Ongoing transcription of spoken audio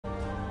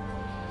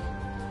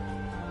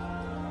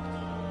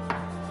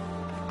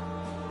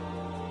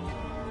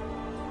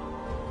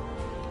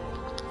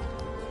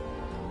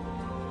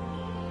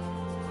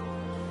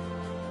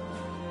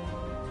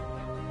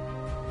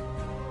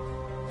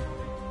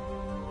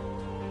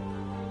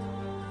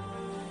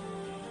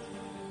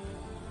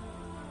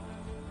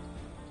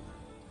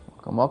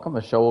Welcome, welcome.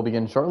 The show will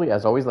begin shortly.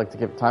 As always, I'd like to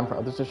give time for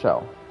others to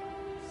show.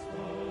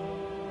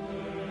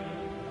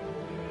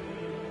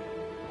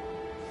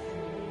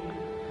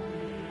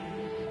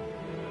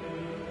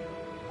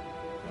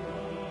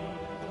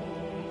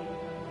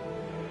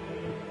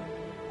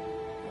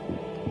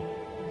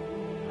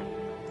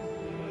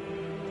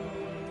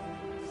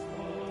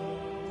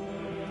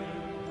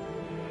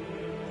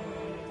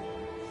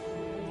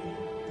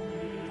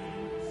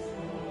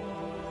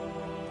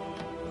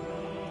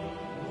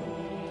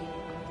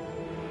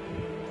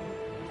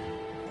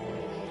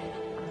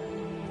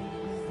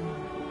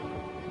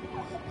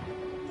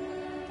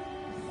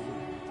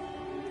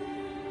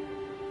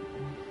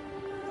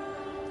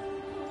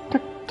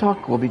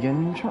 Talk will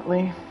begin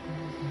shortly.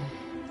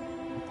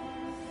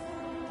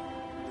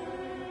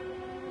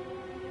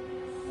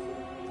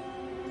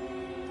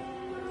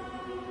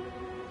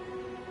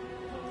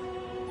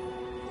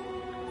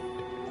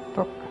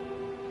 Talk.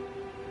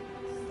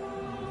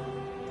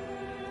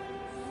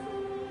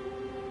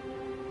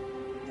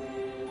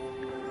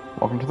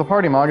 Welcome to the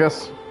party,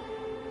 Magus.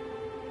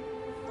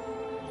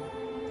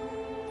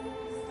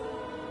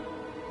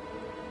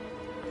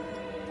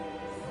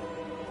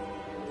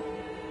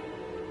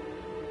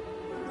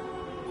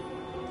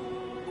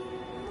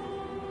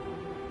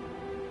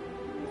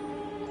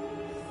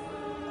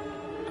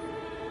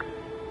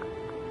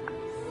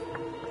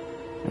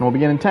 And we'll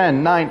begin in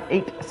 10, 9,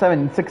 8,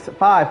 7, 6,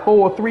 5,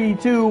 4, 3,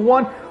 2,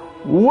 1.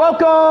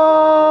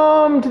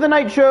 Welcome to the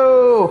Night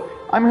Show!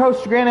 I'm your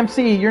host, Grand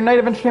MC, your Night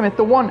of Entertainment,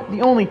 the one,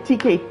 the only,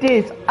 TK,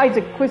 Diz,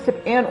 Isaac,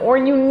 Quisip, and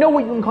Orin. You know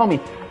what you can call me.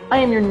 I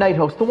am your Night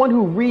Host, the one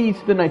who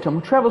reads the Night Tome,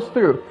 who travels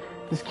through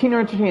this keener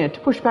entertainment to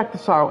push back the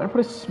sorrow and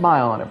put a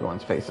smile on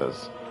everyone's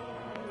faces.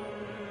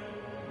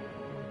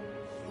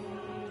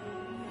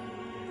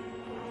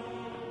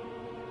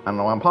 I don't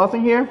know why I'm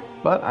pausing here,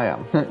 but I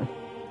am.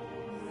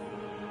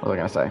 What was I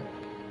going to say?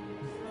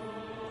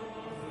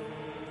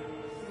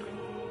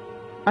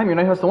 I'm your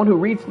Night Host, the one who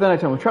reads the Night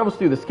Tome, who travels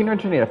through the skinner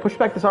entertainer, push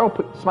back the sorrow,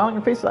 put a smile on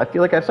your faces. I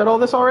feel like I've said all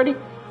this already.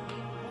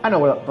 I know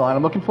what the line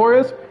I'm looking for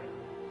is.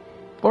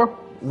 Or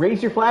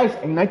raise your flags,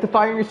 ignite the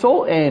fire in your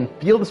soul, and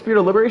feel the spirit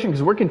of liberation,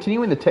 because we're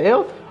continuing the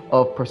tale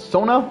of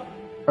Persona,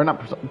 or not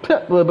Persona,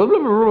 blah, blah, blah, blah,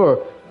 blah,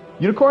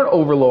 Unicorn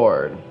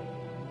Overlord.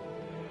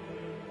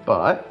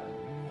 But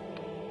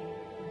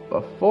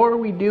before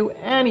we do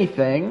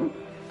anything,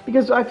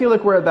 because I feel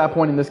like we're at that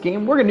point in this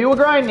game, we're going to do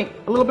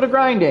a little bit of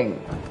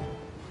grinding.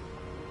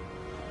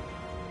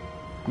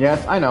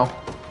 Yes, I know.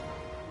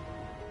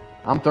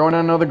 I'm throwing in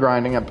another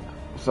grinding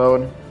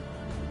episode.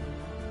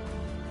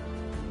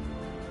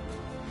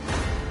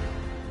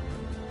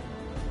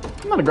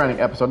 Not a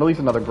grinding episode, at least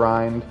another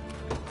grind.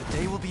 The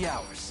day will be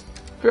ours.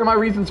 Fair, my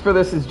reasons for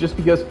this is just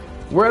because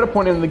we're at a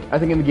point in the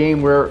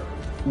game where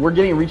we're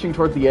reaching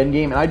towards the end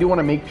game, and I do want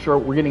to make sure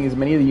we're getting as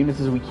many of the units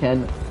as we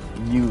can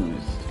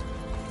used.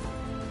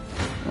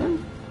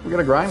 We're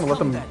gonna grind and let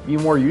them be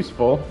more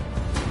useful.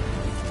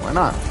 Why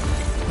not?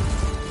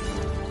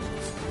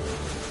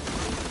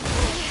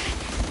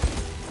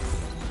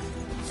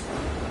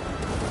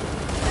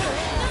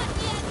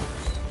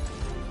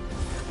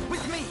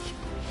 With me.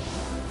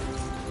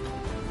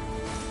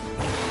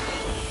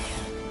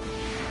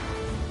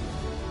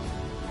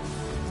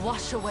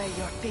 Wash away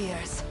your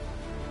fears.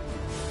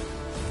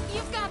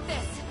 You've got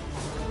this.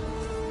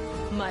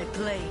 My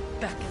blade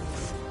beckons.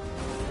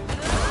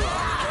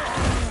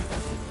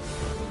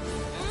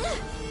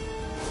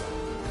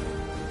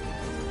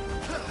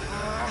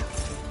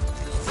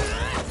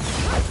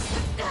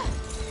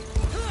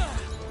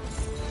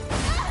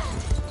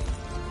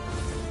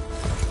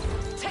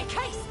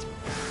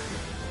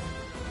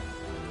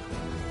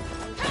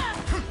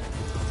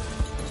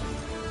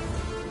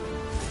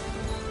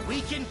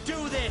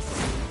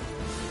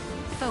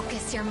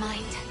 Focus your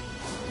mind.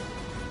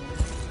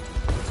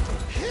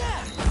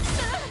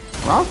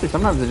 Honestly,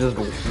 sometimes it's just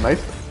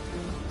nice to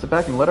sit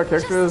back and let our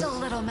characters Just a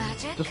little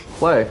magic. just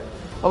play.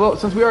 Although,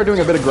 since we are doing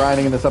a bit of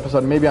grinding in this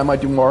episode, maybe I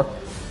might do more.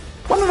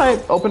 Why don't I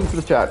open for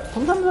the chat?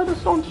 Sometimes I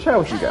just don't chat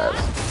with you guys.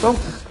 So,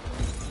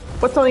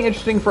 what's something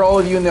interesting for all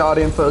of you in the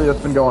audience that's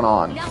been going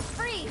on? Now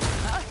free.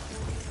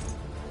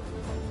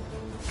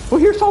 Well,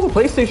 here's all the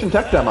PlayStation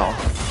Tech demo.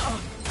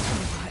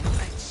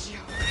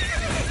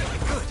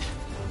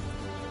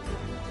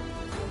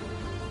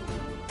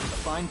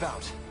 Fine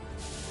bout.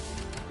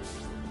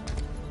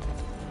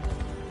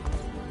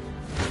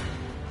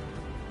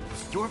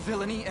 Your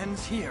villainy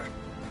ends here.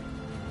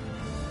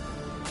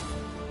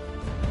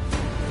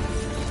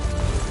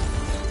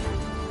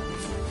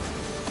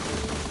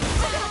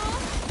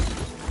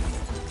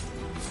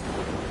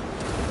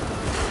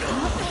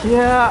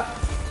 Yeah.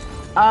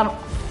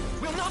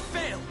 Will not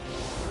fail.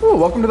 Ooh,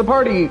 welcome to the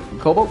party,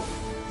 Cobalt.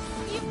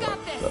 You've got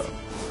this.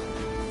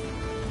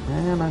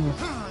 And I'm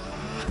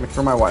just make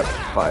sure my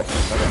Wi-Fi. Okay.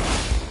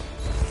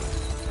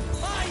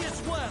 I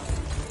as well.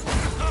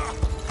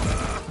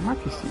 My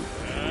PC is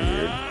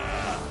weird.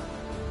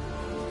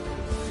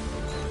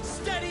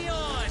 Steady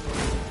on.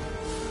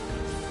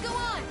 Go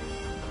on.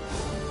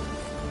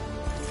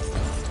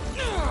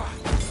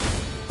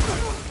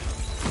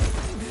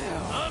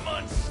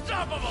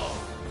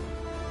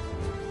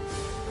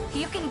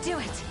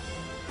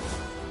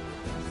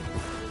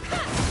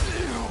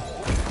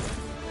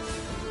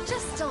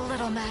 a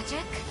little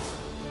magic.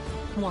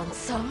 Want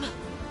some?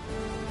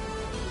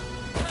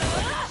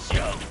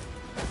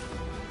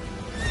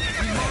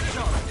 March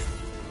on.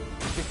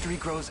 Victory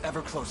grows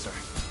ever closer.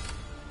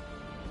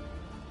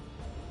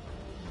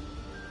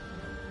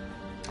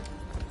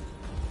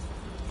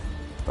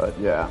 But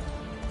yeah.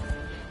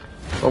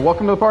 So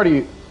welcome to the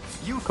party,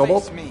 You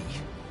Cobalt. face me.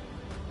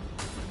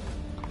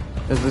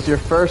 Is this your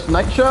first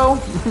night show?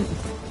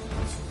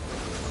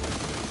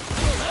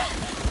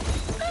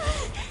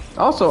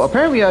 Also,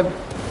 apparently I've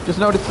just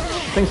noticed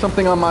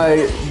something on my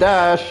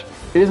dash.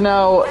 It is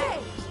now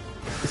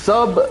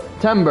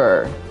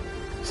September.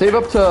 Save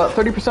up to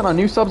 30% on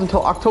new subs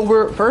until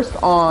October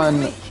 1st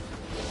on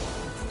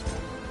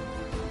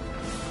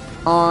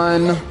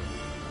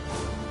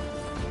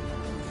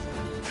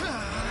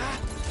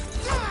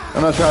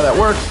I'm not sure how that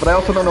works, but I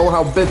also don't know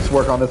how bits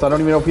work on this. I don't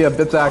even know if we have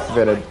bits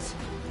activated.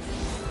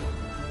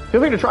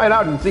 Feel free to try it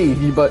out and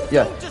see, but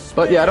yeah,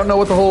 I don't know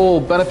what the whole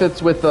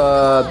benefits with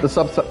the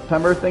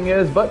September thing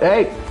is, but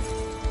hey,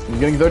 you're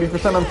getting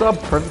 30% on sub,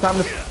 perfect time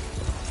to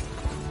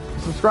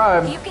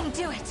subscribe. You can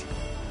do it.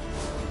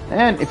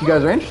 And if you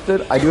guys are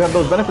interested, I do have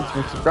those benefits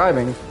for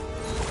subscribing.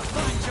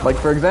 Like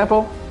for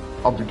example,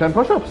 I'll do 10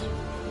 push-ups.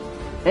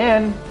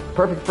 And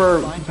perfect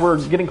for, since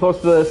we're getting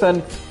close to this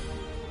end,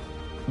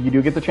 you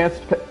do get the chance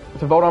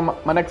to vote on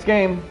my next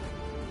game.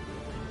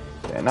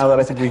 And now that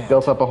I think we've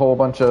built up a whole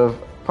bunch of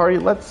party,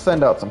 let's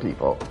send out some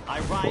people.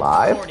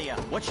 Live.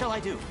 What shall I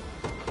do?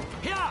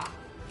 Yeah.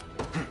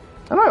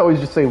 I know I always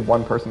just say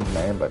one person's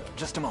name, but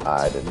Just a moment.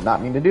 I did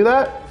not mean to do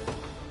that.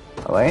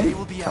 Elaine, They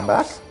will be come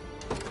ours.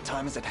 back. The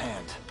time is at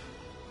hand.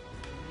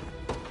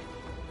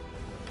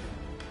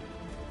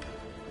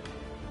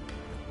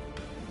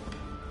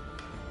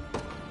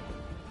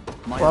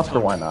 My Well, after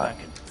why atonement not?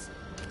 beckons.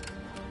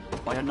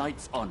 By a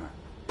knight's honor.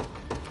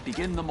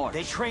 Begin the march.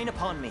 They train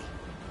upon me.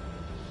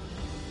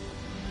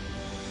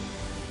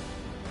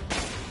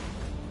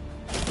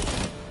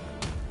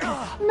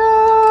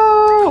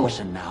 No!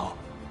 Caution now.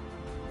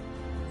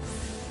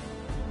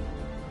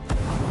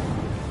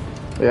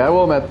 Yeah, I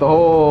will admit, the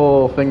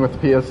whole thing with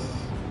the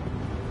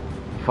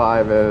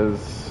PS5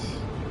 is...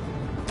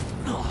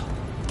 I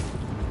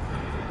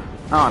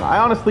don't know, I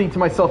honestly, to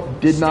myself,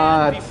 did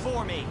not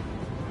Before me.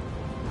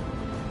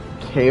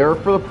 care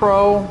for the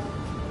Pro.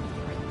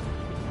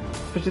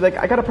 Especially, like,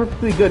 I got a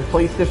perfectly good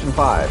PlayStation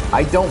 5.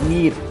 I don't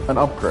need an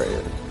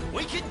upgrade.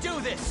 We can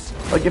do this.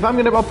 Like, if I'm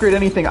gonna upgrade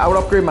anything, I would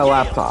upgrade my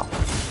laptop. I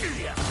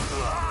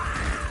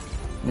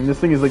mean, this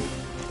thing is, like,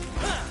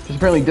 just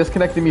apparently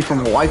disconnecting me from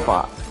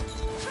Wi-Fi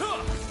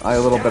a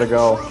little bit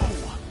ago.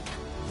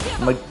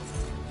 I'm like,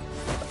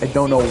 I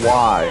don't know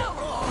why.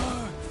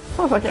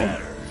 Plus, I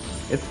can't.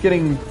 It's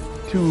getting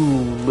too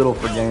little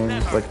for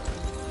games. Like,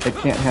 I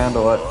can't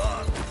handle it.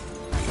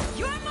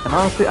 And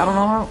honestly, I don't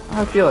know how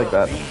I feel like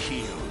that.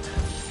 Healed.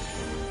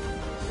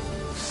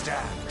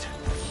 Stabbed.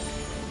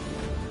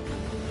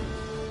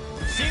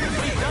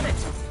 Seems we've done it.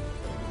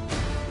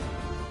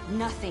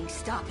 Nothing's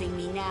stopping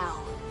me now.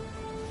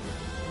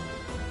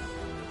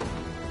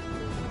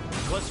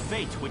 'Twas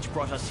fate which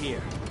brought us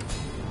here.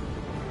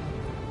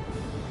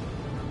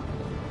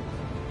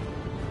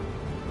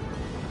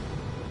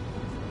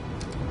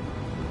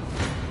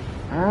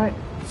 Alright.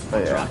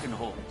 But yeah.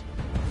 Drakenhold.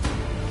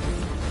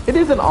 It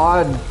is an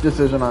odd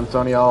decision on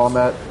Sony, I'll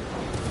admit.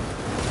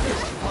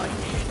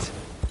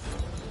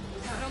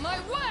 Out of my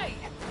way!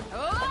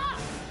 Ah!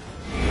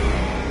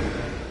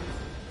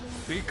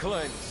 Be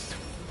cleansed.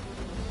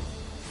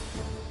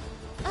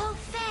 Oh,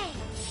 Faye.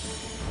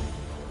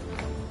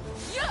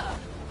 Yeah!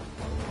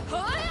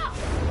 Hi-ya!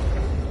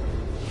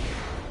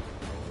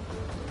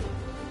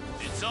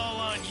 It's all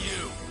on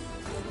you.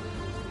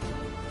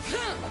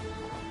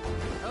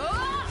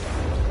 Ah!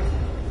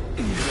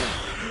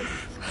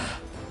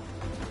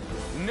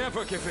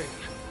 Never give in.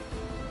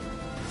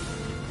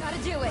 Gotta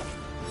do it.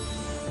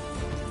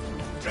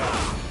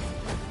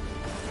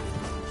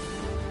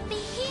 Be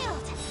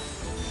healed.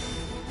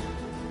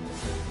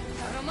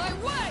 Out of my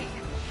way!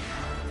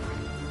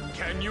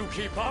 Can you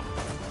keep up?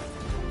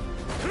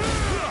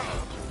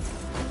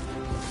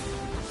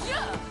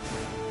 Yeah!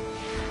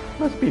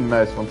 Must be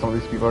nice when some of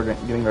these people are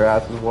getting their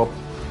asses whooped.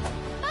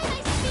 By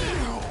my speed.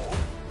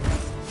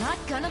 Not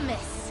gonna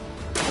miss.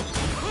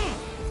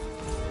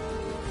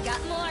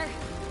 Got more.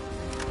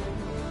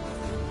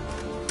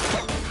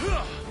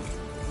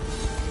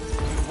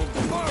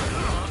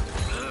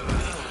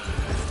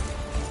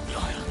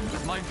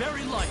 With my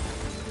very life.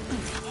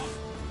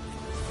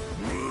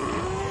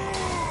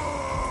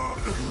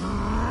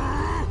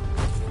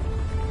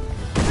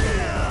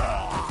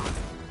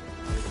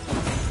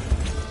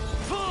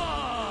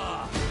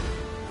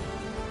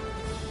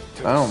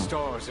 To Boom.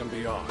 stars and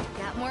beyond.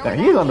 Got more. Yeah, where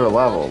he's that under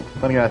leveled.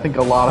 Then again, I think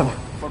a lot of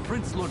For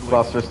Prince Ludwig.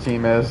 Buster's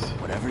team is.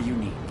 Whatever you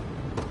need.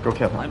 Go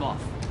kill him. I'm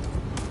off.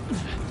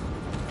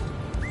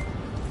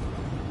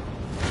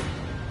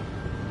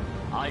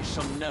 I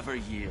shall never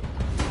yield.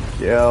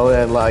 Kill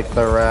it like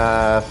the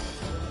rest.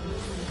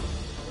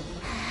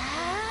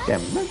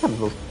 Damn, many times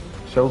those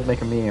shows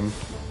make a meme.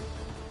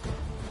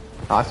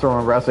 I still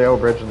remember SAO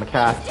Bridge and the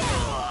cat.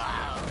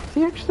 Does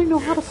he actually know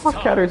how to talk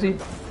cat, or is he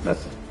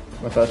messing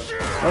with us?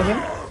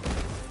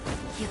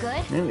 You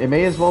good? It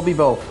may as well be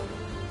both.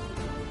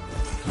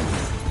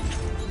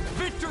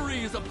 Victory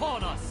is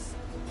upon us!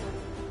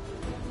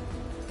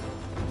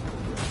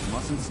 We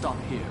mustn't stop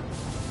here.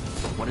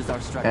 What is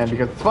our strategy? And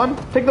because it's fun,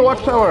 take the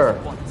watchtower!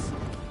 Once.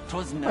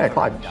 'Twas Hey, never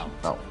Clyde. in doubt.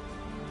 Oh.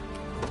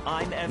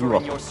 I'm You ever in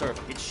lost. your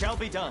service. It shall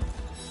be done.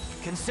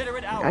 Consider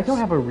it ours. I don't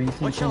have a reason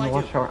What to shall the I do?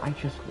 watchtower, I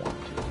just want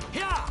to.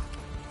 Yeah.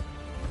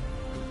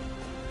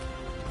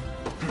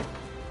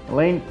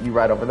 Elaine, you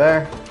ride over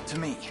there. To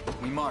me,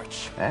 we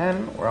march.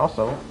 And we're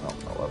also... Oh,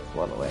 no, let's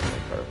let Elaine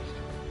go first.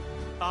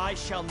 I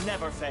shall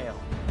never fail.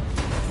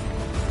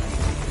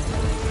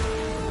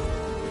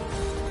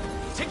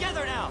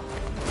 Together now.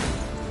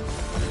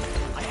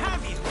 I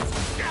have you.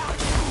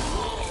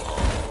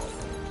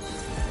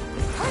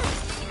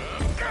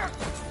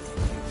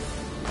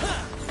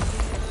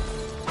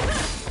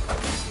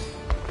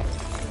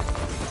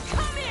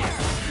 Come here!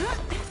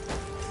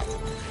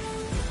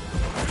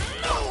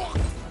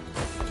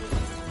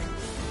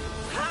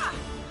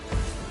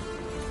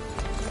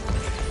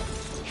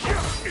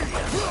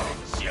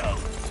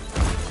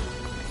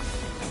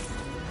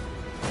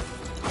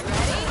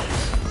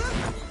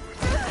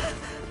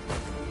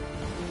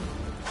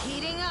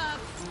 Heating up.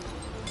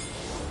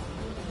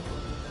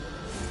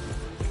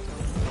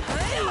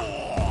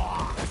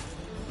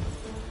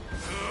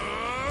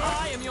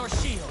 I am your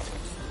shield.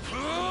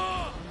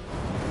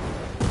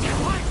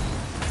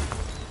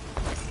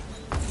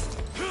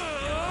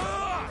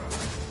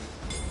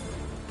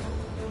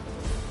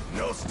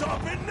 No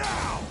stopping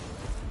now!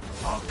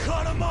 I'll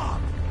cut him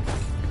up!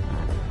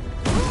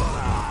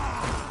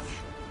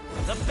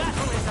 The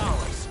battle is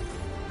ours.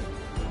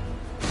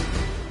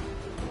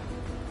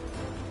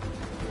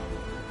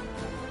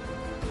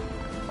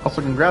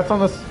 Also, congrats on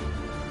this.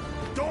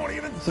 Don't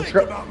even think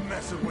Subscribe. about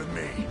messing with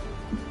me!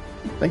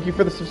 Thank you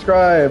for the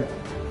subscribe.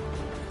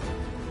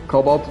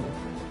 Cobalt.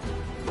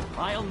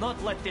 I'll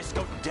not let this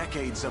go.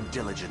 Decades of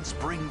diligence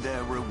bring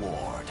their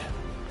reward.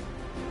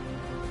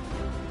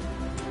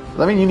 Does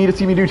that mean you need to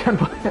see me do 10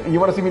 you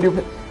want to see me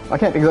do... I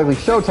can't exactly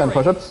show 10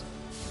 push-ups.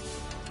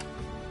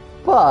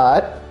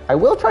 But I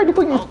will try to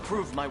put you... I'll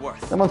prove my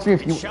worth. That must be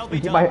if you It shall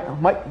be get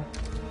done. my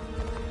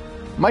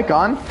mic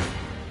on,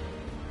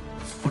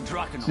 For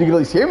Draken. so you can at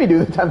least hear me do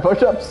the 10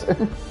 push-ups. Would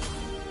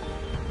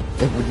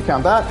you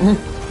count that?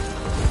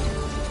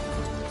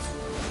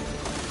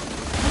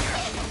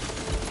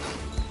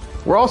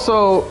 We're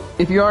also,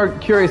 if you are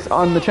curious,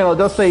 on the channel, it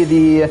does say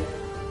the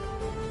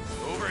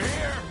Over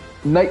here!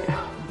 night.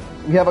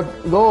 We have a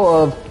goal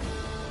of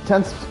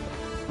 10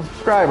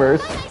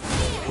 subscribers.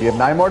 We have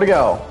 9 more to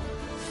go.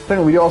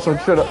 Technically, we also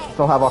should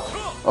still have a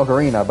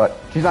Ocarina, but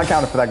she's not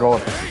counted for that goal.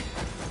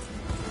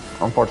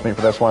 Unfortunately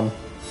for this one.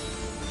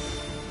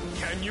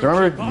 Can you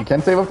Remember, keep up? you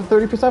can save up to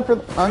 30%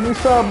 for on new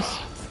subs.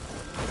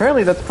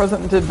 Apparently, that's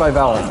presented by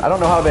Valorant. I don't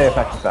know how they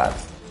affect that.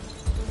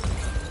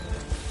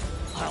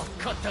 I'll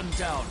cut them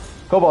down.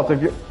 Cobalt,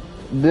 if you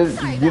did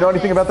you know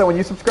anything about that when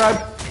you subscribed?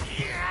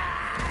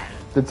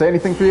 Did it say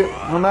anything for you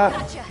on that?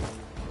 Gotcha.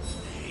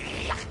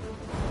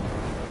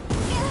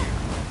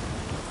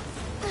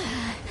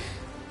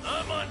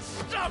 I'm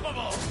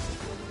unstoppable!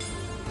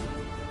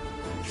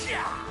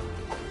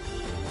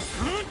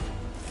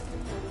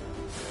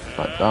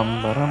 Ba-dum,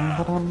 ba-dum,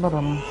 ba-dum,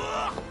 ba-dum.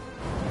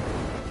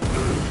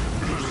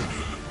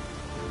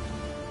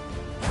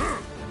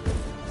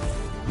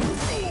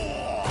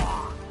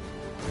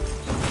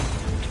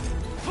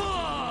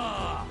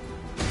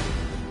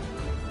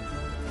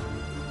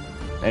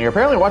 And you're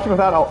apparently watching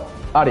without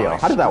audio.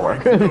 How does that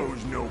work?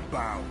 Knows no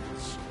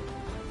bounds.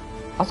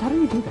 Also, how do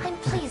you do that? I'm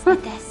pleased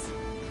with this.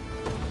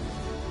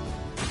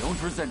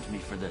 Don't resent me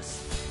for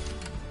this.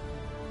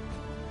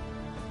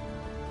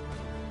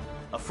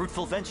 A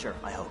fruitful venture,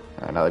 I hope.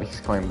 Now that he's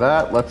claimed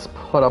that, let's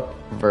put up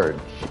Verge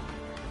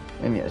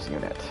in his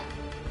unit.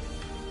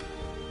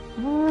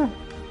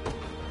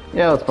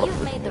 Yeah, let's put up You've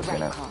Verge made in the his right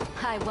unit. call.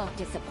 I won't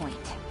disappoint.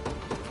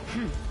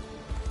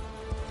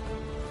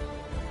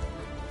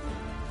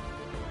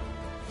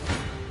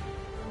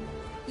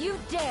 You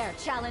dare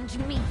challenge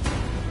me?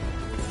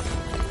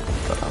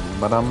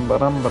 Ba-dum,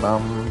 ba-dum,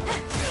 ba-dum.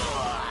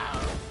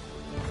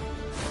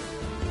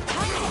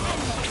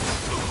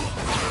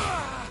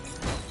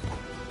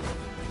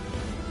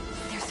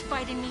 There's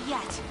fight in me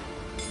yet.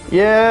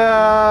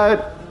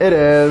 Yeah, it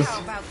is.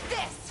 How about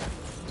this?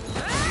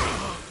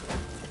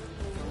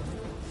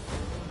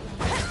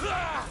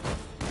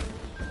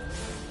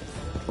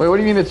 Wait, what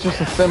do you mean it's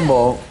just a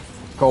symbol,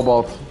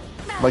 Cobalt?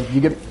 Like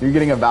you're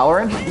getting a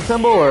Valorant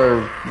symbol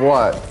or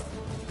what?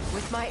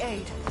 With my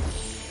aid.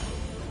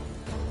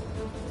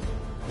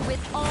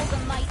 With all the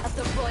might of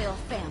the royal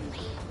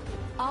family.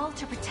 All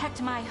to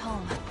protect my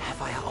home.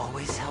 Have I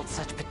always held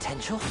such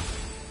potential?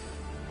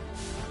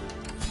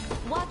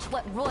 Watch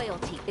what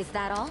royalty, is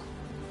that all?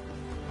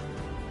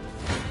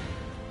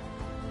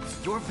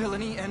 Your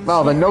villainy ends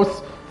Wow, the here.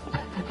 notes,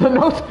 the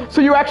notes.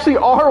 So you actually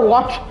are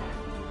watching.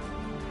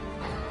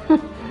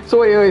 So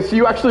wait, so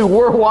you actually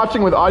were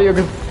watching with audio?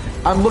 Because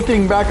I'm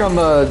looking back on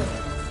the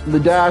the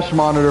dash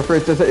monitor for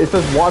it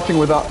says watching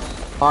without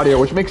audio,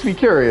 which makes me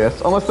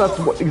curious. Unless that's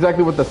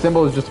exactly what the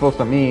symbol is just supposed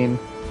to mean.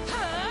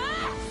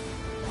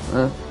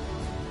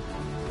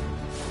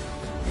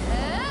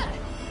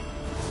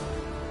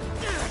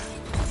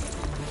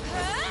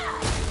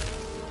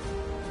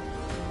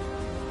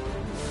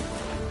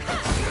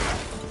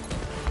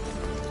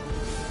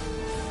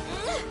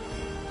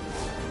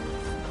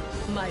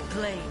 My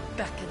blade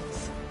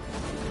beckons.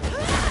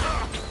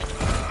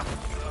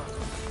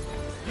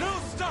 No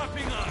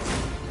stopping us!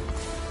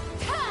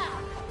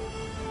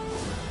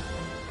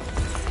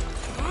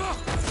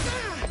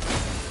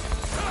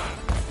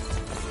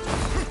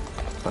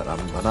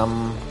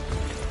 Ba-dum-ba-dum.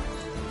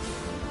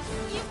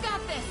 You've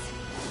got this.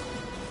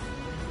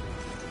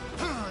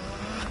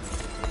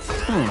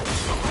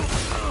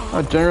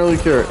 I'm generally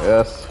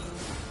curious.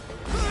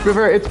 To be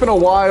fair, it's been a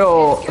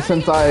while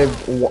since I've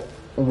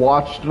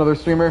watched another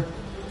streamer.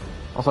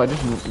 Also, I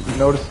just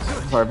noticed.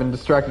 Sorry, I've been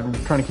distracted. I'm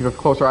trying to keep a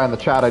closer eye on the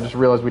chat. I just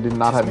realized we did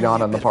not have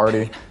Yana in the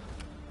party.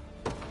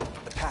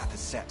 The path is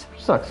set.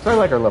 Sucks. 'Cause I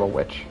like our little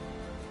witch.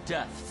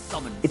 Death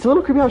summons. It's a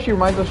little creepy how she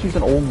reminds us she's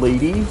an old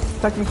lady,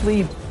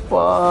 technically,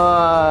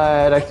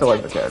 but I still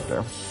like the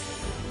character.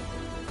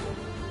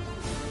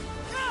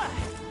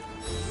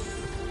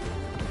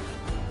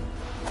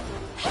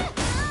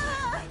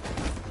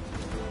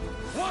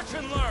 Watch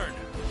and learn!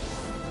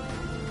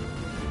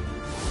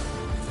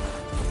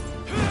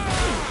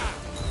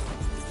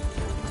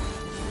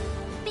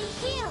 Be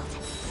healed.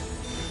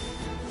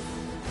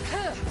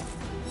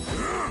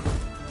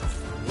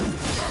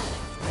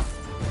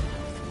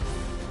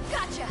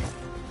 Gotcha.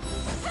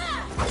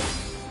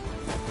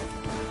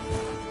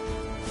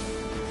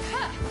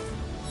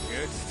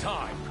 It's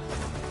time.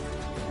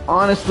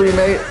 Honestly,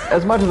 mate,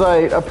 as much as I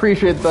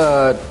appreciate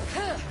the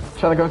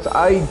channel comments,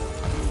 I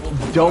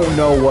don't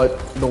know what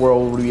the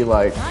world would be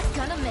like. Not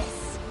gonna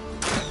miss.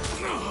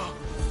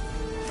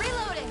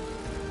 Reloading.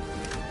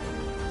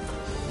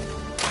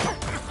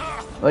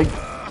 Like,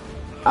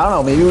 I don't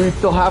know, maybe we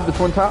still have the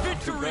Twin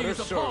Victory is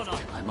upon us.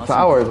 I mustn't,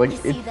 Towers. Like, You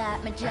it's, see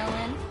that,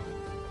 Magellan?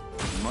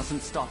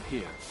 mustn't stop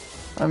here.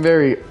 I'm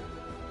very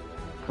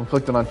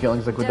conflicted on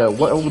feelings like with that.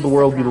 What would the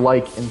world be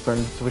like in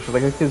certain situations?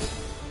 Like, because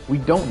we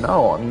don't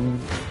know. I mean,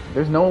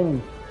 there's no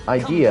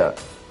idea.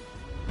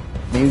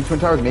 Maybe the Twin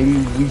Towers. Maybe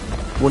we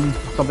wouldn't.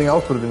 Something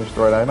else would have been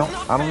destroyed. I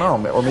don't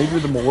know. Or maybe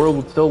the world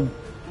would still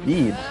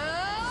be.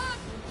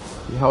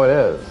 See how it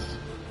is.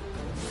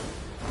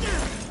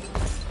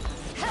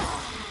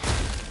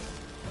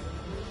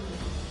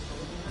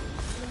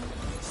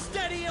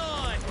 Steady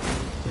on!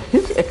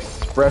 His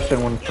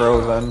expression when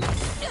frozen.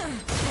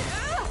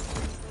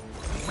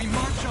 We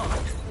march on.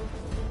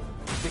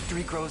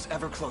 Victory grows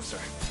ever closer.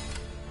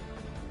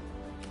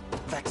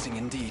 Vexing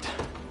indeed.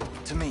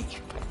 To me.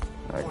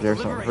 Alright, For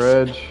Garrison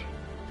liberation. Bridge.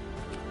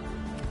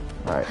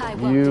 I Alright,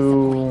 won't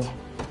you disappoint.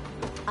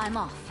 I'm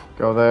off.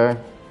 go there.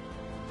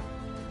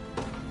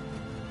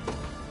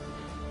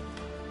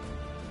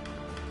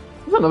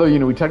 There's another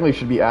unit we technically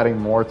should be adding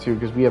more to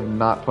because we have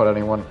not put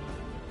anyone.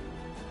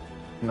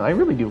 You know, I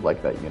really do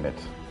like that unit.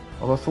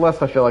 Although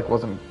Celeste I feel like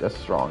wasn't as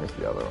strong as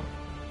the other one.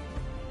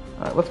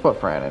 Alright, let's put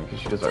Fran in because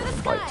she deserves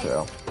a fight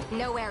too.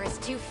 Nowhere is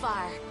too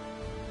far.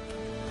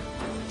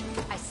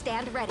 I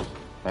stand ready.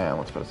 And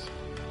let's put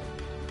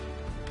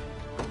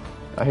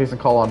a hasten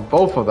call on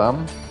both of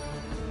them.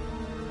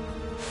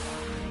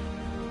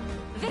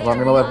 Well, I'm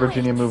gonna let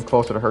Virginia move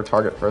closer to her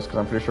target first because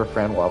I'm pretty sure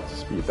Fran will have the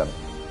speed then.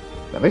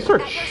 Then they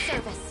start At your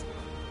service.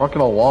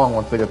 trucking along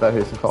once they get that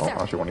hasten call. Sir.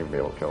 Oh, she won't even be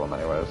able to kill them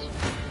anyways.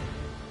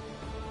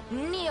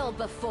 Kneel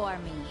before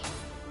me.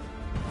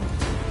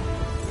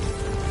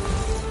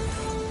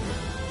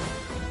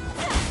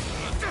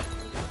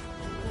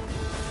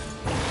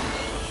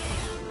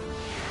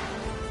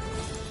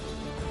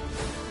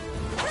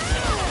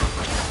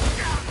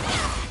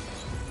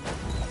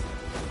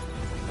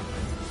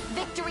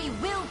 Victory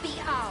will be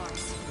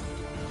ours.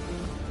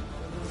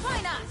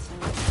 Why not?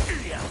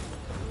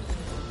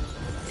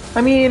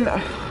 I mean,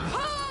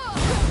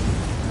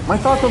 my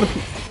thoughts on the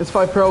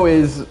PS5 Pro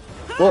is,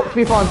 well, to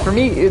be honest, for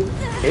me, it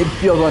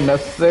feels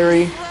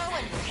unnecessary.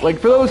 Like,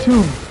 for those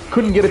who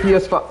couldn't get a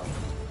PS5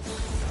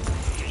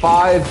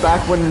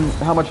 back when,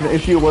 how much of an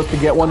issue it was to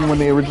get one when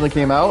they originally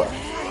came out,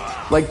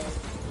 like,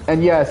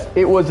 and yes,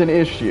 it was an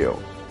issue.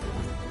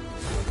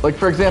 Like,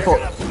 for example,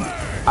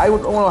 I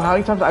don't know how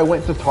many times I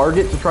went to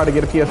Target to try to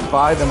get a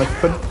PS5 and like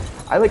couldn't.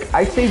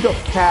 I saved up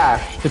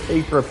cash to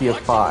pay for a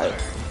PS5,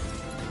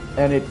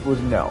 and it was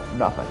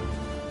nothing.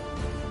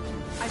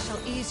 I shall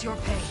ease your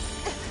pain.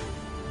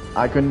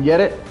 I couldn't get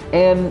it,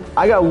 and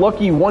I got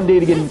lucky one day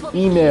to get an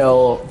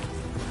email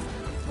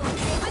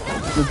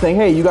saying,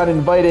 "Hey, you got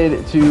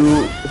invited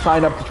to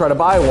sign up to try to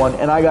buy one,"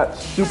 and I got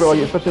super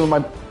lucky, especially when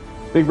my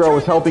big bro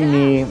was helping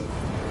me.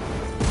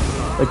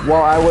 Like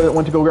while I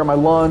went to go grab my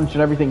lunch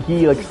and everything,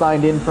 he like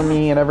signed in for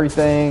me and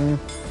everything,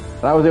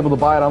 and I was able to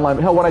buy it online.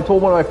 Hell, when I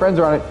told one of my friends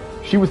around it,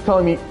 she was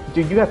telling me,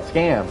 "Dude, you got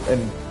scammed,"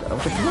 and I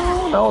was like,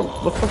 "No,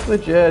 it looks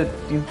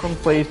legit. Dude from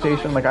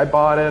PlayStation, like I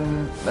bought it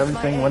and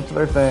everything, went to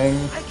their thing."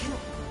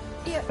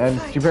 and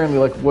she apparently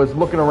like was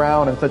looking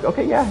around and said,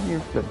 "Okay, yeah,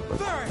 you're good." Like,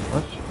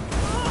 what?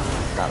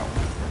 I don't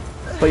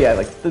know. But yeah,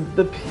 like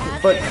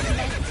but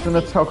and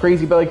that's how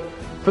crazy. But like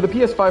for the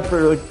PS5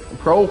 for like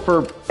Pro,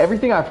 for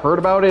everything I've heard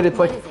about it, it's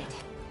like,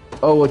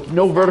 oh, like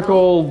no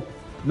vertical,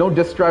 no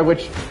disc drive.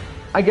 Which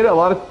I get it. A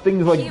lot of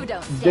things like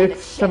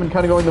discs have been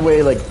kind of going the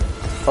way like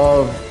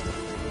of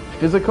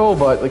physical,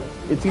 but like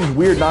it seems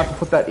weird not to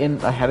put that in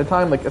ahead of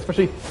time. Like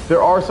especially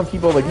there are some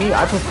people like me.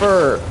 I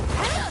prefer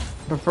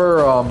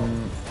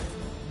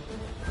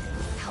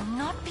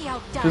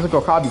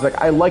physical copies.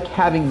 Like I like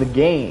having the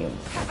game.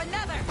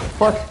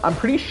 Plus, I'm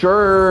pretty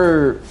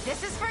sure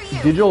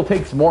digital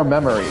takes more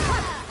memory.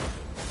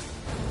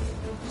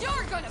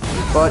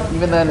 But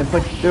even then, it's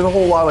like there's a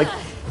whole lot. Like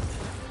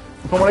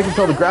from what I can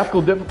tell, the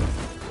graphical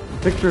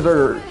pictures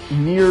are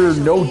near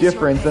no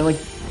difference, and like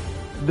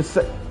a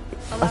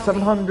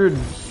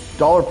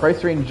 $700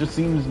 price range just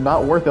seems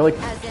not worth it. Like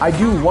I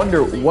do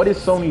wonder what is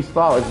Sony's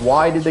thought. Like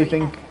why did they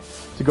think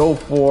to go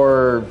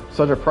for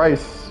such a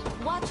price?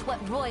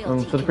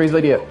 Such a crazy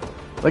idea.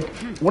 Like,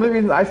 one of the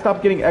reasons I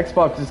stopped getting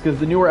Xbox is because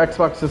the newer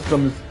Xbox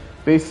systems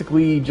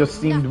basically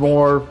just seemed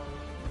more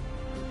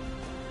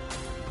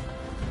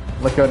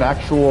like an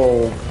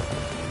actual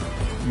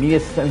media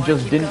system. It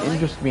just didn't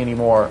interest me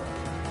anymore.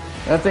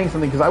 And that's saying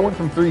something, because I went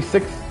from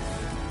 360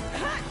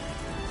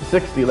 to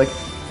 60. Like,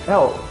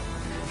 hell,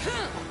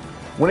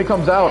 when it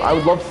comes out, I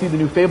would love to see the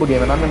new Fable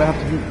game, and I'm going to have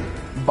to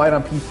buy it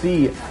on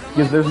PC,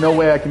 because there's no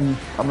way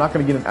I'm not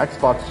going to get an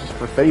Xbox just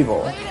for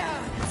Fable.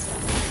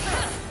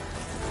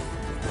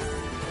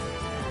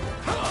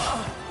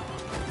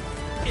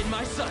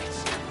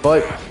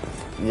 But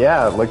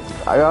yeah, like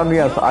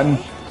I'm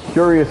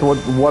curious what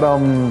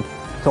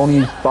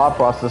Sony's thought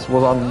process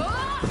was on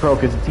the Pro,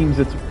 because it seems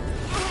it's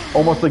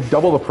almost like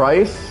double the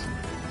price.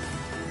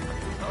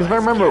 Because if I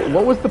remember,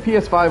 what was the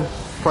PS5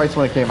 price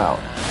when it came out?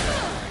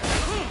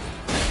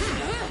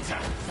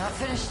 Not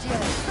finished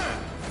yet.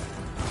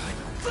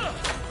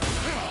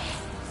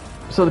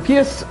 So the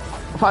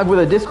PS5 with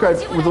a disc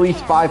drive was at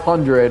least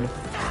 $500.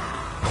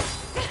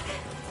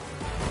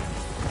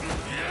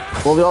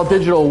 Well, the all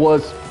digital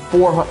was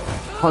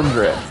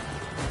 $400,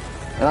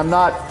 and I'm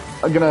not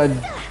gonna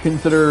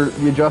consider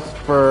the adjust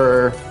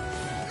for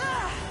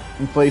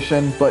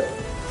inflation, but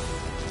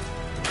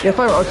yeah,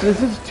 so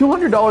this is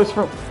 $200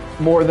 for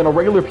more than a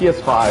regular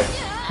PS5,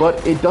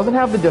 but it doesn't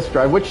have the disc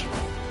drive, which,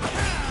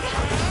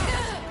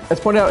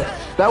 as pointed out,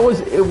 that was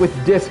it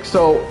with disc.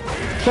 So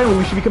technically,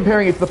 we should be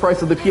comparing it to the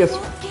price of the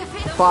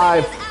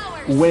PS5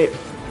 when it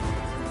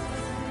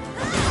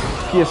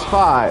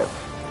PS5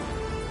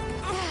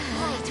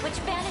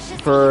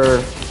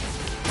 for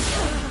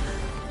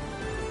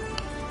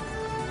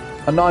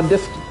a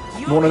non-disc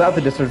one without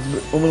the disc, is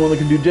the only one that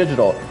can do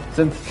digital.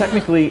 Since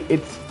technically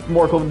it's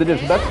more equivalent to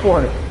digital. That's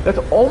 $400. That's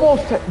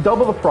almost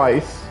double the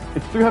price.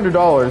 It's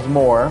 $300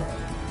 more.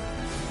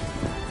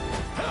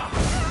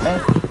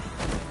 Better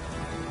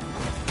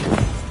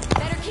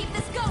keep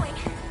this going.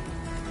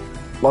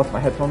 Lost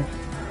my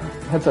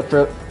headset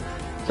for it.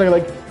 So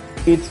like,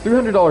 it's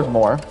 $300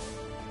 more.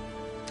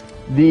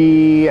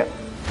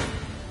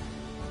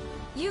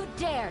 You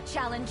dare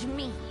challenge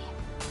me?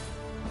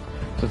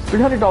 So it's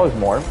 $300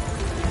 more,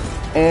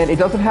 and it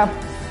doesn't have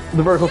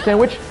the vertical stand,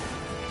 which,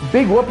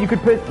 big whoop, you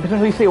could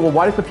potentially say, well,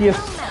 why does the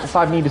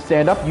PS5 need to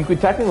stand up? You could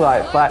technically lie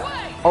it flat.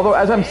 Although,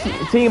 as I'm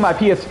seeing my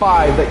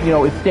PS5 that, you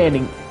know, is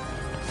standing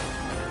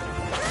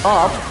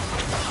up.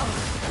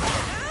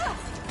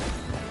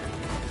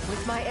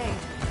 With my aid.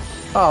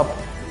 Up.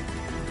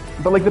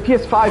 But like the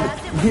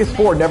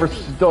PS4 never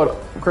stood up.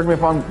 Correct me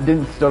if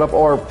didn't stood up,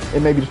 or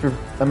it may be just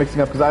I'm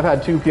mixing up, because I've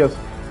had two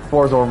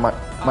PS4s over my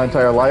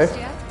entire life.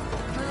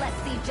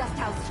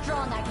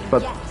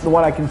 But the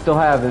one I can still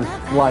have is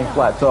lying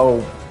flat.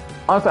 So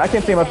honestly, I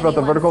can't say much about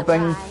the vertical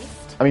thing.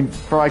 I mean,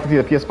 from what I can see,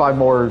 the PS5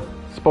 more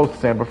supposed to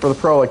stand, but for the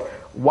Pro, like,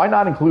 why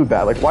not include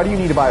that? Like, why do you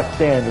need to buy a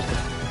stand just to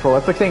control?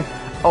 That's like saying,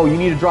 oh, you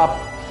need to drop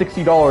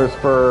 $60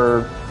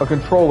 for a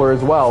controller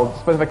as well.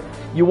 It's like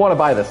you want to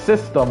buy the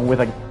system with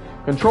a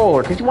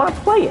controller because you want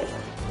to play it.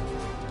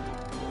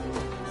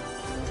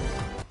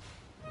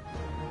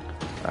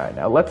 Alright,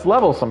 now let's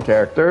level some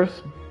characters.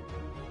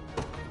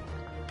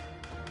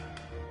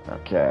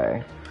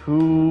 Okay.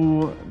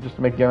 Who, just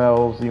to make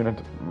Gamel's unit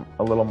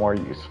a little more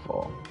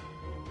useful.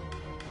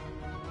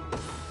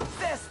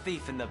 Best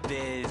thief in the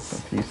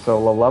biz. He's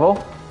solo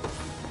level.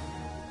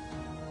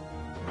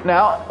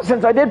 Now,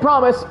 since I did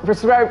promise for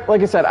subscribe,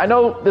 like I said, I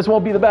know this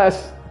won't be the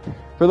best.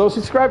 For those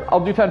who subscribe,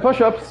 I'll do 10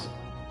 push-ups.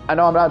 I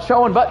know I'm not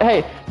showing, but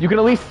hey, you can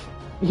at least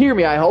hear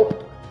me, I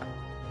hope.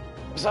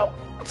 So,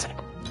 let's see.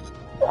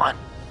 1,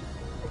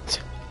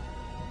 2,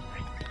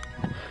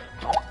 3,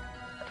 4,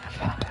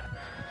 5,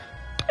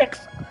 6,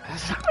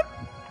 7,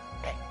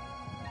 8,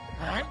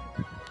 9,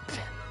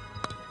 10.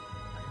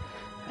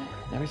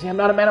 Never see, I'm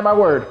not a man of my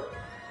word.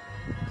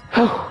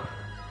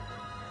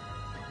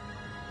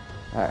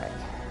 Alright.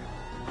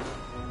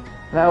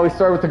 Now we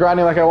start with the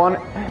grinding like I want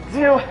it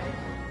to.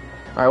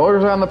 Alright,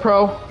 orders on the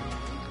Pro.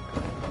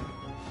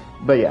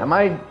 But yeah,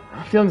 my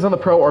feelings on the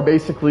Pro are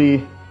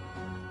basically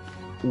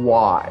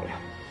wide.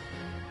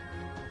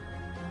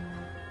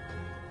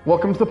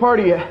 Welcome to the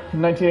party,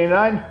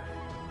 1989.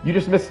 You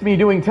just missed me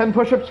doing 10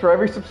 push-ups for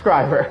every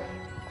subscriber.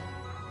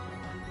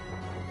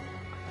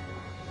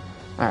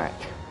 Alright.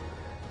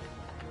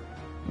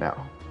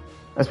 Now,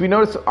 as we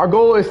notice, our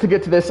goal is to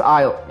get to this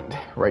island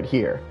right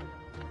here.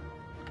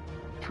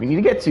 Which we need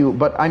to get to,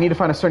 but I need to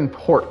find a certain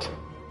port.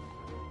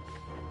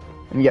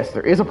 And yes,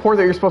 there is a port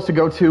that you're supposed to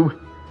go to.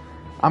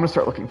 I'm going to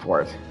start looking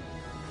for it.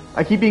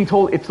 I keep being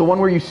told it's the one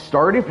where you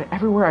started, but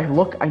everywhere I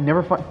look, I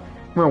never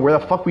remember where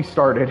the fuck we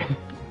started.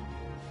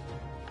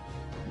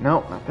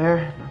 No, not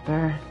there, not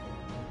there.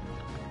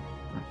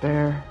 Not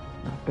there,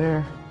 not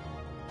there.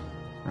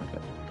 Not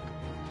there.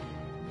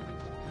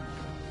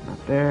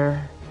 Not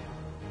there.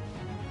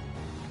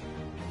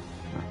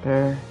 Not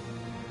there.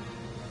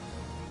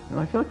 No,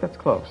 I feel like that's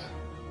close.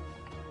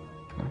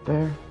 Not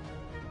there.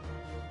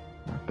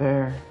 Not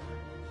there.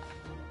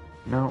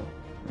 No.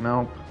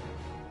 Nope.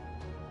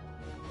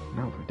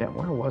 No, damn,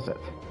 where was it?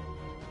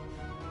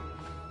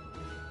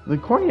 The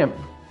Cornium.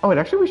 Oh, wait,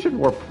 actually, we should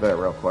warp there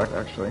real quick,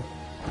 actually.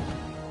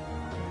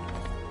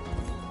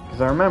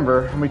 Because I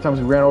remember how many times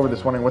we ran over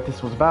this wondering what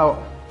this was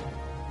about.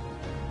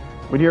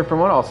 We'd hear from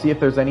one, I'll see if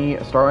there's any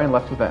star line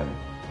left within.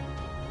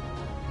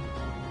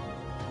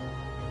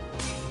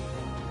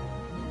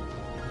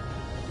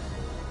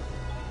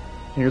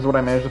 Here's what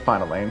I managed to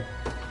find, Elaine.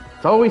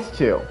 It's always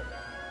 2.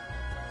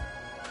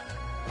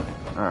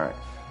 Alright.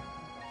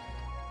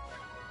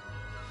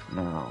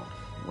 Now,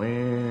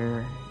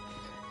 where is it?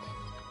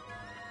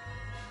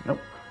 Nope.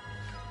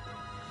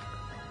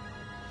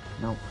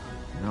 Nope.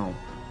 Nope.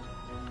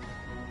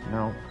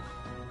 Nope.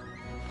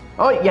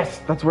 Oh, yes!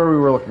 That's where we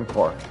were looking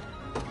for.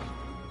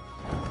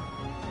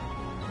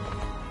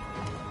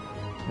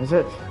 Is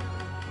it?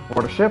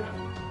 Board a ship?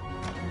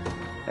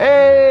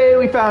 Hey!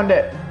 We found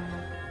it!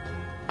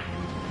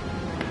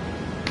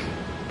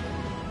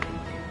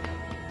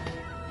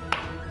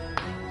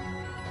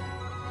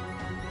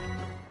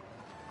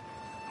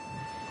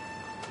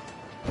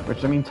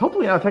 Which, I mean,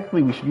 totally now,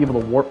 technically, we should be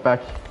able to warp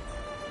back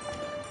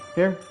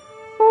here.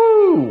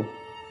 Woo!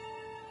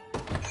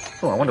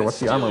 Oh, I wonder what's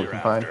the armor we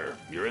can find.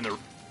 You're in the...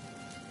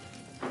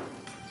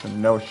 So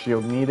no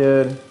shield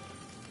needed.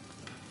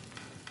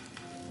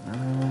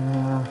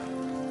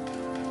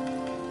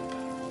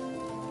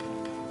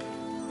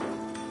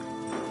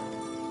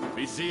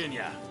 Be seeing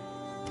ya.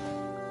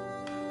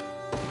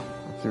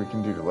 Let's see if we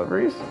can do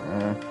deliveries.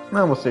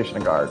 No, we'll station a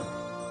guard.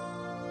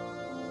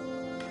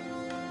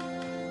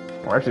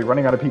 We're actually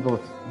running out of people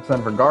to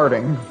send for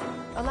guarding.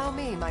 Allow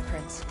me, my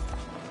prince.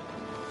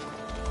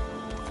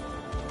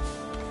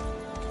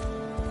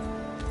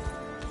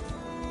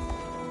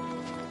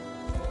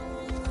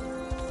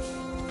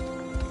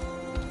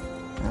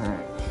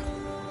 Alright.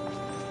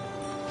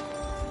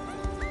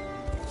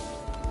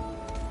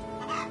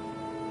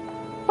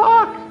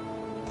 Fuck!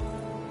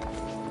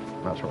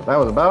 Not sure what that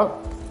was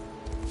about.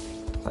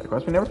 Side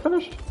quest we never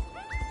finished.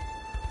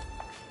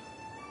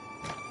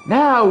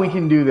 Now we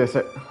can do this.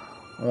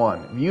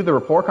 1. View the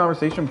rapport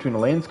conversation between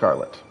Elaine and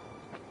Scarlet.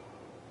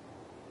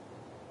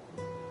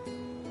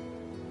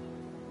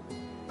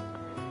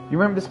 You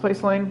remember this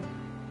place, Elaine?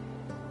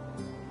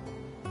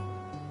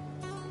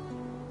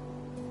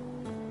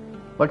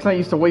 Lex and I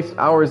used to waste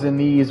hours in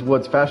these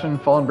woods, fashioning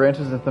fallen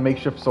branches into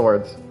makeshift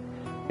swords.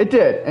 It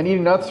did, and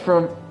eating nuts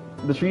from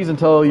the trees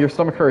until your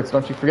stomach hurts,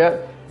 don't you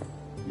forget?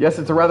 Yes,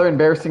 it's a rather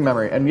embarrassing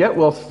memory, and yet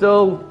we'll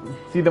still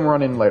see them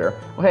run in later.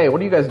 Well, hey,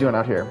 what are you guys doing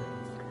out here?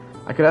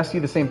 I could ask you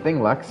the same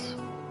thing, Lex.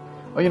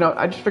 Oh, you know,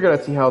 I just figured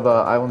I'd see how the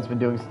island's been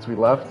doing since we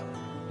left.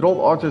 The old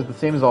altar's the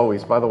same as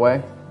always, by the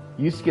way.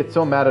 You used to get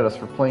so mad at us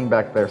for playing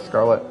back there,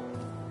 Scarlet.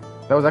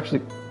 That was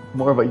actually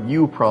more of a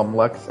you problem,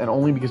 Lex, and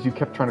only because you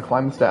kept trying to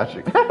climb the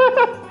statue.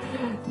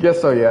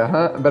 Guess so, yeah,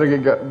 huh? I better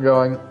get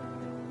going.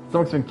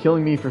 Stomach's been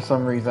killing me for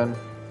some reason.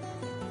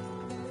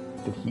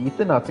 Did he eat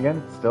the nuts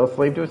again? Still a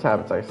slave to his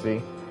habits, I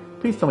see.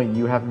 Please tell me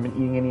you haven't been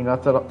eating any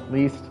nuts at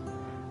least.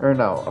 Or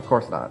no, of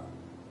course not.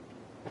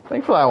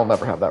 Thankfully, I will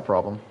never have that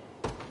problem.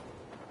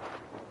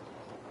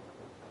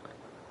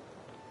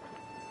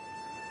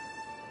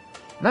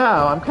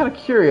 Now, I'm kind of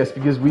curious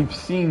because we've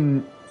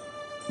seen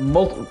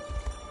multiple...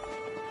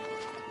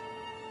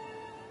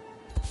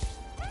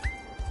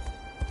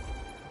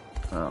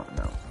 Oh,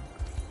 no.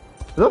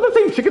 Is that the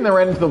same chicken that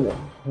ran into the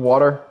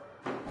water?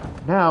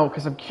 Now,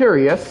 because I'm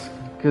curious,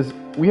 because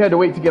we had to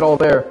wait to get all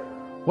there,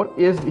 what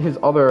is his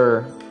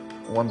other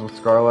ones with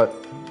Scarlet?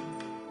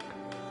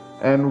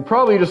 And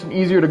probably just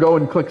easier to go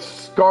and click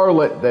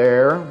Scarlet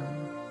there.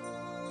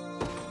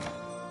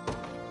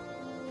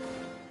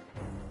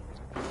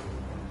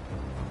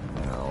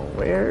 Now,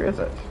 where is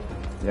it?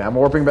 Yeah, I'm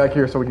warping back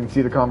here so we can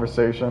see the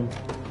conversation.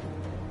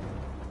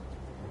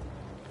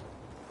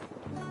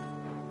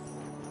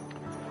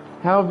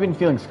 How have you been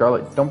feeling,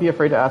 Scarlet? Don't be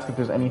afraid to ask if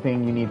there's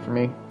anything you need from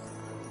me.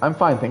 I'm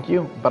fine, thank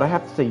you, but I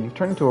have to say, you've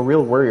turned into a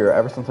real warrior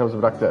ever since I was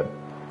abducted,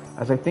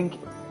 as I think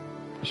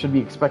should be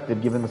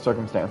expected given the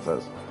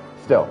circumstances.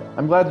 Still,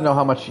 I'm glad to know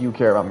how much you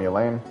care about me,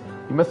 Elaine.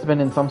 You must have been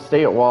in some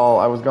state while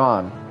I was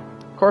gone.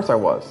 Of course I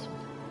was.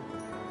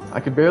 I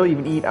could barely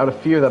even eat out of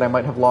fear that I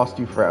might have lost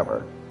you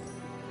forever.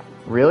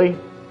 Really?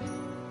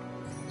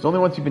 It's only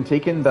once you've been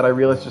taken that I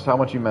realized just how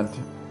much you meant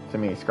to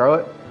me,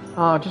 Scarlet.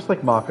 Ah, just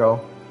like Mako.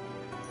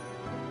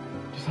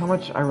 Just how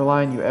much I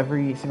rely on you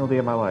every single day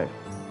of my life.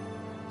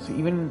 So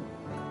even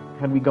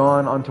had we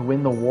gone on to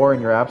win the war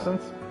in your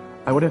absence,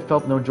 I would have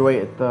felt no joy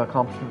at the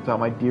accomplishment without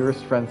my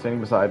dearest friend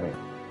standing beside me.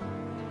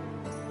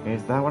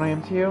 Is that what I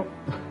am to you?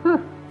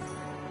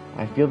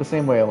 I feel the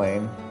same way,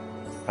 Elaine.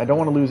 I don't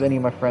want to lose any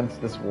of my friends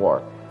to this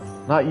war.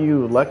 Not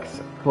you, Lex,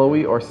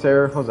 Chloe, or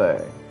Sarah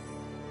Jose.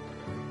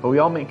 But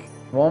we'll all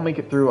make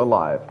it through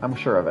alive. I'm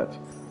sure of it.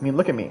 I mean,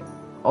 look at me.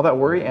 All that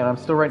worry, and I'm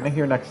still right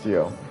here next to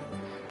you.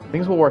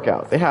 Things will work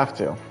out. They have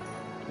to.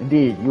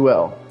 Indeed, you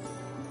will.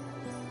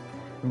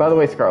 And by the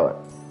way, Scarlet,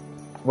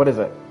 what is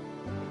it?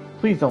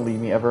 Please don't leave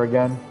me ever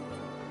again.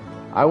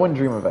 I wouldn't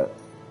dream of it.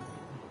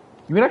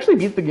 You can actually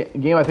beat the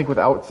game, I think,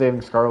 without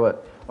saving Scarlet,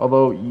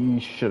 although you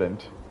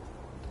shouldn't.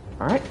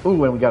 Alright.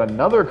 Ooh, and we got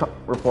another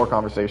rapport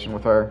conversation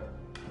with her.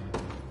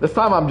 This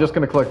time I'm just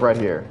going to click right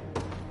here.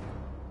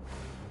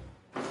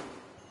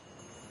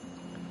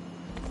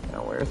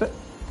 Now, where is it?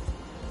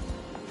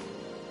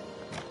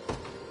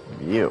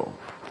 View.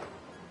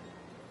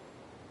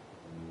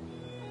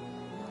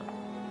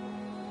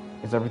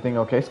 Is everything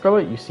okay,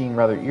 Scarlet? You seem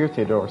rather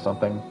irritated over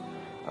something.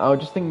 Oh,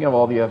 just thinking of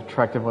all the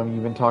attractive women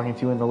you've been talking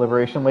to in the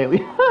Liberation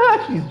lately.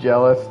 She's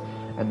jealous.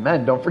 And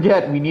men, don't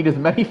forget, we need as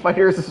many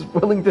fighters as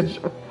willing to...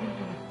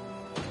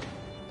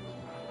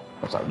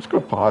 I'm sorry, I'm just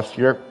going to pause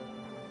here.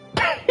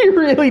 He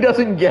really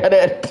doesn't get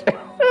it.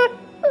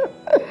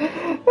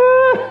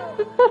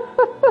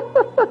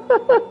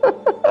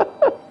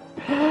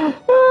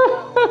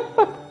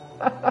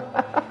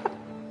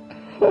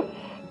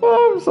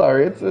 I'm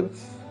sorry,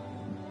 it's...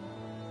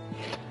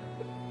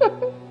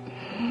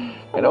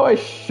 I know I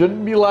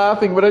shouldn't be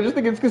laughing, but I just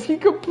think it's because he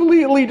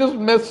completely just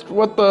missed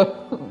what the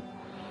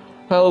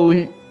hell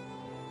he...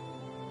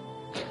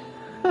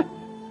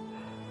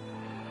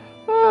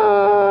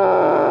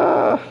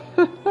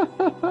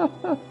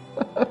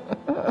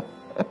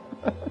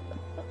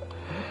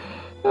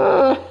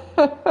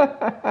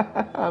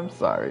 I'm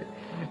sorry.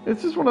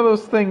 It's just one of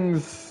those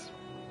things...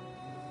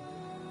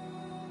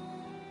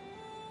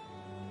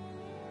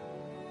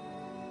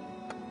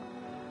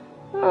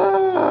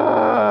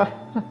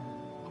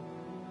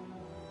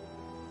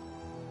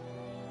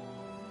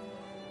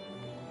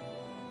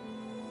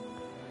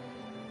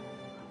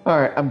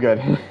 Alright, I'm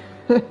good.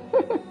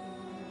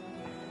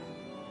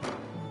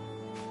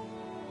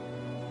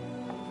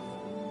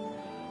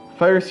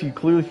 Fighters, you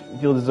clearly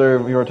feel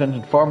deserve your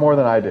attention far more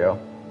than I do.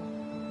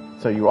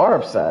 So you are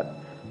upset.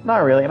 Not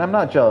really, and I'm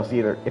not jealous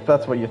either, if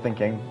that's what you're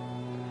thinking.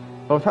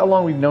 But with how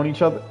long we've known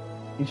each other,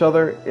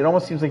 it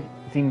almost seems like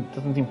it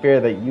doesn't seem fair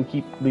that you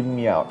keep leaving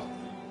me out.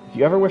 If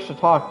you ever wish to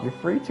talk, you're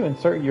free to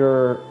insert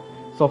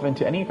yourself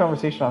into any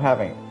conversation I'm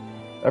having.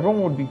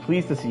 Everyone would be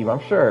pleased to see you,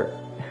 I'm sure.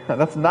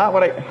 That's not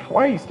what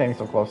Why are you standing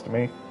so close to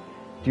me?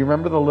 Do you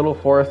remember the little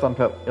forest on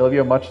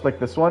Ilvio much like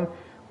this one?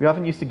 We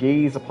often used to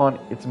gaze upon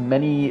its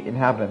many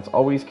inhabitants,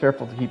 always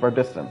careful to keep our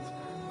distance.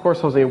 Of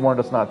course, Jose warned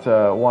us not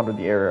to wander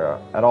the area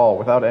at all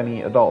without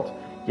any adult,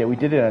 yet we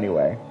did it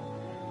anyway.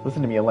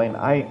 Listen to me, Elaine,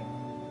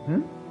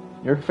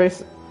 Your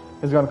face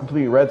has gone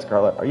completely red,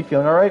 Scarlet. Are you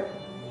feeling alright?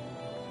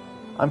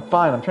 I'm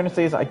fine. I'm trying to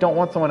say is I don't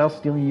want someone else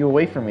stealing you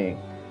away from me.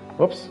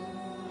 Whoops.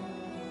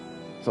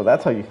 So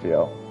that's how you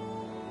feel.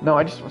 No,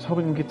 I just was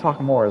hoping we could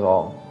talk more is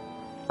all.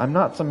 I'm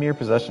not some mere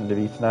possession to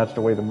be snatched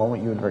away the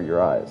moment you avert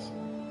your eyes.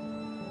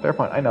 Fair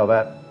point, I know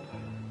that.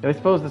 Yet I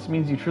suppose this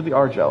means you truly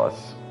are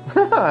jealous.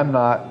 I'm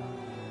not.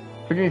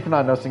 Forgive me for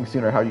not noticing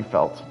sooner how you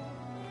felt.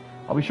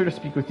 I'll be sure to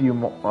speak with you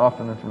more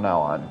often from now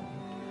on.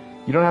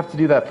 You don't have to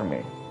do that for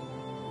me.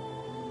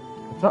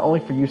 It's not only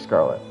for you,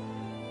 Scarlet.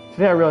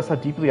 Today I realized how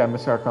deeply I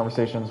miss our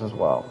conversations as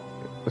well.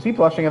 Was he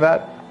blushing at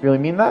that? Really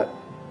mean that?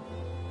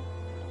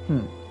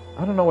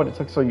 I don't know what it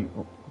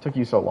took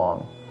you so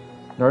long.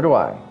 Nor do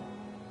I.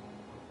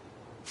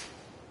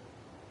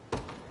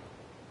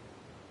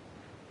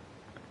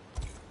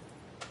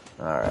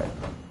 Alright.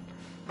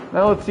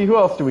 Now let's see, who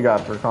else do we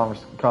got for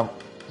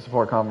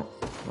support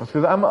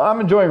because I'm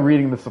enjoying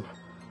reading the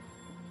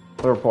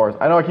reports.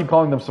 I know I keep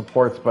calling them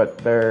supports, but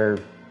they're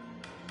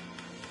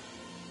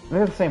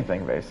the same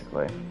thing,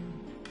 basically.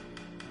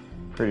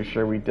 Pretty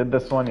sure we did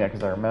this one, yeah,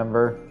 because I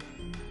remember.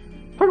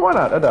 Fuck, why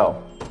not?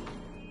 Adele.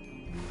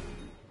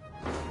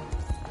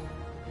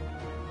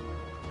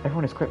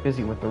 Everyone is quite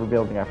busy with the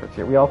rebuilding efforts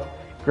here. We all take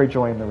great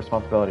joy in the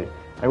responsibility.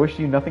 I wish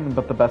you nothing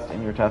but the best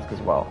in your task as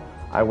well.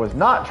 I was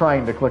not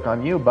trying to click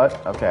on you,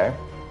 but okay.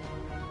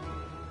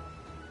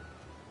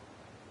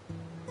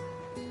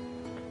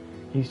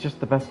 He's just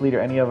the best leader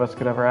any of us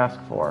could ever ask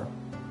for.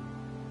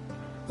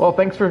 Well,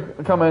 thanks for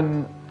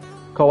coming,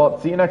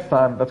 Cobalt. See you next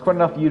time. That's quite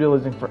enough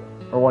utilizing for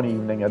one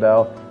evening,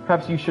 Adele.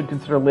 Perhaps you should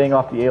consider laying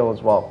off the ale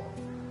as well.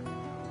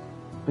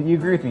 But you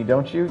agree with me,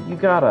 don't you? You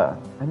gotta.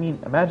 I mean,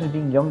 imagine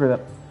being younger than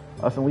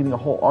us and leading a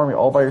whole army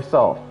all by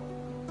yourself.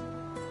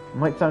 It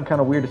might sound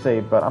kind of weird to say,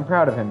 but I'm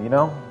proud of him, you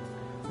know?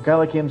 A guy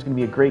like him is going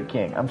to be a great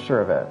king. I'm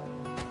sure of it.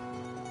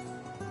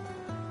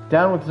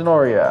 Down with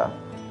Zenoria.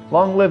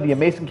 Long live the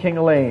amazing King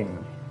Elaine.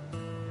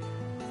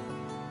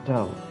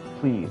 Del,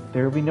 please,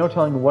 there will be no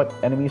telling what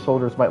enemy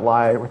soldiers might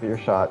lie with your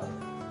shot.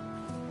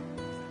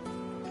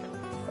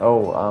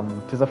 Oh,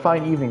 'tis a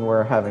fine evening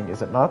we're having,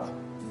 is it not?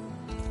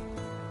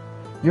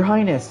 Your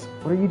Highness,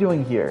 what are you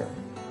doing here?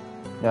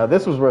 Now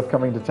this was worth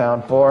coming to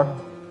town for.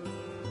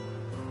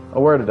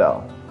 A word,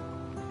 Adele.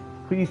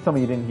 Please tell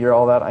me you didn't hear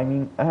all that. I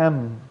mean,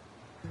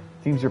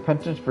 seems your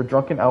penchant for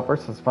drunken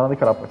outbursts has finally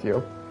caught up with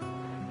you.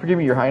 Forgive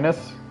me, Your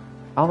Highness.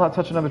 I'll not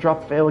touch another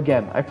drop of ale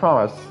again, I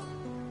promise.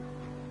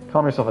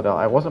 Calm yourself, Adele.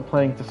 I wasn't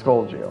planning to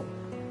scold you.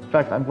 In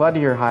fact, I'm glad to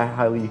hear how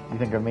highly you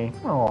think of me.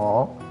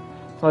 Aww.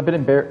 It's not a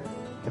bit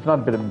if not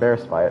a bit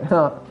embarrassed by it.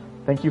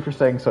 Thank you for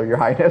saying so, Your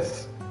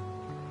Highness.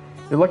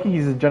 You're lucky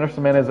he's as generous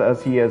a man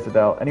as he is,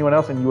 Adele. Anyone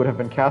else and you would have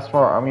been cast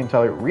from our army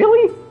entirely.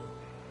 Really?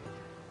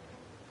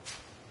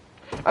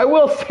 I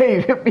will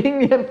say,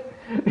 being the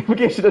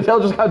implication Adele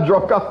just got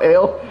drunk off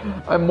ale,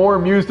 I'm more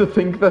amused to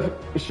think the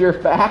sheer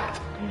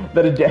fact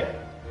that it did.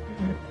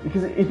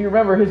 Because if you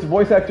remember, his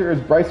voice actor is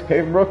Bryce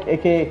Papenbrook,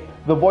 aka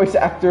the voice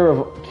actor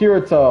of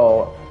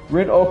Kirito,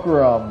 Rin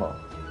Okuram,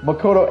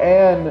 Makoto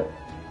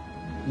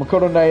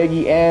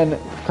Naegi, and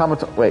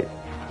Kamato. Wait.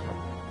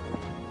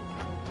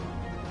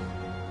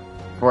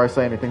 Before I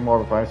say anything more,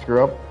 before I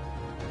screw up.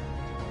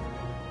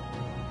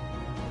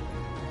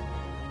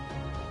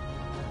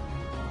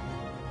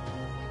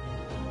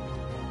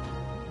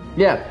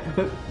 Yeah,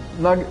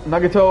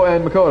 Nagato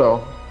and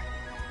Makoto.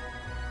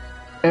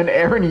 And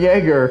Aaron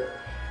Yeager.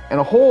 And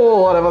a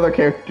whole lot of other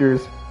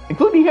characters,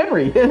 including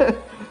Henry.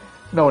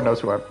 No one knows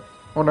who I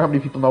wonder how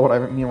many people know what I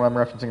mean when I'm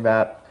referencing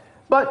that.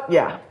 But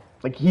yeah,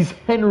 like he's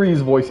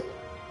Henry's voice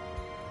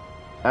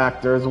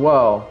actor as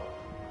well.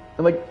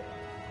 And like,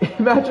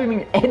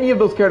 imagining any of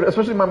those characters,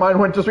 especially my mind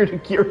went just reading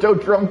Kirito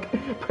drunk,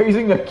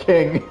 praising a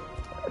king.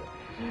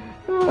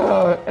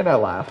 And I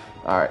laugh.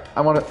 Alright,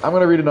 I'm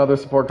gonna read another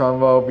support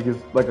convo because,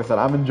 like I said,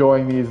 I'm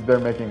enjoying these. They're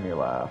making me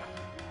laugh.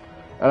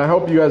 And I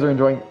hope you guys are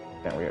enjoying...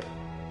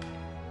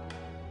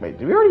 Wait,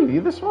 did we already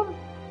view this one?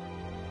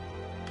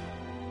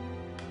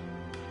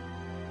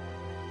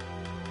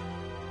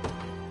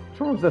 Which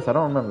one was this? I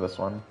don't remember this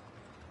one.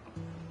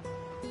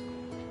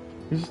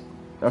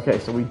 Okay,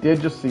 so we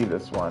did just see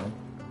this one.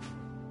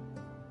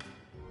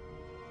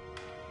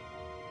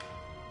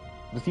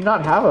 Does he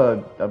not have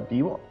a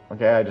B1?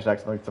 Okay, I just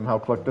accidentally somehow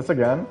clicked this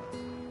again.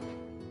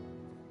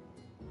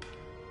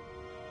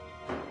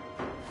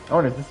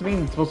 Oh, does this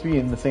mean it's supposed to be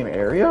in the same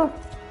area?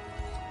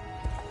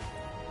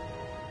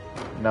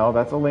 No,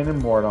 that's Elaine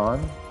and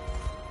Mordon.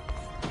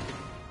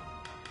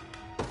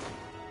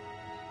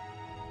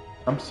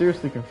 I'm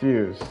seriously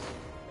confused.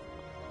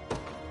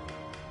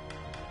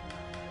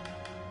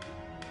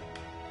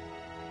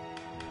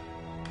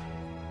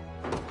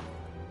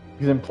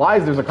 Because it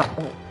implies there's a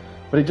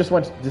but it just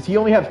went... Does he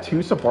only have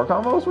 2 support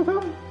combos with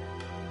him?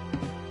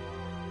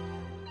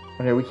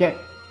 Okay, we can't...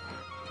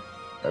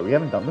 Wait, we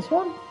haven't done this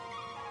one?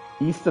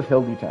 East of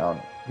Hildytown.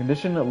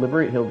 Condition,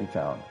 liberate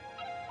Hildytown.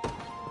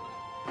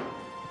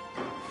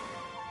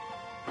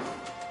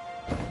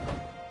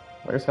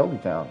 Where's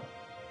Hildytown?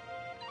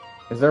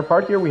 Is there a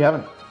part here we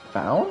haven't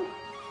found?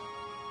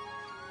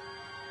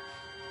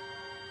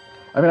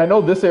 I mean, I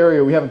know this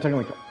area we haven't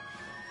technically...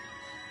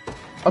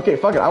 Okay,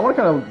 fuck it. I want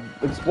to kind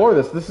of explore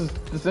this.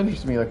 This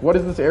interests me. Like, what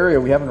is this area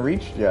we haven't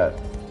reached yet?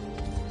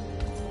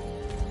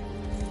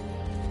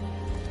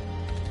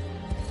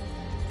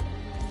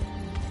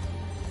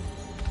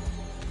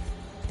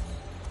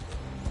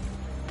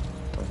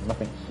 There's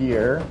nothing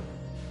here.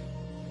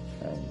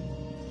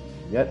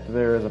 And yet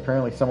there is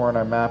apparently somewhere on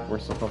our map we're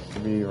supposed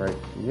to be right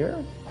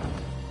here.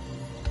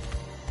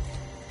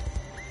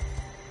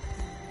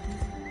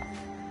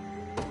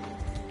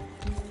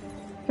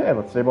 Okay,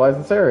 let's stabilize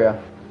this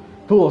area.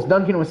 Fools,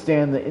 none can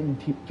withstand the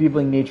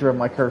enfeebling nature of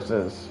my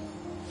curses.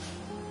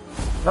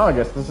 No, I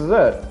guess this is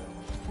it.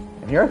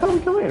 And here I thought we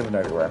could leave it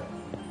everywhere.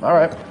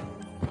 Alright.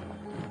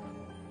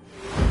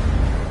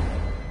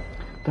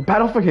 The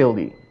battle for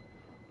Hildy.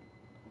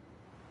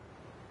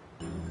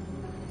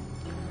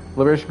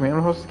 Liberation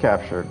Command Host is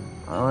captured.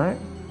 Alright.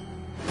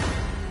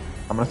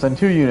 I'm gonna send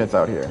 2 units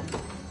out here.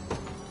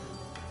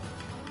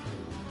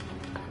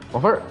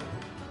 Well, for...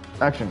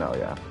 Actually, no,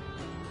 yeah.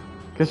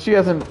 Because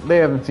they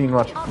haven't seen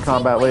much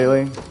combat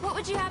lately. What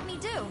would you have me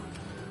do?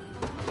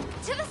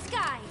 To the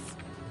skies!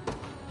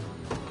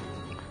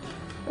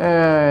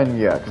 And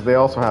yeah, because they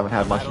also haven't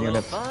had much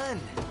units. Fun.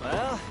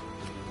 Well,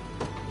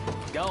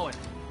 going.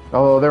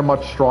 Although they're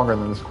much stronger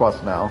than this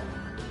quest now.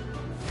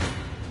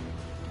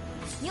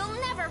 You'll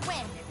never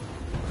win!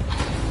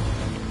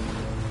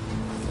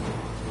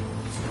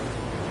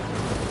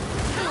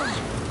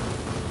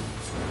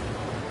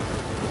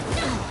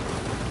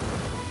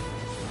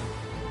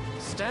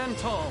 Stand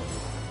tall.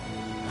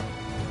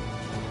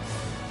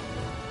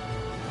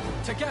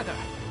 Together.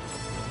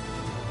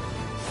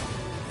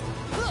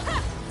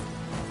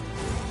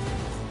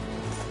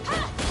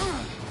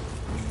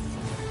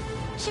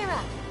 Cheer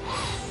up.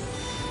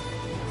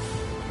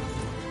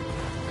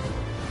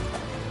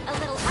 A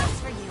little ice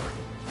for you.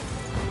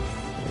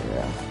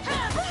 Yeah.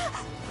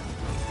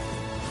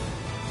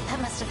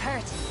 must have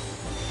hurt.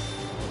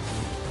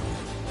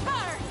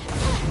 Burn!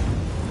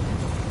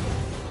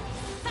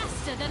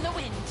 Faster than the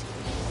wind.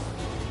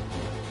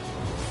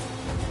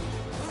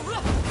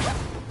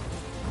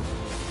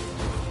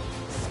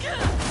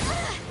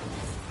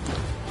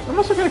 I'm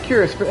also kind of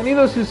curious, for any of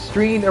those who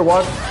stream or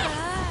watch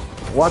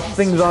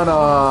things on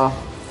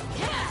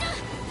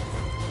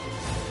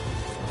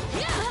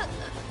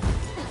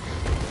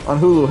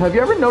Hulu, have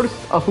you ever noticed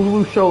a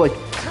Hulu show like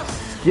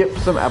skip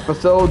some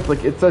episodes?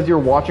 Like it says you're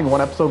watching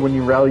one episode when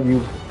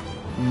you've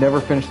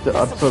never finished the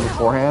episode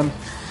beforehand.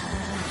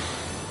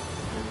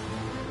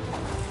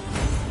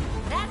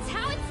 That's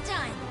how it's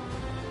done.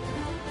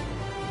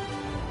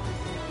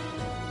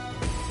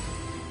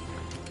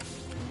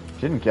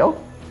 Didn't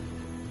kill?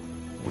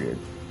 Weird.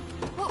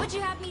 What would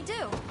you have me do?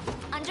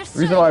 Understood. The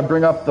reason why I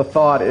bring up the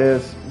thought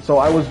is, so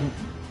I was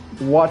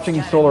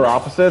watching Solar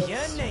Opposites. Your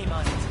name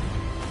on it.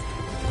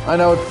 I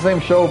know it's the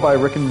same show by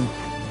Rick and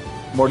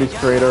Morty's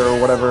creator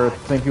or whatever,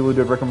 same people who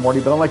did Rick and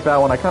Morty, but unlike that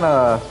one, I kind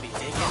of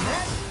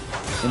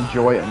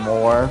enjoy it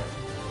more.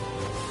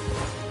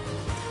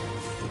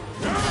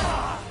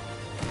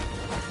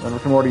 And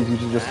Rick and Morty's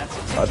usually just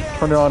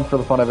turn it on for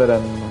the fun of it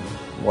and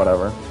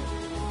whatever.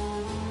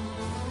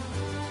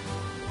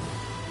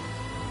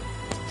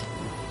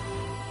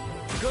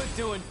 Good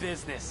doing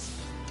business.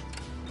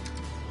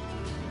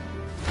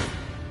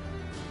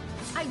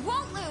 I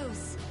won't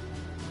lose.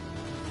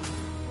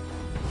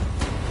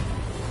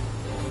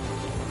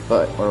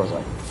 But where was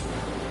I?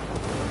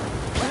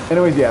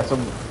 Anyways, yeah. So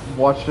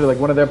watched it like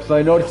one of the episodes.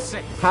 I noticed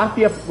half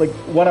the like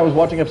when I was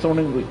watching episode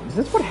 1, like, is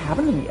this what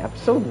happened in the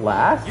episode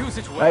last? Use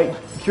it well. I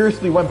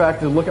curiously went back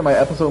to look at my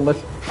episode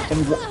list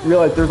and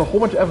realized there's a whole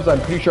bunch of episodes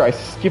I'm pretty sure I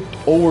skipped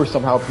over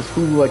somehow because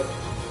Hulu like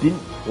didn't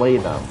play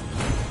them.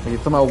 Like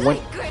it somehow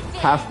went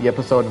past the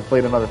episode and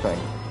played another thing.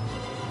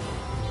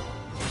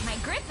 My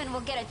griffin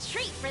will get a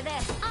treat for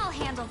this. I'll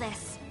handle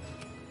this.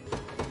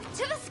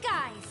 To the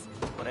skies.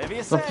 Whatever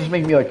you So say. it's just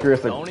making me like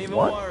curious, like Don't even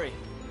what? worry.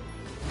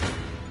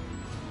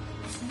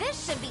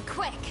 This should be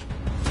quick.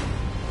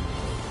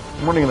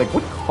 I'm wondering like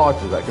what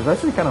causes that because that's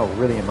actually kind of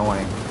really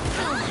annoying.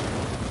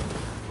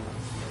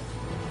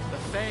 The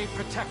Fae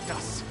protect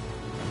us.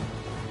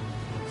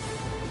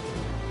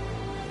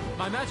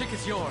 My magic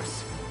is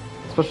yours.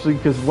 Especially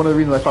because one of the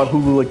reasons I thought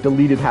Hulu like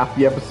deleted half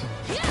the episodes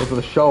of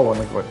the show, and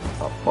like what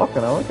the fuck?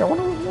 And I want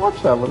to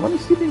watch that. Let me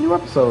see the new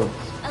episodes.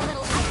 A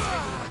little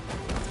ice.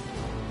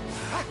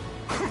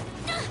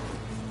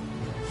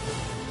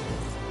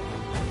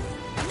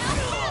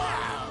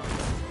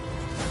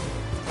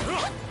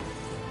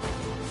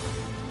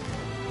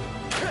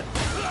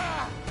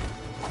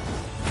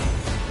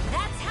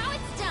 That's how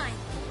it's done.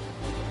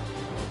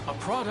 A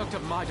product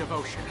of my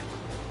devotion.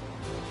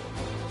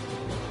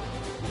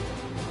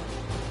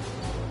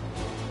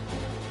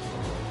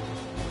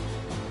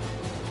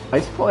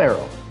 Icicle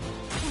Arrow.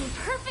 In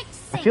perfect I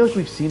sync. feel like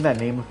we've seen that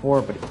name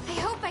before, but it I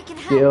hope I can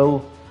help.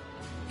 still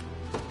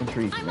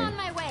intrigues I'm me. on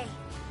my way.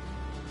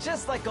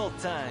 Just like old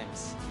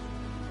times.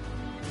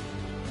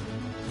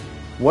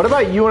 What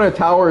about you in a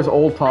tower's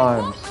old I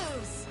times? won't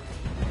lose.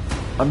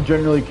 I'm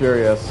genuinely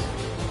curious.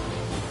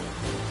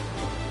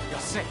 You're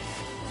safe.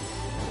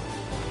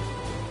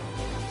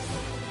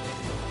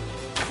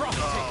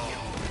 Frosting.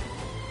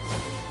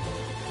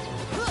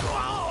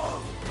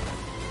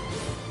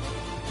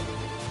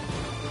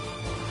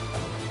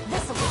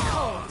 This'll be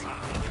cold.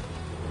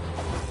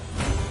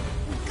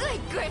 Good,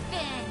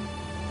 Griffin.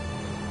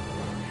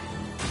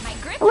 My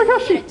Griffin I like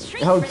will get a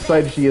treat how for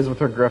excited this. she is with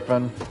her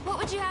griffin. What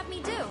would you have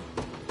me do?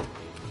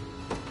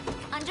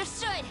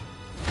 Understood.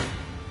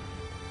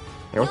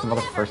 There was You'll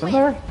another never person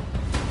win. there?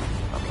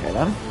 Okay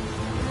then.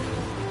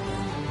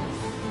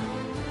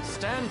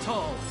 Stand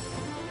tall.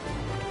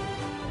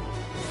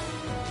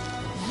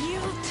 You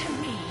to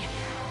me.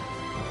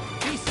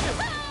 Be still.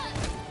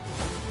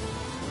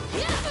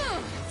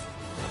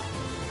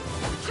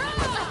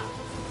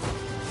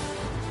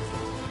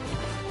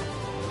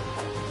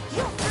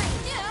 You're free.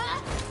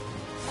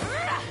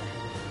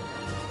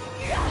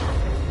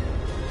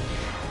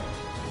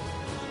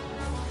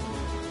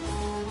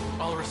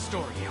 I'll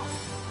restore you.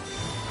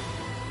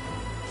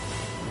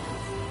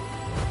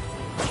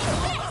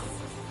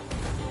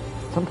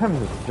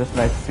 Sometimes it's just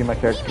nice to see my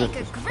character We make a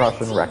just great crush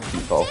and team. wreck We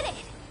people. did it.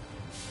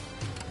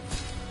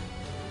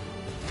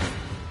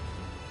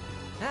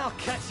 I'll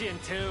cut you in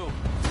two.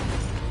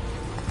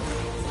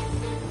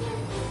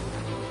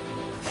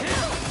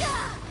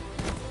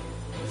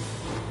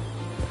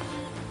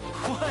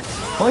 What?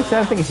 The only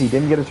sad thing is he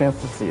didn't get a chance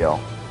to seal.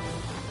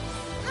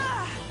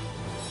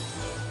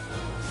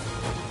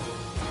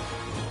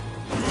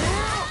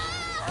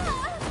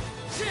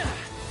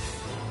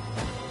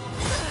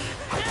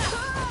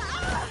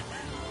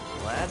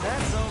 Glad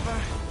that's over.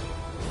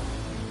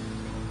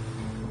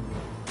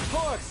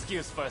 Poor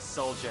excuse for a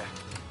soldier.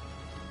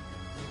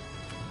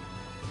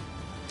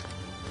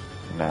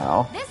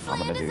 Now, This I'm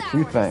gonna land do is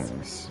two ours.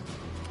 things.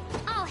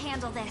 I'll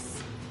handle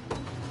this.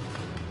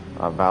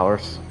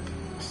 Valor's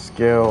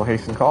skill,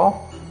 hasten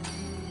call.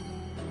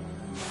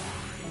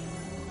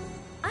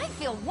 I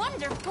feel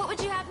wonderful. What would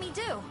you have me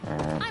do?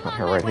 And I'm put on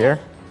her my right way. here.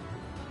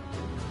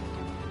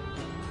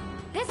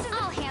 This is.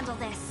 I'll handle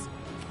this.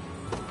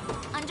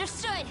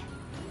 Understood.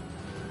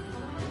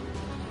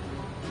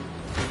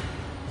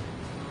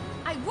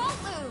 I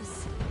won't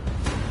lose.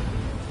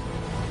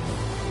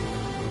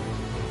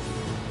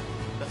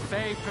 The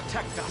Fae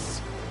protect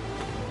us.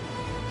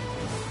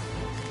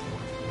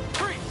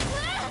 Free.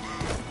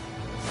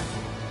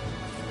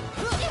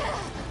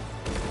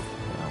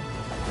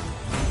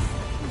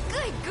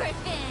 Good,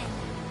 Griffin.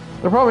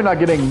 They're probably not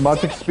getting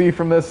much XP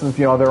from this since,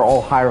 you know, they're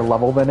all higher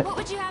level than it. What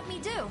would you have me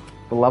do?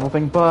 The level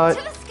thing, but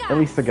To the skies. at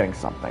least they're getting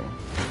something.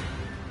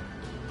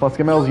 Plus,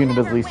 Gamel's You'll unit is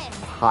at never least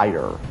win.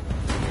 higher.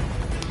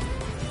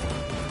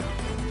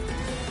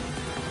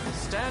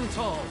 Stand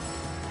tall.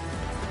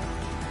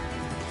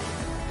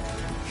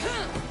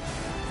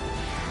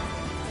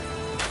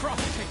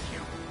 Frost take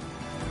you.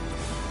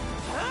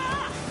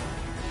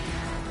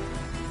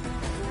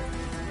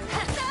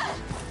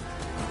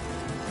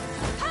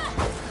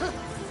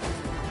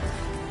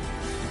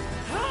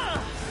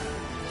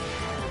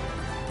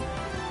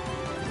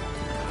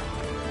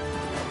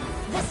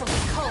 This'll be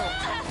cold.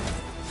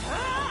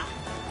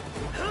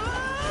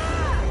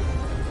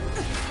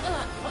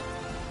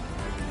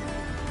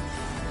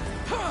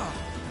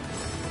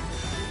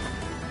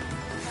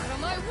 Out of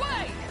my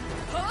way!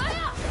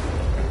 Hiya!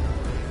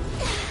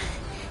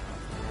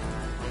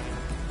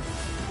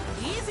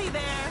 Easy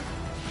there.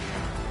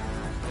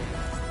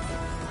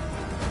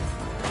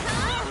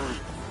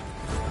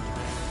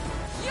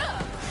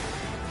 Yeah!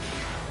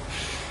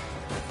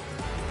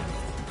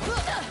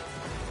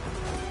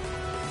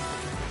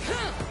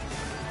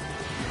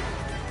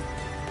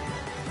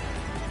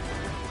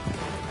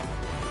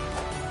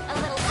 A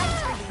little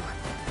ice for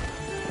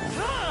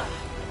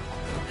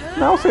you.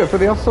 Now I'll say it for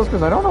the episodes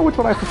because I don't know which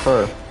one I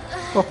prefer.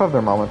 Both have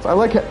their moments. I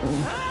like it.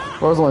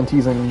 Rosalind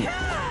teasing,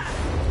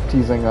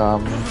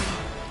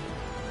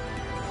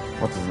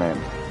 what's his name?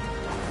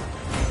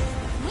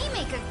 We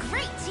make a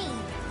great team.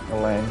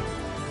 Elaine.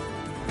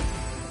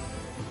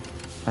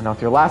 And now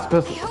with your last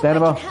pistol, I hope I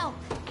Stanima, can help.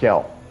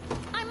 kill.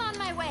 I'm on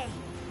my way.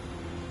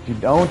 If you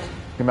don't,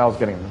 Gamel's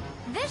getting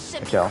This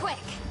should be kill. quick.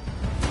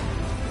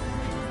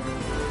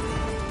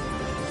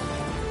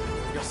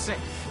 You're safe.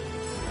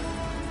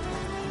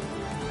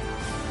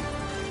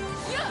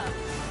 Yeah!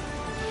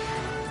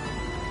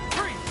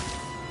 Free.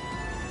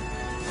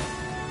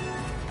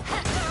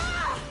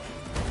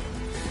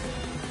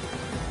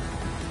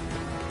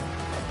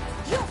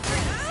 You'll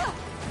freeze.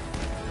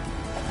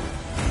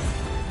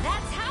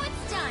 That's how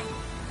it's done.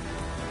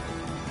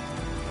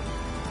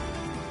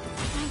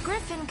 My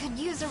Griffin could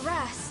use a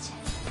rest.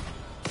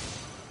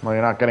 Well,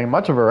 you're not getting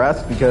much of a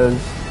rest because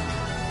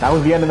that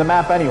was the end of the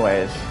map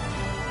anyways.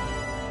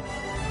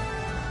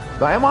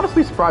 But I am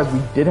honestly surprised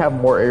we did have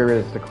more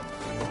areas to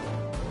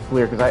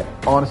clear because I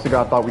honestly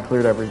thought we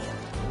cleared every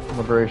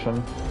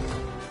liberation.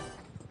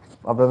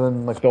 Other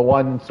than like the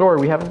one story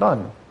we haven't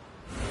done.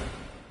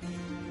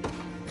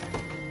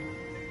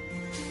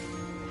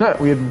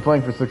 We had been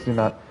playing for 60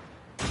 not.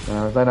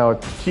 I know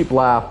it's a cheap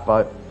laugh,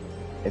 but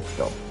it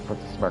still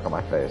puts a smirk on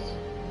my face.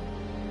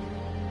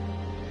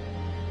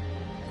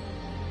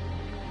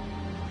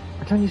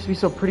 Our town used to be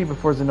so pretty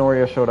before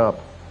Zenoria showed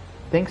up.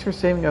 Thanks for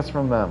saving us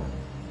from them.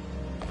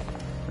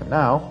 And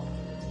now,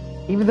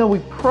 even though we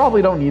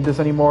probably don't need this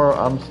anymore,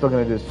 I'm still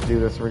gonna just do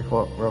this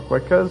real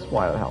quick, because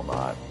why the hell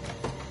not?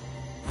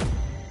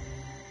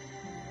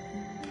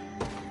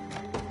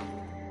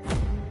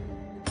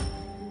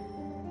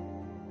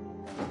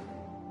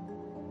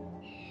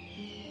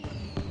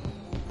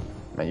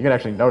 Man, you can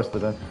actually notice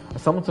that a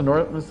semblance of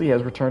normalcy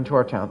has returned to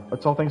our town.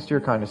 It's all thanks to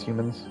your kindness,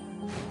 humans.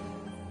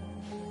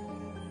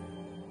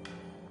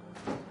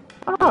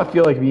 I don't know how I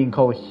feel like being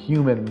called a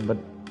human, but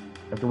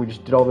after we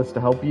just did all this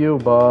to help you,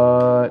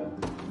 but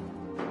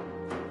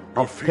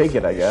I'll take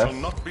it, I guess. Shall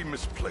not be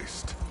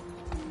misplaced.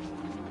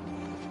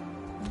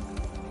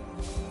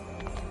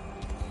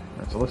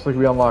 Right, so it looks like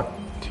we unlocked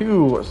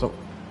 2, so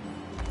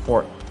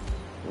 4.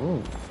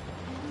 Ooh.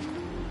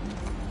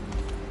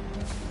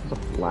 There's a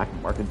black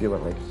market dealer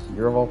right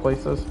here of all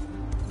places.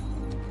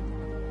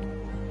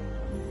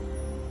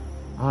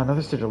 Ah,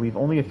 another sigil. We've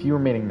only a few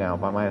remaining now,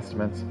 by my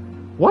estimates.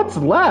 What's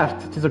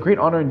left? It is a great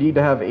honor indeed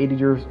to have aided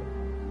your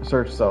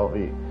search,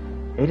 Selby.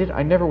 Aided?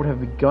 I never would have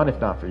begun if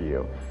not for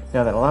you.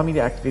 Now then, allow me to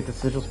activate the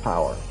sigil's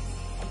power.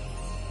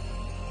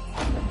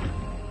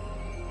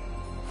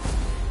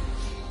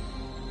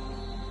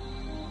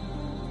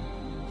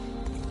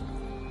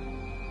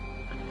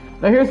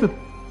 Now here's the...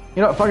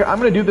 You know, fuck it, I'm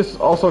gonna do this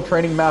also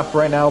training map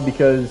right now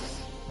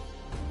because...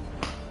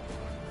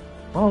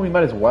 Well, we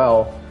might as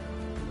well.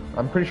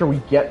 I'm pretty sure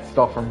we get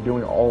stuff from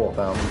doing all of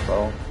them,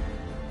 so...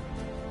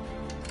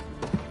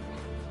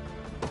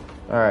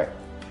 Alright.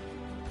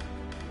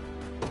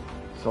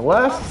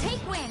 Celeste? I'll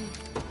take win.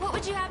 What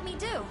would you have me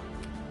do?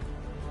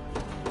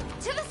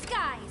 To the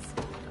skies.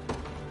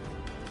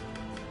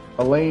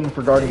 Elaine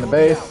for guarding the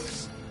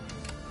base.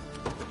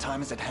 The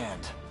time is at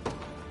hand.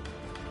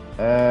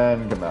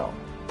 And Gamel.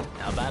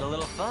 How about a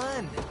little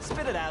fun?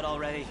 Spit it out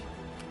already.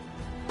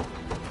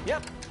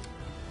 Yep.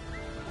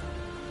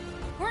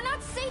 We're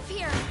not safe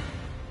here.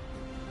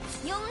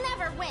 You'll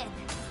never win.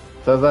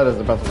 Says that is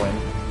the best win.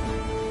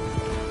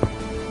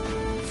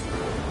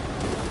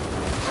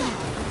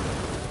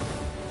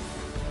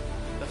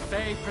 The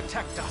Fae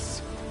protect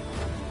us.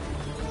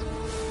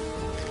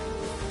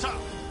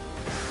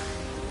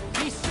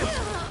 Be still.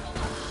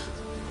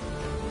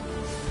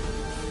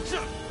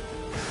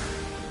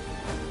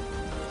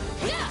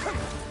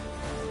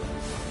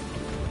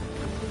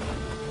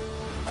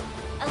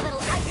 A little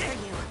ice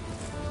for you.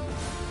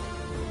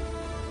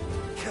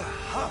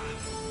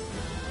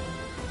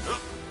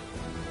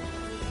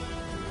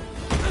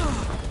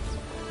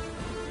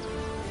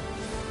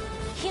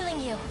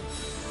 Healing you.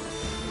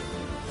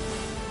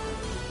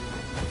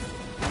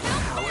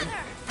 How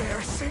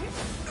embarrassing.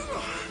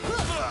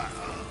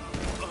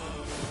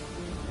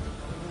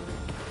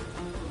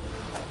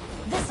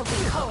 This'll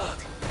be cold.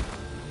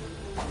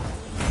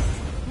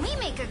 We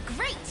make a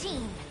great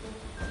team.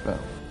 So,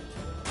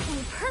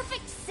 In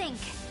perfect sync.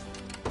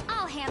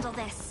 I'll handle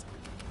this.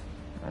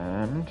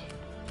 and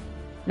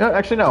yeah,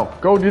 actually no.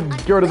 Go get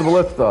rid of the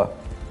ballista,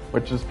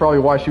 which is probably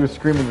why she was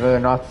screaming that they're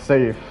not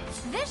safe.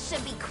 This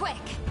should be quick.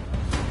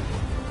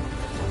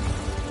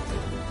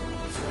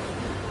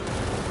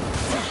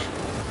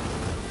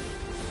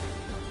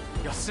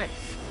 You're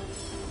safe.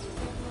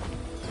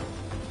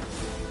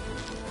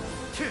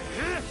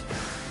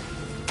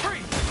 Free,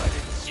 let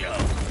it show.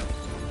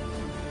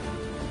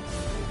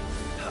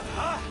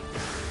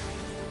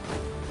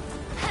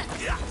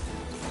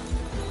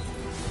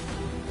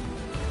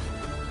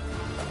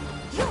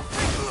 You'll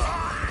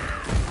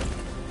freeze.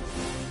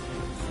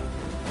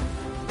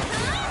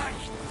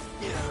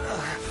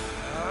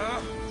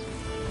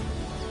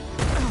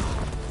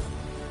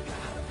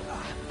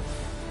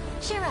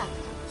 Cheer up.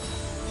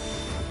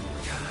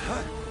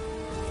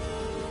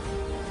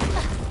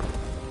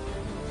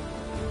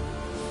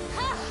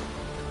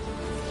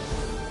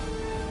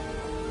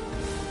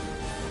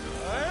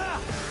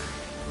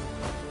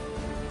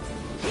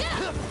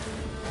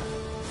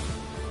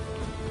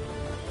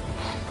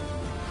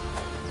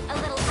 A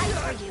little ice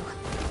for you.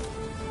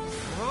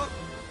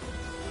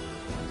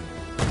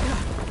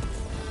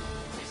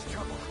 There's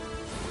trouble.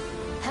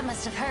 That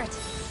must have hurt.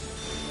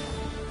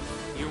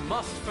 You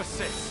must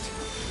persist.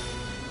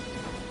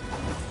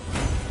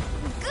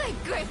 Good,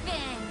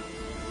 Griffin.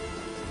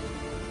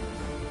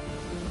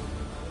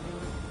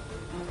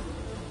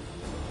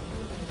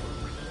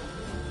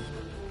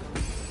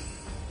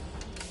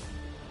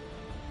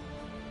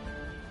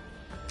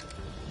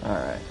 All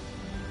right.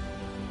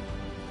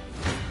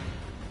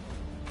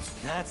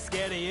 Not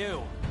scared of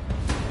you.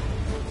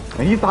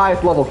 And he's the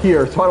highest level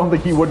here, so I don't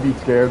think he would be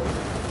scared.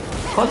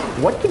 Plus,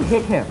 what can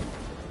hit him?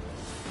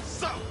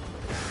 So,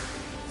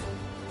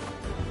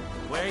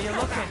 Where are you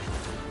looking?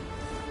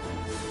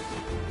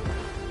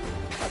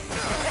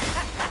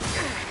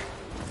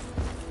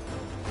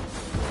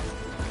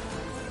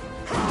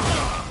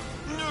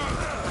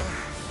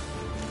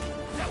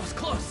 That was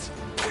close.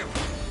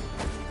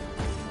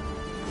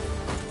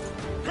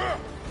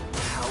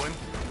 how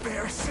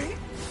embarrassing.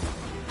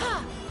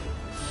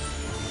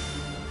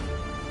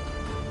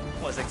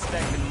 Was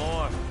expecting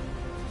more.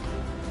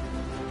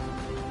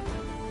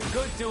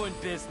 Good doing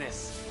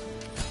business.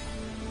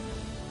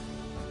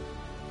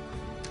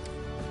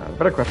 The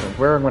better question is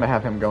where I'm going to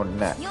have him go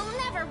next. You'll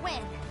never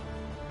win.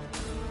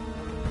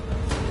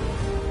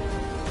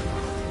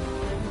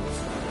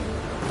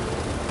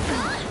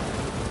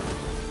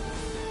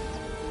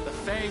 The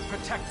Fae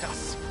protect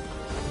us.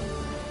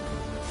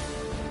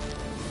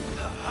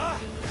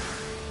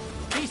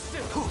 Be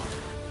still.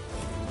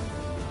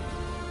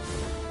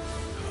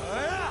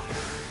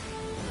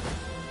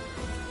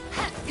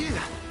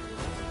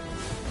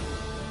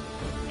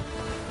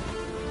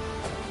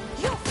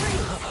 You'll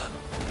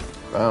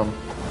freeze.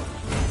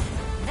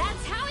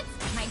 That's how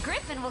it's. My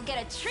Griffin will get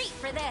a treat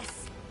for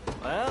this.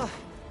 Well,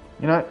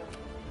 You know what?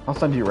 I'll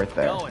send you right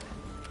there. going.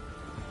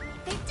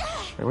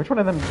 Wait, which one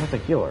of them has a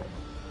healer?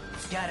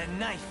 Got a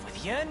knife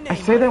with your name I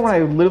say that when I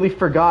literally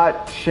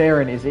forgot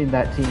Sharon is in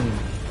that team.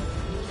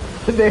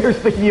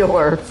 There's the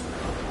healer.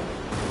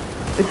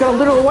 It's got a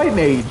little white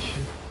mage.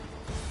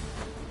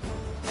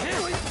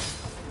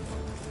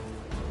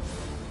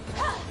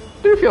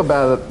 I do feel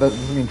bad that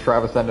doesn't mean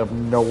Travis ended up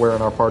nowhere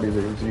in our party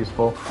that was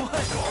useful.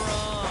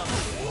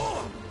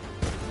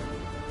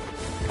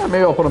 Yeah,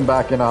 maybe I'll put him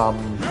back in,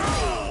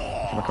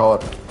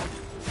 whatchamacallit,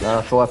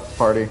 Celeste's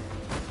party.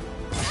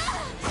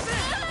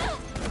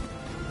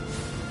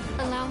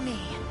 Allow me.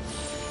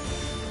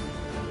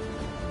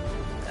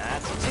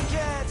 That's what you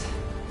get.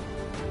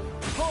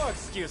 Poor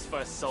excuse for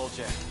a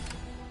soldier.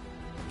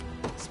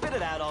 Spit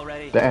it out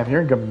already. Damn,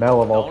 hearing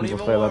Gamel of all Don't people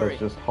even say that worry. is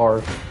just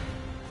harsh.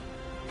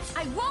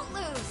 I won't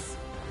lose.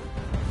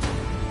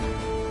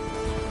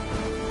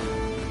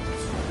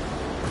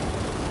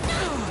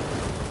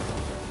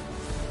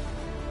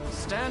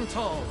 Stand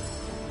tall.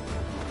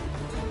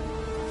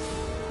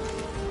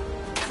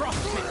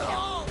 Frost kick.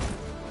 Ah!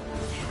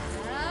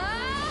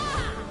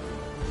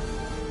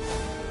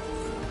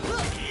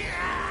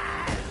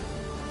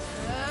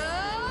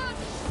 Ah!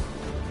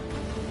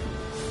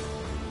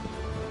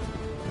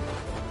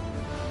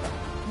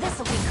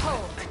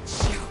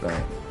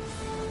 thing.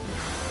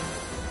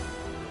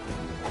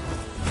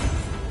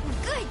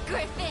 Good,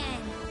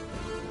 Griffin!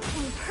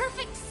 In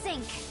perfect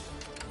sync.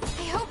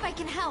 I hope I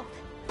can help.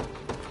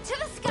 To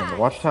the And sky! the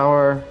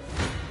watchtower.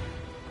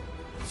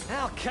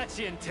 I'll cut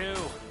you in two.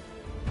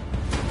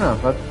 Oh,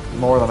 that's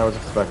more than I was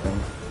expecting.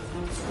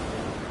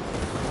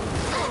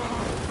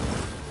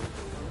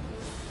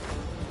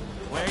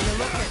 Where are you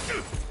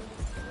looking?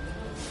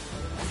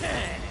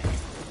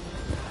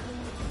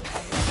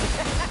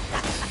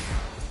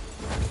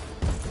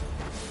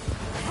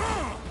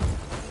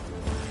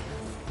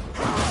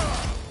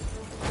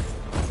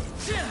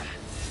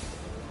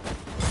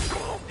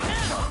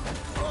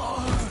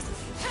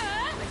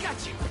 I got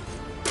you.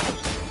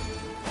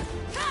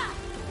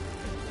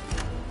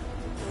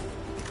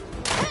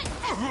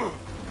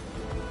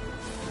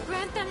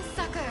 Grant them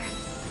succor.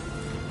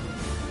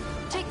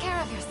 Take care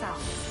of yourself.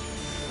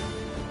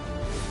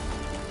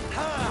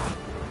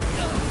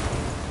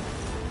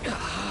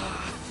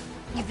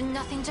 You've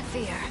nothing to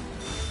fear.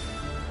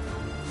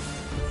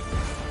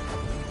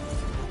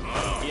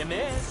 You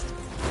missed.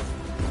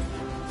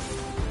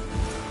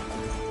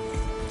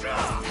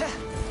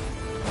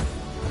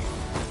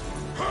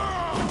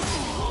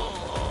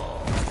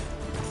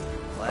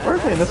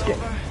 Personally, in this game,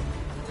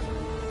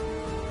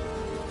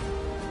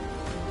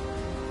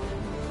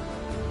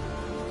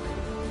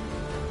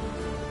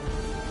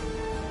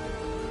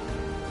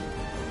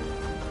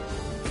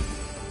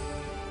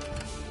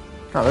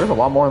 oh, there's a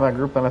lot more in that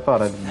group than I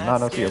thought. I did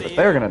not know see it, but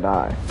they're gonna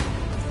die.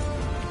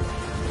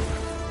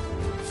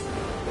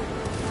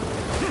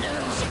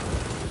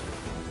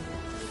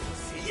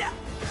 See ya.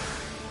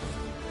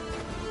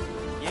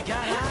 You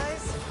got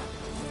eyes?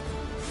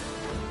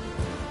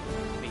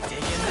 Be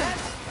digging that?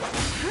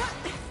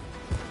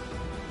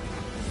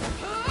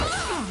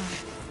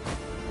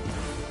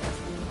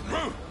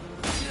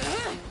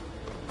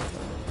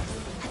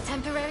 A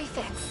temporary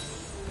fix.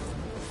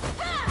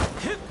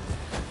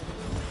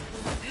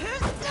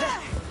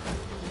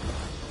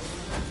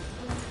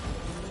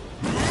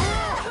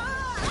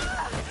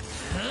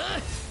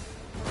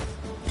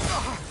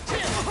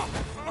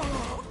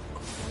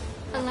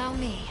 Allow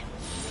me.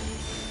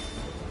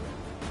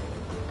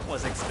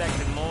 Was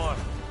expecting more.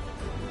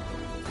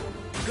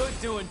 Good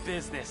doing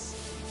business.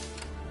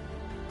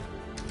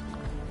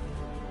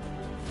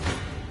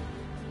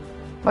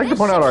 I'd like to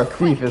point out our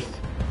thief is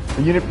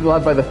the unit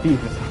led by the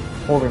thief is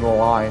holding the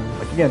line.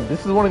 Like again,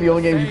 this is one of the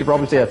only games you could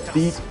probably say a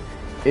thief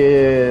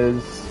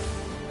is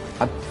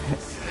a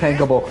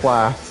tankable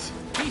class.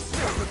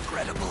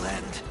 Regrettable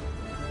end.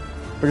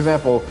 For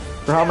example,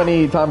 for how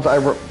many times I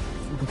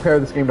compare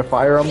this game to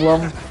Fire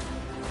Emblem,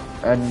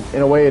 and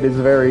in a way it is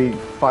very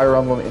Fire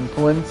Emblem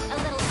influenced. A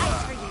little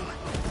ice for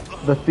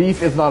you. The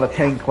thief is not a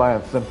tank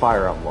class in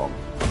Fire Emblem.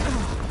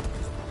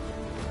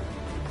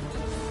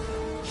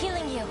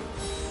 Healing you.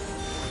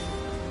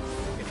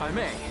 If I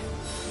may.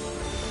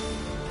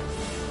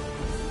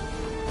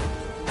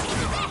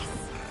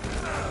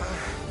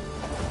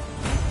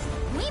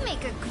 We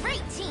make a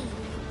great team.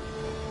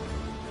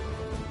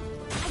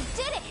 I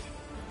did it.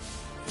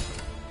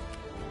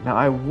 Now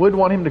I would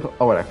want him to.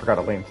 Oh wait, I forgot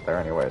a link's there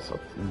anyway, so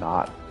it's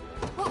not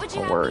What would you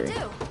a have worry. me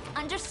do?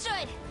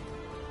 Understood.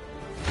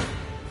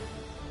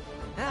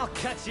 I'll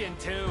cut you in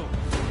two.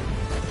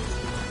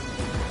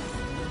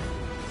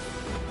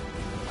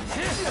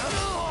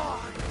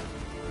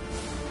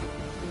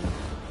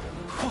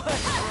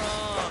 What's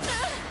wrong?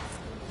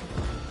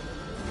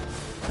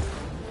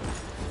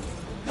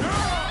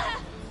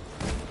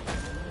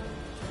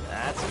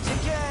 That's what you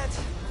get.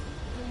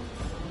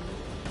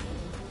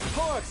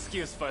 Poor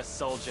excuse for a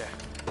soldier.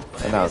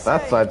 And now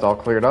that side's all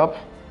cleared up.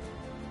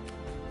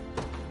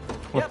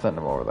 Let's send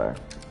him over there.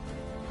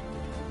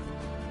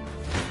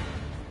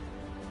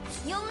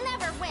 You'll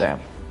never win. Damn.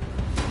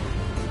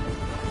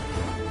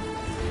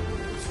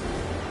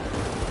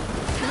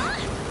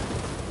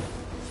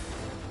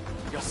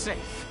 You're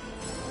safe.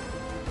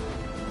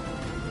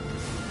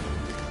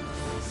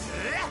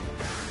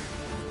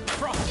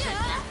 Frost.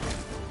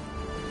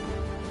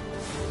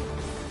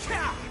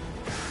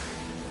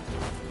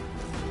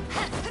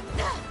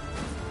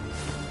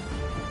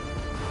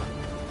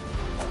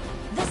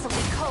 This'll be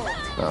cold.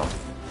 So.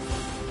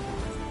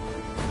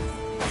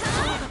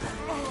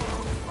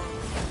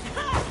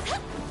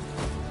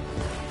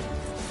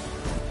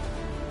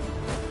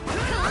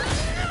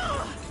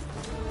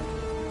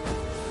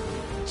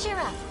 Cheer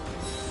up.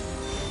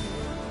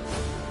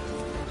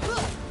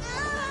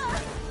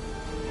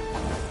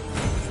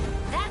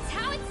 That's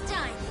how it's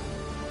done.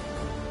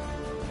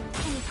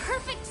 In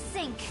perfect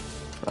sync.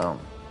 So.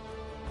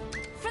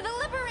 For the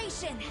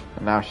liberation.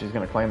 And now she's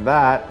gonna claim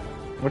that.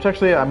 Which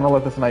actually, I'm gonna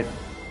let this knight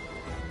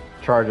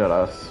charge at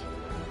us.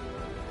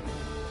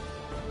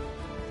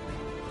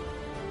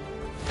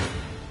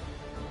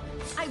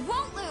 I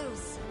won't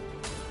lose.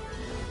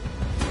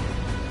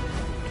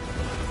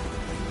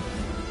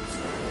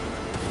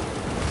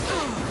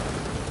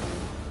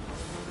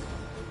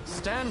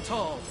 Stand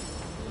tall.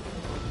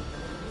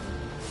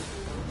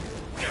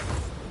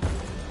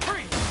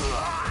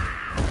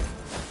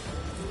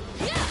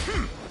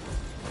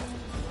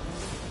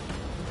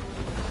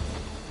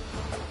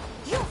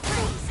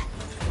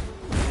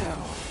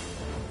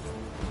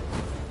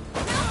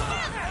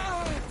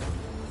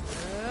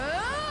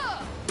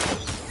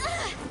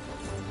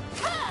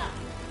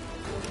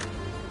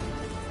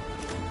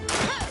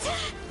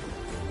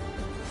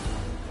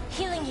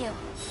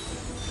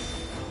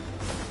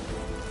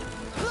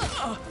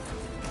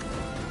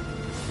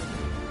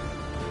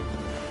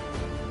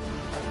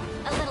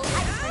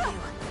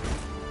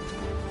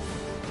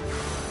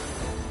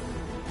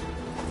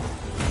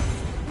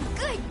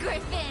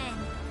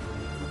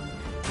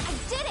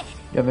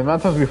 And the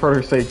amount of times we've heard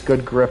her say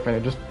 "good Griffin,"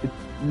 it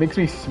makes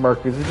me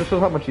smirk because it just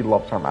shows how much she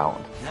loves her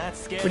mount, Not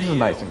scared which of is you.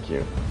 nice and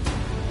cute.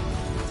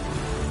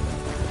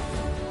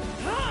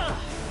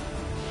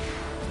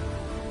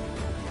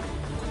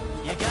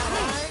 You got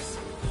eyes?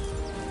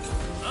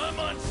 I'm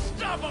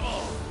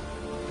unstoppable!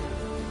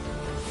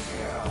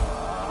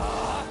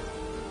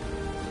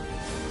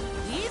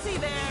 Easy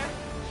there.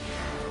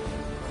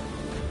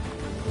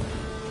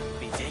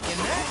 Be taking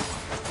that.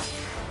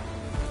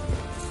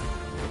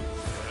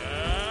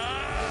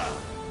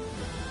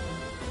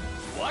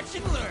 Watch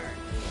and learn!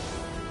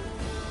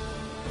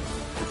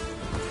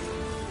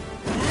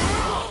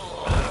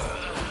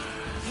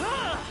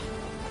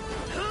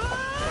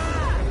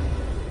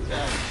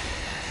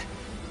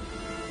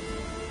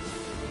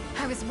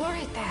 I was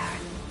worried there.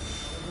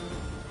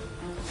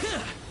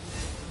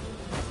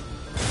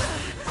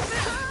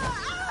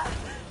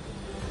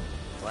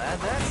 Glad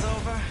that's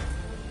over.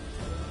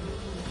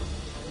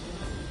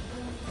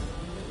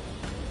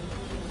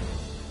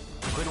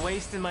 Quit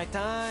wasting my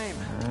time.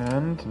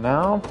 And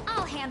now,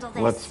 I'll handle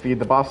this. let's feed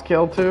the boss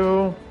kill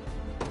too.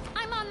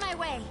 I'm on my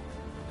way.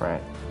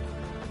 Right.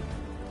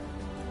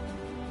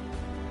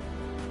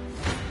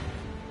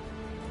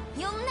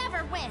 You'll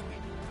never win.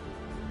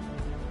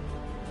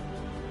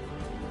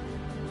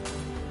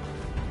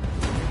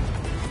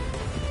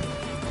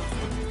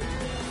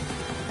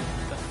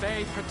 The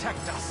Fae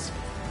protect us.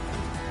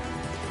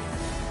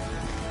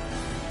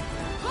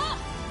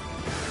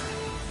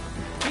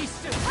 Be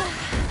still.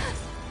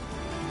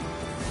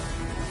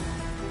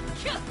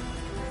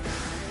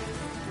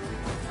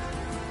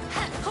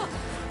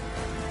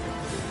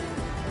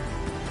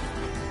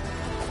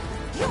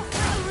 You're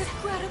so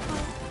regrettable.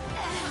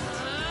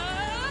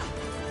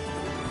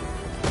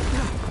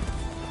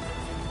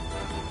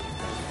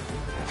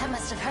 That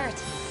must have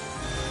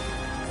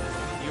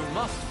hurt. You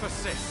must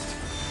persist.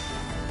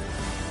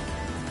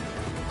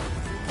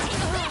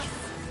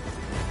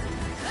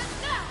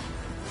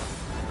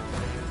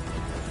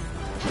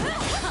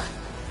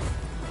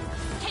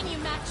 Can you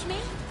match me?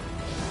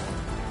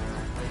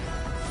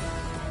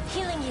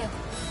 Healing you.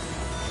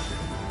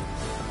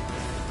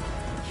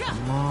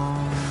 Come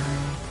on.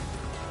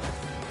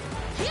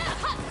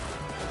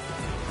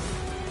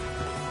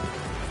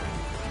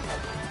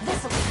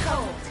 This'll be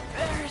cold.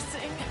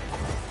 Embarrassing.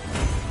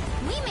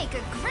 We make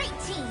a great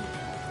team.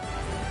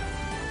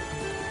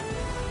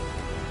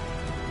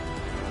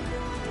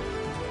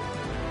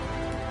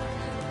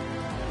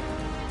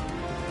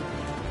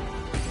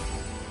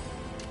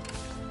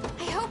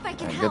 I hope I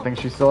can help. Good thing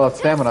she still has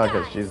stamina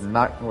because Guys. she's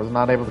was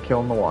not able to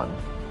kill in the one.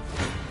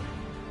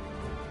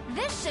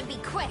 This should be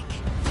quick.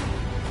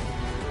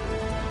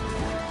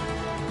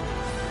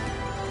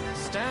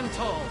 Stand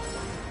tall.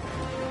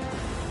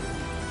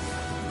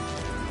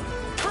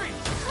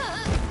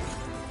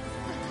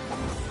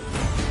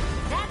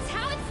 That's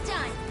how it's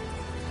done.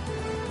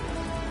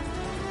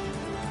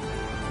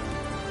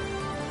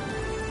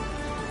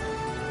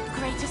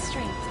 Greater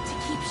strength to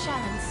keep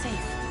Sharon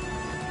safe.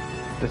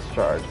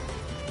 Discharge.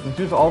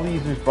 Reduce all the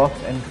user's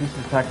buffs and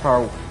increases attack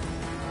power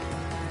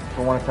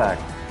for one attack.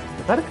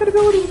 Is that a good I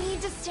ability?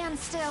 need to stand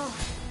still,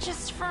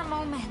 just for a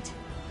moment.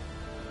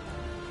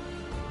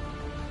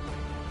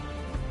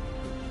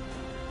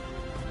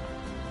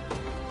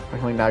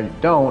 Actually, now you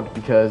don't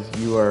because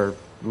you are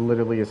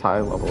literally as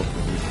high level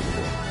as you used to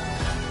be.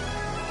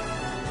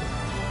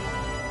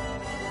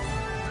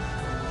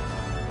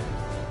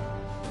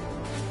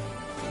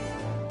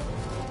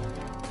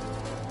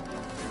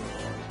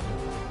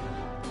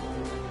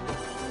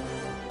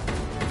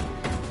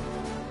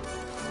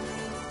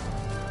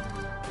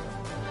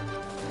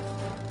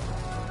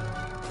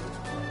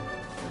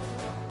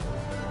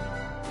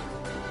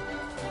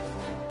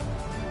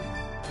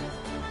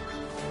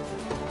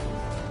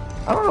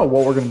 I don't know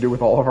what we're gonna do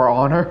with all of our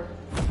honor.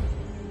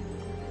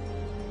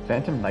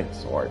 Phantom Knight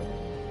Sword.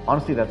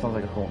 Honestly, that sounds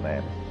like a cool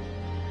name.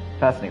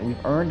 Fascinating.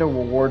 We've earned a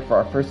reward for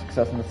our first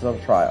success in the Citadel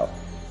trial.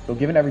 Though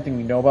given everything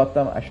we know about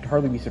them, I should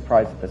hardly be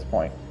surprised at this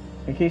point.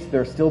 In case there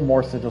are still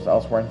more sigils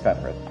elsewhere in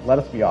Fenris, let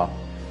us be off.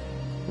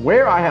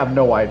 Where? I have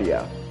no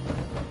idea.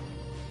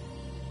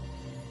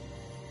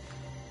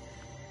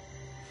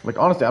 Like,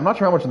 honestly, I'm not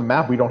sure how much of the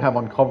map we don't have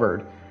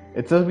uncovered.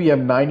 It says we have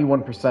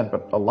 91%,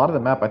 but a lot of the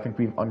map I think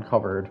we've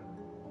uncovered.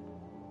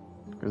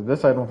 Because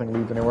this I don't think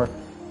leads anywhere.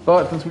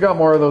 But since we got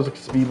more of those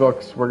XP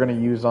books, we're gonna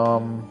use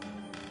let's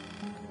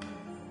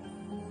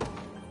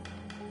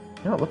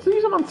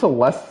use them on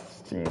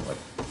Celeste's team. Like,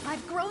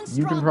 I've grown you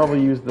stronger can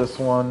probably use this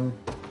one.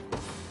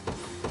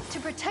 to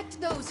protect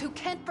those who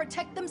can't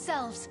protect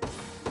themselves.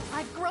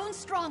 I've grown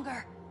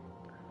stronger.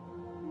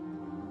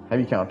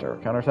 Heavy counter.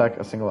 Counterattack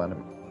a single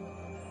enemy.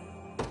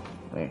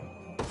 Me.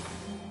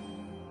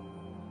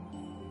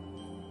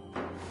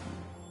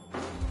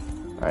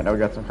 Alright, now we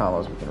got some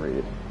combos we can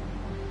read.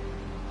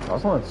 I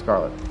was on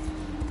Scarlet.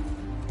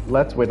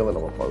 Let's wait a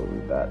little before we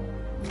read that.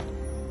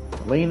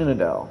 Lane and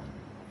Adele.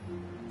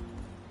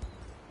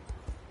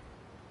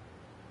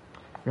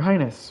 Your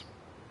Highness.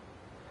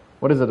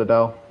 What is it,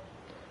 Adele?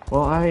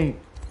 Well, I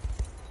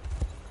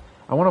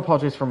want to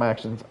apologize for my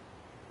actions.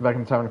 Back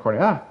in the tavern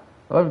recording. Ah,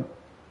 do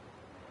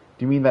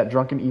you mean that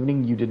drunken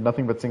evening you did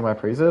nothing but sing my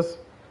praises?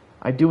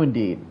 I do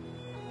indeed.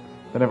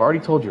 Then I've already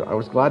told you, I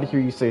was glad to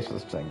hear you say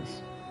such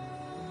things.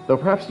 Though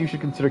perhaps you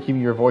should consider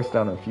keeping your voice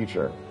down in the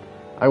future.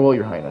 I will,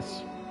 your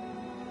highness.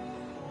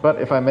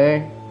 But if I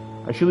may,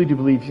 I truly do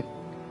believe...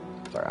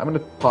 Sorry, I'm going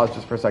to pause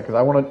just for a second, because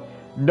I want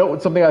to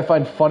note something I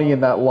find funny in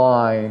that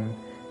line,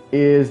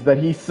 is that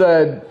he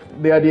said,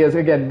 the idea is,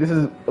 again, this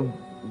is a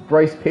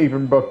Bryce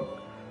Pavin book,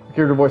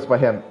 character voiced by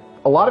him.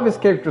 A lot of his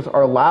characters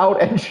are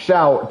loud and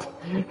shout.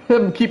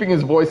 Him keeping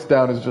his voice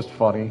down is just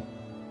funny.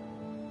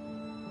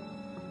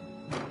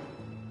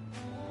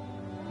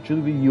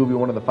 Truly, you will be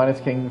one of the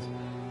finest kings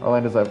our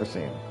land has ever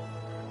seen.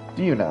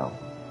 Do you now?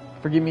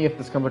 Forgive me if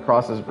this comes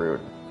across as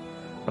rude,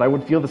 but I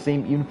would feel the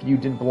same even if you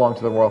didn't belong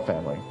to the royal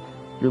family.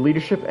 Your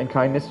leadership and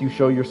kindness you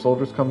show your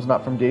soldiers comes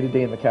not from day to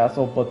day in the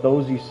castle, but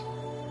those you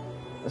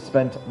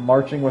spent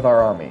marching with our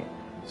army.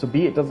 So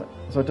it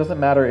doesn't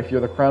matter if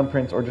you're the crown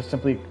prince or just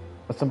simply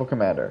a simple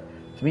commander.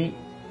 To me,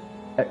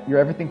 you're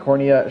everything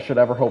Cornea should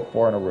ever hope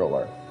for in a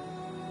ruler.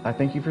 I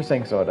thank you for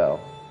saying so, Adele.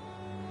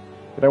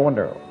 But I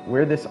wonder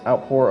where this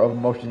outpour of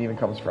emotion even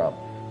comes from.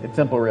 It's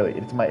simple, really.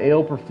 It's my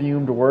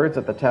ale-perfumed words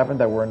at the tavern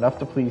that were enough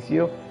to please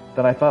you.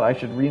 Then I thought I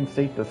should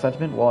reinstate the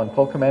sentiment while in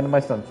full command of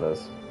my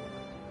senses.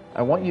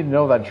 I want you to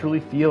know that I truly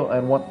feel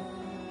and want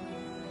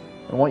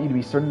you to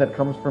be certain that it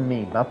comes from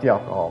me, not the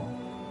alcohol.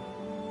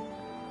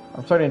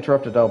 I'm sorry to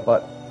interrupt, Adele,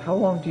 but how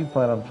long do you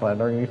plan on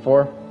flattering me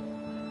for?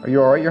 Are you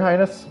alright, your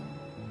highness?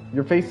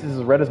 Your face is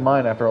as red as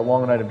mine after a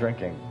long night of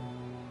drinking.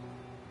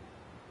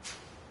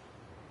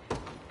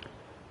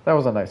 That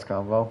was a nice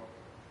convo.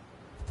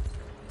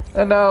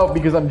 And now,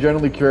 because I'm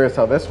generally curious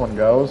how this one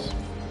goes,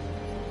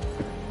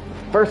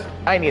 first,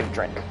 I need a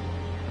drink.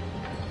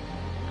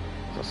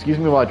 So excuse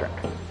me while I drink.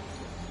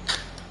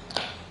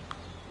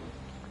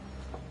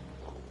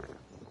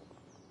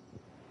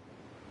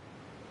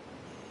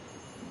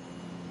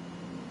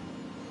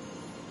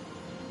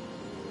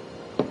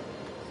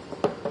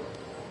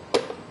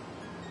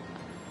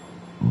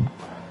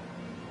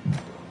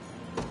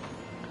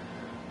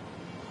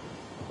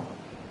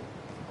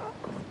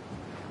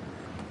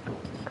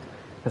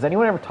 Has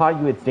anyone ever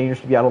taught you it's dangerous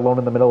to be out alone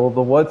in the middle of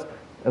the woods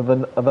of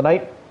the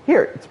night?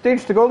 Here, it's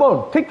dangerous to go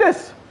alone. Take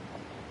this!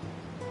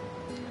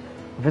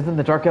 Visit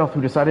the dark elf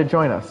who decided to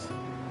join us.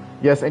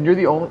 Yes, and you're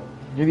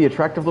the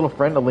attractive little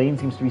friend Elaine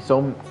seems to be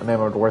so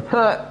enamored with.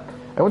 I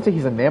wouldn't say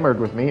he's enamored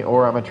with me,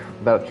 or I'm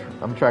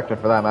attractive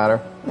for that matter.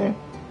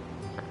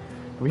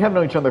 We have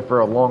known each other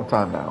for a long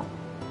time now.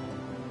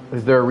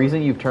 Is there a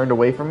reason you've turned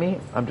away from me?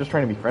 I'm just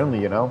trying to be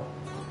friendly, you know.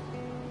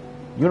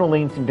 You and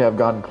Elaine seem to have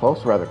gotten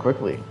close rather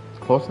quickly.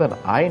 Closer than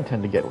I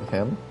intend to get with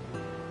him.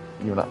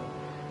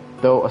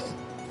 Though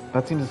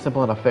that seems a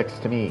simple enough fix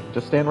to me.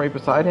 Just stand right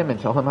beside him and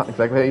tell him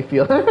exactly how you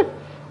feel.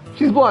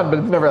 She's blonde, but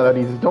it's never that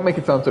easy. Don't make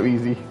it sound so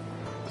easy.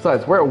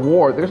 Besides, we're at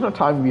war. There's no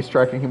time to be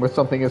distracting him with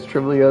something as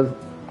trivial as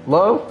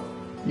love.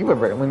 You have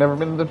apparently never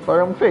been to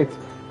Fire Emblem Fates.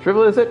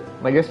 Trivial is it?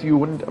 I guess you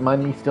wouldn't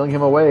mind me stealing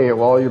him away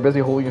while you're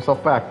busy holding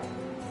yourself back.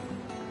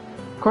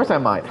 Of course I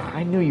might.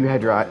 I knew you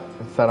had your eye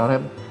set on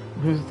him.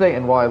 Who's to say?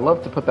 And while I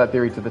love to put that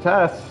theory to the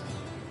test,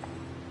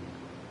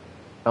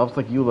 elves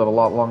like you live a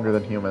lot longer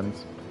than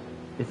humans.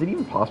 Is it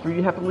even possible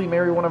you'd happily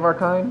marry one of our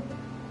kind?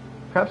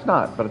 Perhaps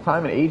not, but a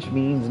time and age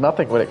means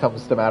nothing when it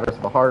comes to matters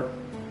of the heart.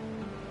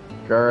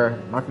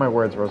 Grr, mark my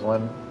words,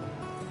 Rosalind.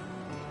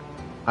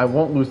 I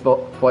won't lose the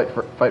fight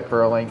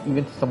for Elaine,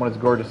 even to someone as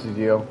gorgeous as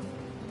you.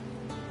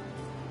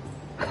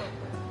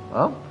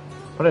 Well,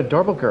 what an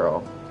adorable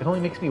girl. It only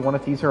makes me want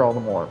to tease her all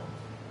the more.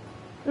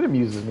 It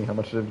amuses me how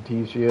much of a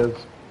tease she is.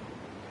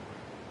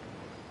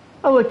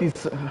 I like these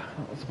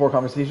support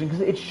conversations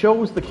because it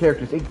shows the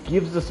characters. It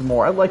gives us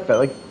more. I like that.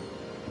 Like,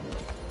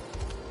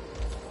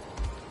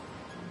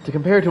 to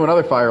compare to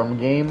another Fire Emblem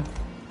game,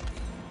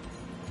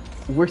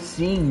 we're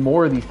seeing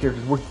more of these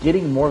characters. We're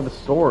getting more of the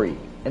story,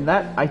 and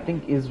that I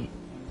think is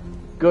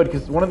good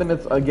because one of the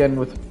myths again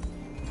with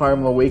Fire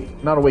Emblem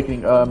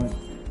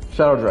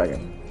Shadow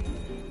Dragon.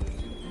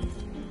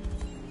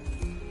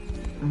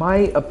 My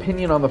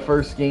opinion on the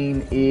first game,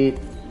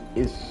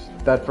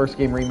 that first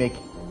game remake,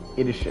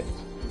 it is shit.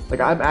 Like,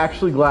 I'm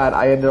actually glad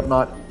I ended up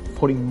not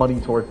putting money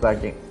towards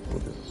that game. Ooh,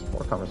 this is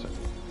more conversation.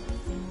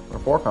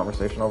 More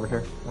conversation over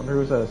here. Wonder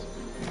who says.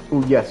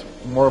 Ooh, yes,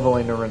 more of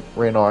Elaine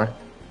Raynar.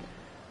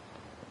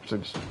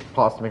 Actually, just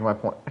pause to make my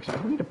point. Actually,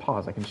 I don't need to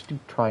pause. I can just do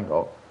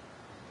triangle.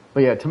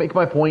 But yeah, to make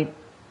my point,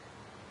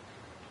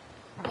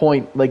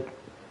 like,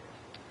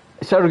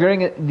 Shadow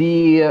Dragon,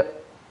 the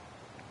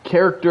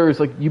characters,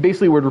 like, you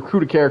basically would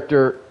recruit a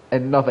character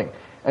and nothing.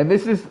 And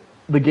this is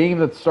the game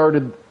that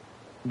started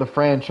the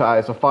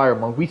franchise of Fire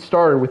Emblem. We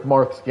started with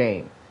Marth's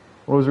game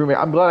when it was remade.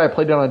 I'm glad I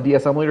played it on a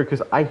DS emulator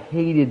because I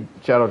hated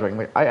Shadow Dragon.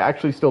 Like, I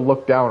actually still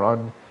look down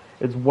on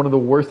it's one of the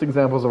worst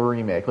examples of a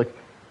remake. Like,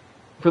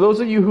 for those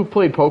of you who've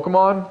played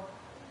Pokemon,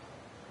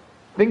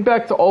 think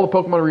back to all the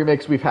Pokemon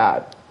remakes we've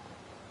had.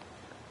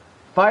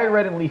 Fire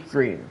Red and Leaf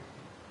Green,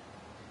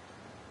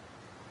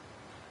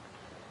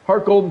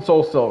 Heart Gold and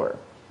Soul Silver,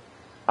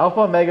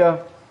 Alpha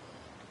Omega,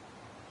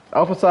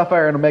 Alpha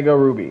Sapphire and Omega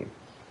Ruby.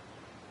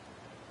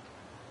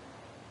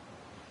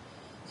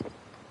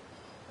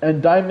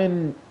 And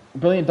Diamond,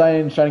 Brilliant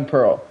Diamond, and Shining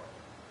Pearl.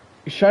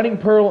 Shining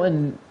Pearl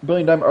and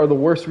Brilliant Diamond are the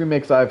worst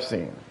remakes I've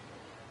seen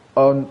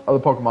of the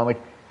Pokemon.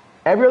 Like,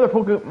 every other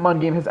Pokemon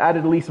game has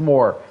added at least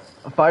more.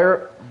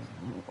 Fire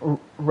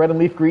Red and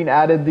Leaf Green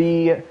added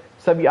the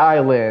 70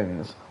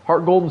 Islands.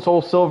 Heart Gold and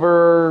Soul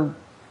Silver,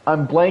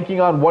 I'm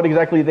blanking on what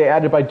exactly they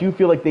added, but I do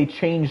feel like they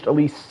changed at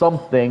least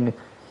something.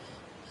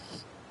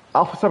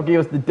 Alpha Sapphire gave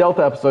us the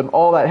Delta episode and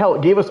all that. Hell,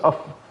 it gave us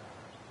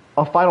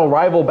a final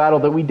rival battle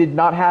that we did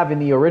not have in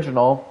the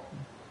original.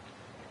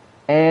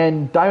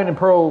 And Diamond and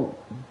Pearl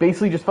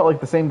basically just felt like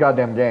the same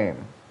goddamn game.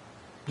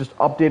 Just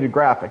updated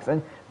graphics.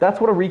 And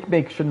that's what a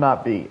remake should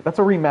not be. That's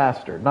a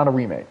remaster, not a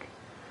remake.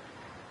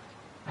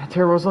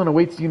 Terra Rosalind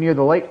awaits you near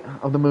the light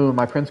of the moon.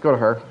 My prince, go to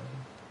her.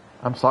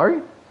 I'm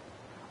sorry?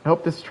 I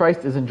hope this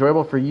tryst is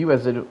enjoyable for you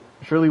as it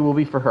surely will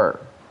be for her.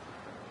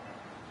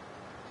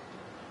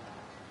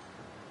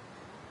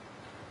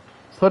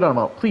 Slow down a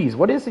moment. Please,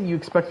 what is it you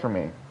expect from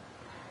me?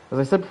 As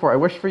I said before, I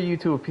wish for you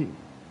to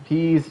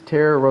appease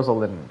Terra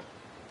Rosalind.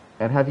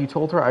 And have you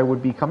told her I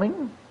would be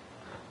coming?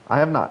 I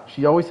have not.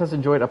 She always has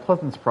enjoyed a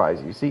pleasant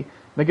surprise, you see.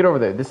 Now get over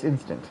there, this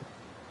instant.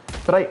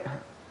 But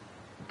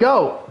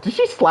Go! Did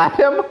she slap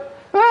him?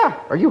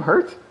 Ah! Are you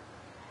hurt?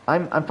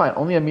 I'm fine.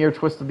 Only a mere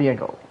twist of the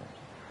ankle.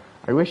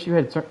 I wish you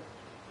had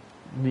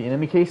in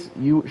any case,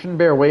 you shouldn't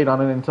bear weight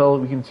on it until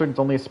we can certain it's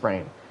only a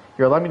sprain.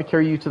 Here, allow me to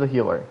carry you to the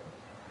healer.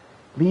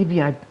 Leave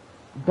me, I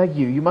beg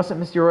you. You mustn't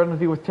miss your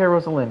rendezvous with Terra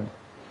Rosalind.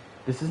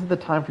 This isn't the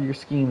time for your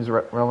schemes,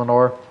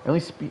 Relinor.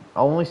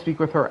 I'll only speak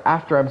with her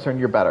after I'm certain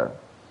you're better.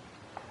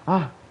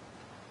 Ah.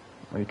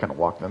 Well, you kind of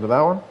walked into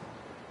that one.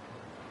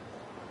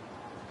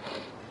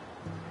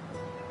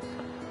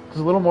 It was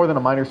a little more than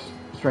a minor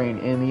strain.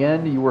 In the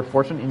end, you were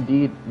fortunate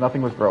indeed.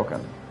 Nothing was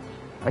broken.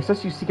 I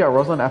suggest you seek out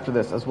Rosalind after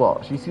this as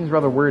well. She seems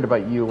rather worried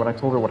about you when I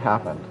told her what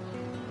happened.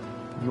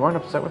 You aren't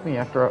upset with me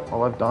after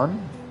all I've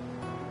done?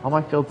 All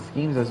my failed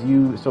schemes, as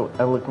you so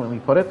eloquently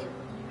put it?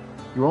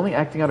 You were only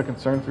acting out of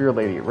concern for your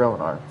lady,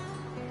 Relinor.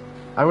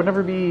 I would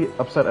never be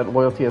upset at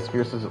loyalty as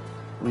fiercely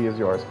as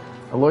yours.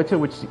 A loyalty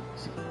which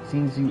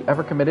seems you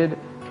ever committed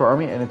to our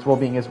army and its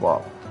well-being as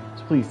well.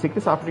 So please, take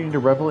this opportunity to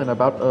revel in a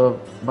bout of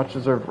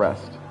much-deserved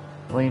rest.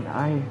 Elaine,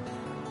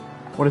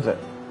 what is it?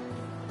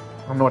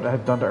 I don't know what I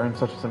have done to earn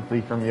such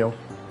sympathy from you.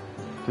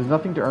 There's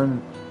nothing to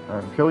earn,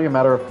 purely a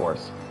matter of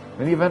force.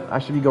 In any event, I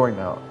should be going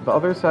now. The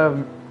others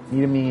have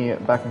needed me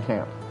back in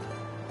camp.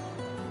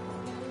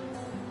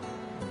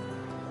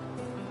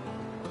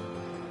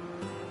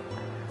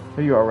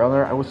 There you are,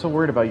 Relinor. I was so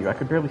worried about you, I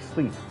could barely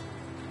sleep.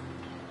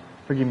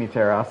 Forgive me,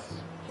 Terras.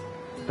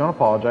 Don't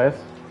apologize.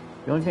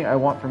 The only thing I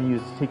want from you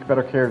is to take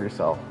better care of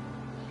yourself.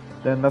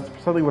 Then that's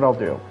precisely what I'll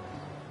do.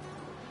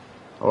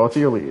 Well, to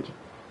your liege.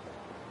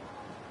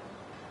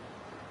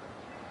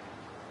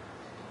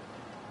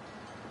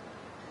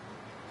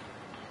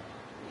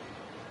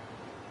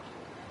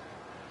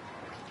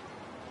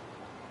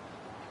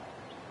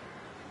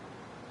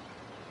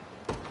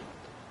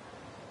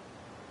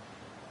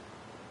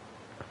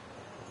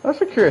 I'm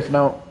actually curious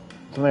now,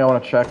 something I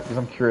want to check because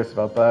I'm curious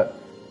about that.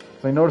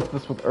 Because I noticed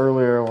this with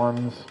earlier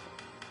ones,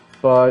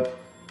 but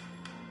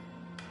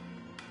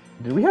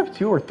did we have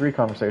 2 or 3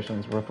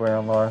 conversations with Ware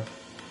and Laura?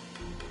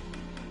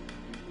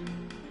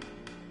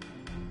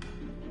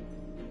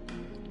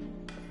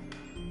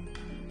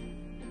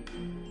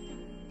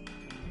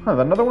 Huh,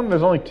 another one,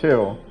 there's only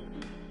 2.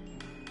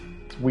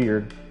 It's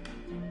weird.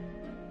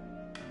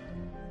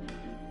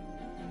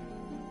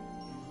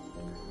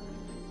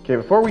 Okay,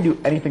 before we do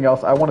anything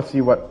else, I want to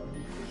see what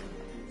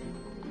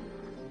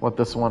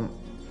this one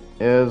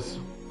is.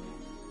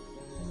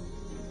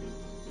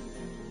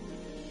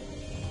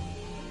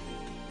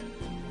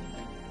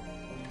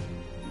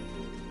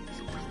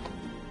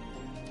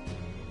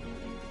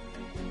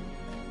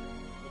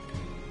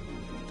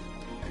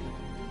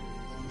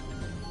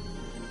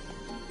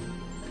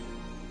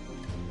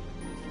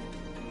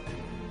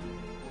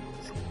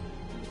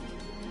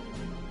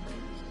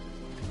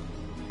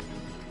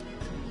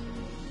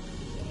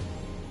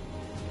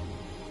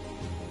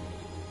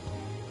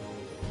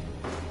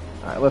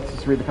 Alright, let's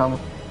just read the comment.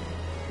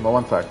 Well,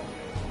 one sec.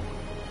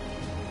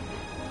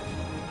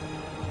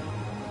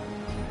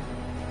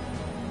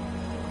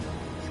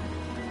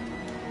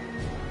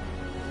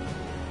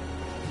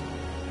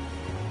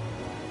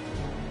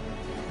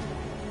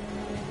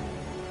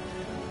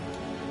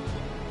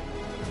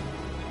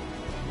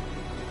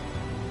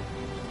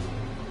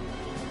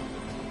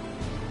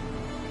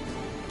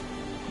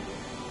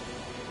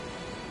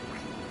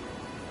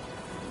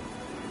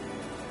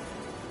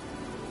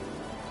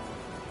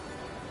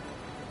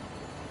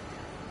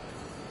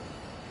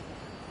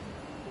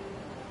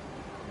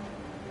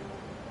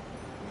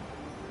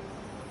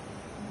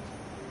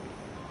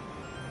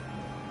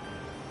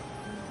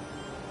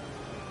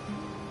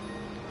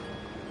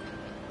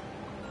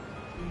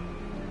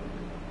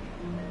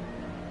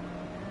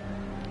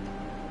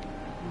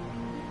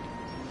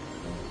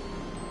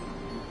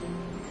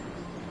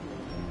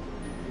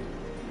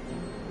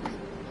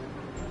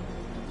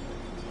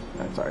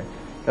 sorry.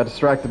 Got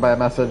distracted by a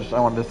message I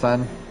wanted to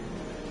send.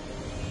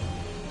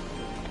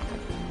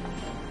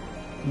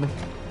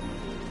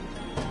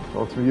 So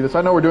let's review this.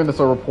 I know we're doing this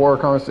a rapport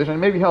conversation.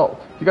 Maybe help.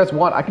 If you guys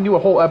want, I can do a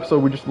whole episode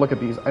where we just look at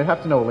these. I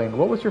have to know, Elaine,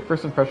 what was your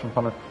first impression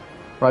upon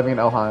arriving in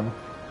Elheim?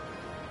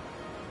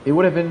 It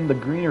would have been the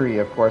greenery,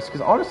 of course,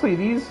 because honestly,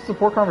 these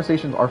support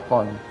conversations are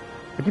fun.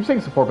 I keep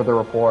saying support, but they're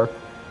rapport.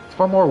 It's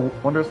far more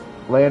wondrous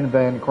land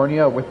than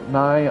Cornea, with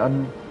nigh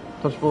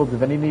untouchable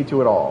divinity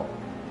to it all.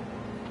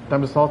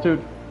 Time of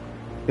solitude.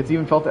 It's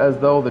even felt as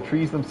though the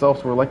trees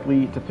themselves were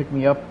likely to pick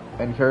me up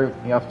and carry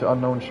me off to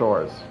unknown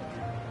shores.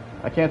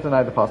 I can't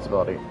deny the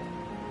possibility.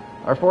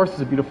 Our forest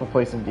is a beautiful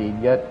place indeed,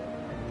 yet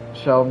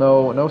shall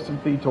know no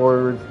sympathy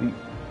towards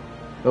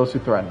those who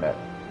threaten it.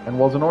 And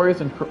while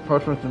Zenoria's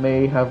encroachments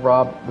may have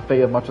robbed the Fae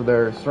of much of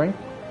their strength,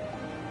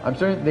 I'm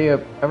certain they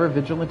are ever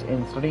vigilant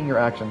in studying your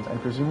actions,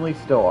 and presumably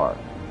still are.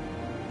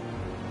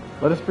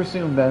 Let us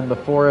presume, then, the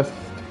forest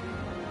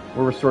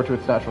will restore to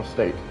its natural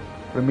state.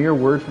 Would a mere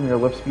word from your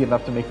lips be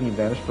enough to make me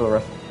vanish for the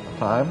rest of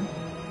time?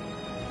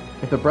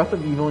 If the breath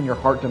of evil in your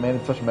heart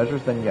demanded such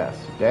measures, then yes.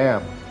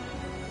 Damn.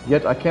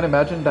 Yet I can't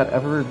imagine that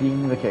ever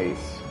being the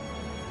case.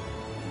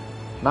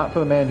 Not for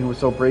the man who was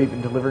so brave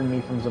in delivering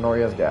me from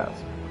Zenoria's gas.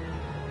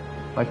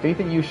 My faith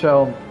in you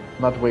shall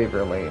not waver,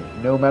 Elaine,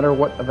 no matter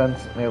what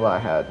events may lie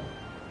ahead.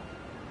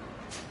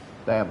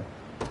 Damn.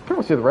 I kind of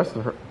want to see the rest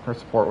of her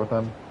support with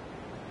him.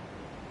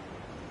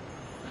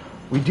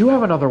 We do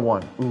have another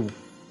one. Ooh.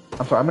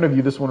 I'm sorry, I'm going to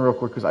view this one real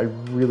quick because I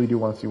really do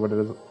want to see what it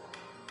is.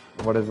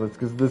 What is this?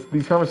 Because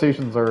these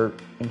conversations are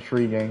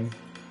intriguing.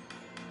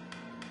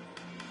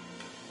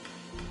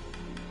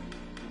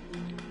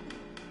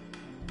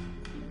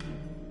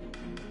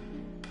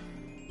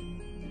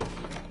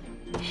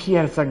 She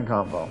had a second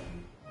combo.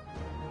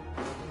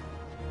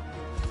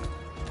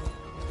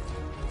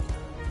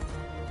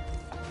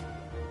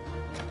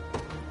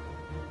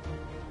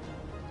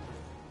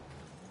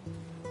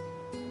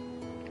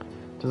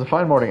 "'Tis a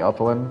fine morning,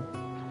 Elfilin.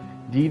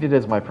 Indeed it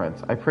is, my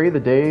prince. I pray the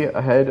day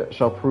ahead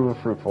shall prove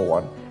a fruitful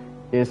one.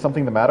 Is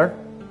something the matter?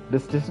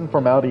 This distant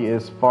formality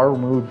is far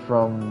removed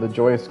from the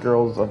joyous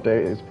girls of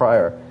days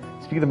prior.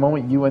 Speak the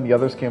moment you and the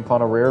others came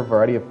upon a rare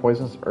variety of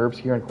poisonous herbs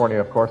here in Cornea,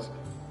 of course.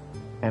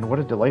 And what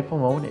a delightful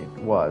moment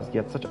it was,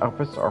 yet such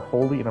outbursts are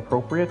wholly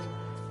inappropriate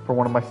for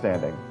one of my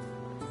standing.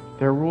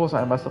 There are rules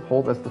I must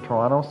uphold as the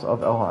Tyrannos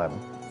of Elheim.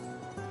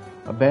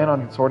 A ban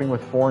on consorting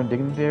with foreign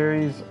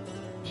dignitaries,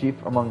 chief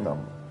among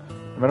them.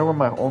 No matter what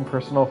my own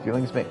personal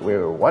feelings may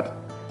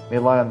may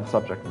lie on the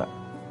subject matter.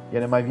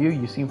 Yet in my view,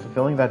 you seem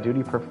fulfilling that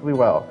duty perfectly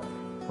well.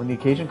 When the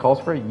occasion calls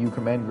for it, you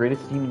command great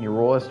esteem in your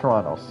role as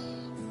Tyrannos.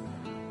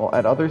 While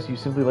at others, you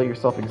simply let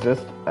yourself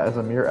exist as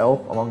a mere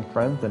elf among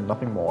friends and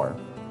nothing more.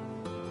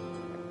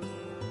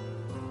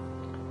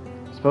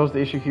 Suppose the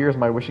issue here is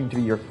my wishing to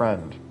be your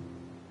friend.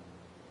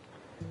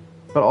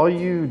 But all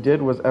you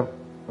did was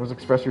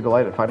express your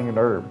delight at finding an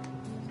herb.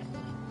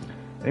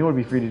 Anyone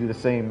would be free to do the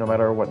same, no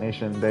matter what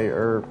nation they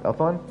are.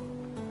 Elfilin?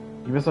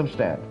 You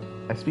misunderstand.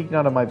 I speak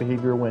not of my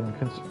behavior when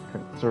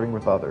conserving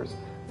with others,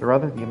 but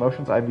rather the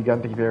emotions I've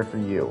begun to bear for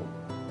you.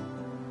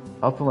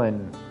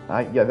 Elfilin,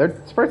 yeah,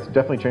 their sprites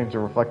definitely changed to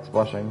reflect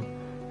blushing.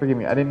 Forgive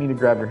me, I didn't mean to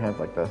grab your hands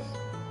like this.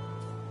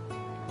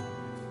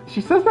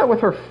 She says that with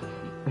her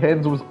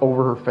hands was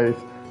over her face.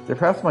 Yet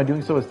perhaps my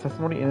doing so is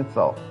testimony in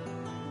itself.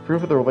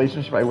 Proof of the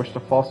relationship I wish to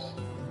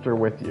foster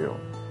with you.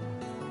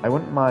 I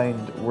wouldn't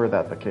mind were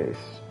that the case.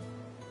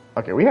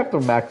 Okay, we have to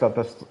max out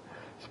this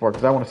support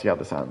because I want to see how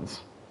this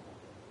ends.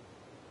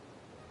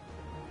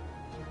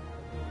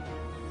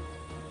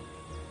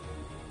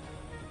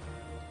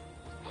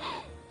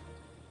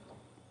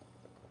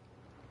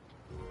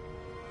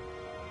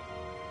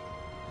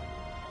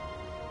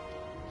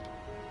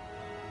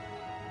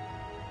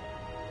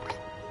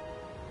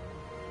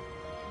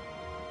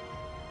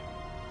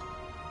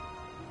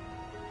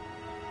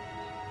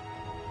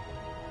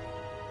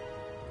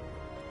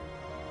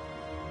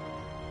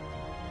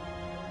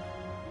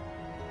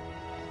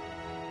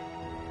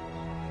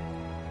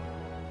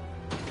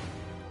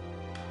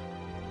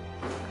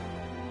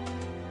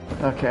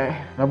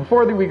 Okay, now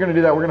before we're going to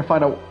do that, we're going to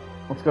find out,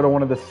 let's go to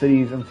one of the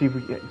cities and see if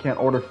we can't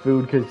order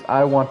food, because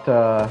I want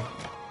to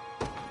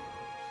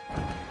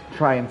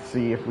try and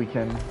see if we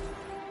can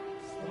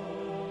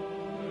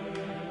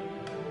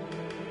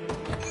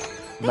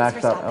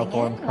max out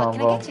Elflin's combo. What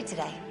can I get you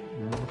today?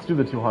 Let's do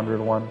the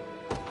 200 one.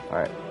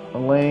 Alright,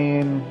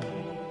 Elaine.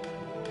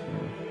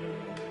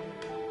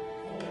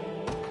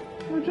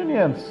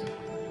 Virginians.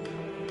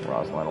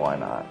 Rosalind, why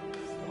not?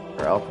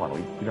 Or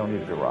Elflin, we don't need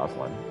to do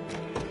Rosalind.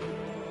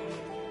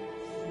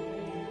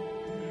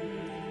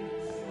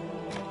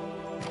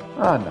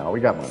 Ah, no, we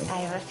got money. I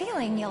have a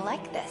feeling you'll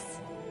like this.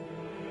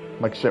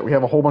 Like shit, we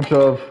have a whole bunch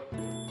of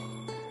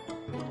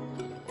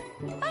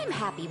I'm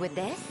happy with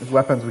this.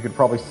 weapons we could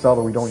probably sell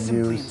that we don't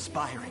Simply use.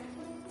 inspiring.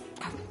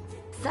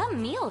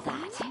 Some meal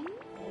that.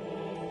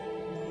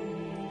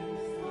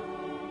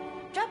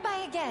 Drop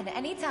by again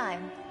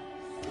anytime.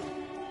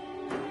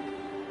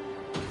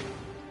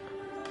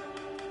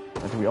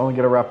 Do we only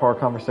get a rapport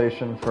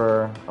conversation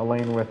for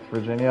Elaine with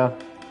Virginia?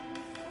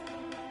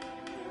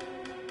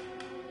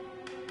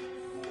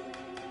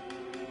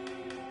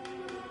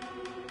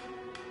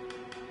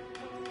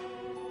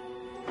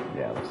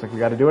 Yeah, looks like we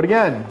gotta do it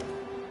again.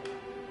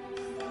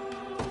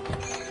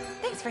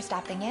 Thanks for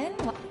stopping in.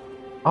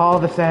 All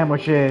the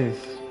sandwiches.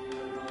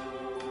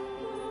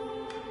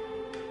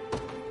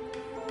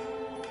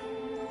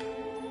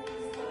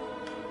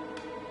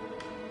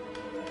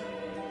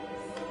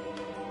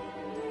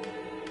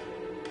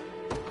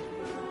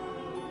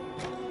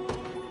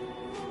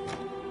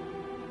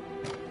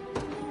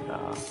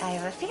 I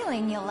have a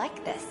feeling you'll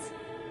like this.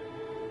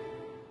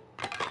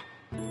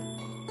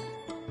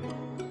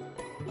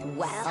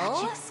 Well,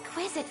 such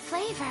exquisite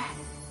flavor.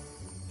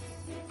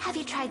 Have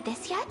you tried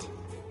this yet?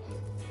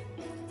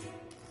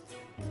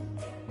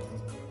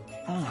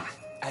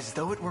 As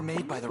though it were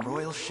made by the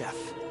royal chef.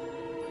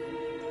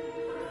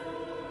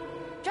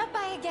 Drop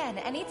by again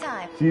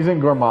anytime. Season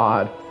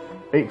Gourmand.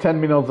 8-10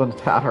 meals on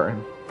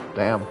Tavern.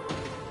 Damn.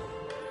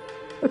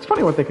 It's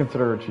funny what they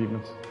consider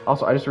achievements.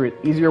 Also, I just read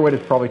easier way to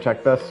probably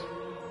check this.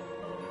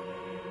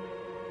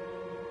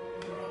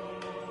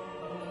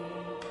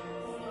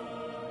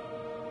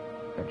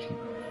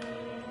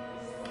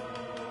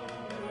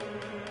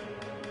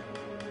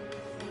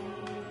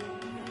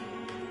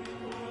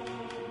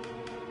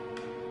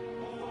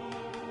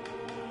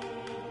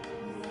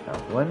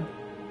 Evelyn?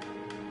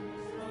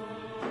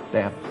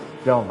 Damn,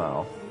 still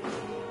no.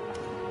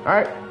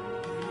 Alright.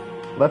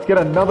 Let's get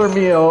another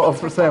meal of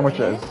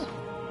sandwiches.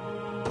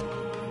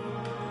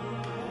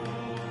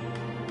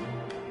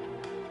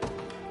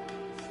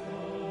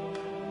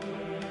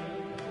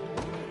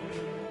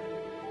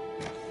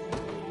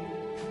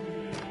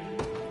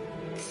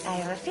 I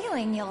have a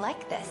feeling you'll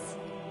like this.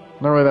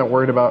 Not really that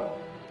worried about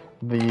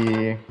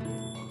the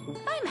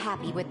I'm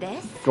happy with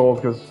this.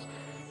 gold because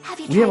Have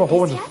you we have a tried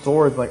whole this bunch of yet?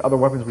 swords, like other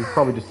weapons we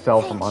probably just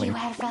sell for Thank money. you,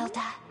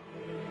 Hervelda.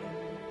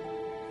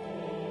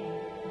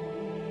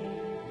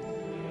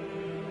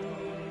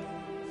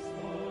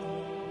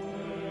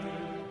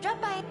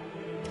 Drop by.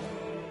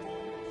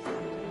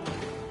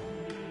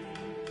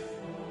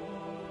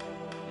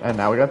 And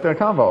now we got the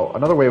combo.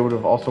 Another way would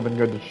have also been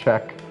good to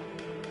check.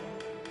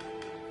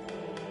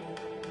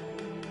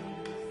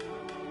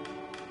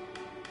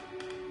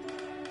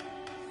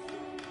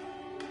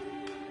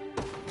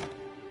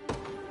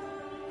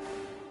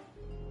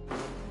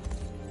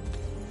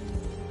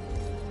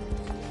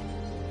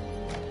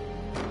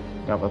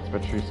 Now that's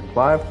Patrice and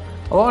Clive.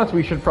 Although honestly,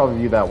 we should probably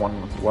view that one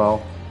as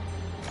well.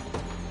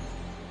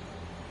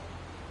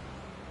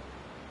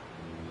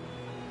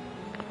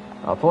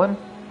 Alphalin?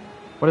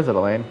 What is it,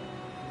 Elaine?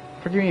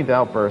 Forgive me the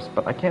outburst,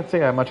 but I can't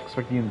say I much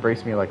expect you to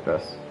embrace me like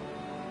this.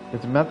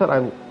 It's a method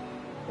I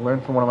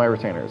learned from one of my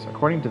retainers.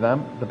 According to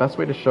them, the best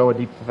way to show a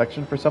deep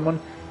affection for someone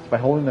is by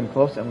holding them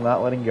close and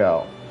not letting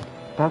go.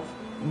 That's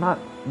not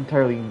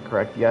entirely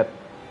incorrect, yet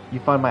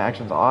you find my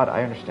actions odd,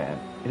 I understand.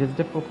 It is a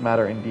difficult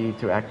matter indeed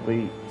to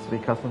actively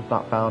study customs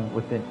not found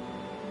within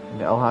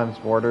Elheim's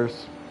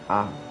borders.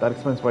 That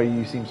explains why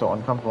you seem so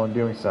uncomfortable in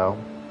doing so.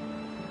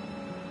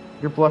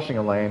 You're blushing,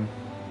 Elaine.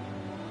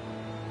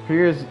 For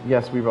years,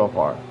 yes, we both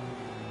are.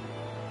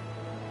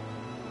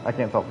 I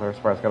can't tell if her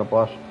surprise got a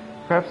blush.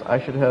 Perhaps I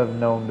should have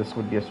known this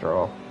would be a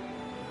struggle.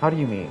 How do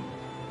you mean?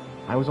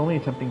 I was only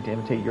attempting to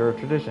imitate your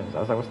traditions,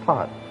 as I was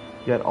taught,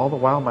 yet all the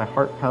while my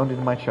heart pounded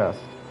in my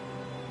chest.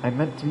 I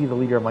meant to be the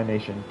leader of my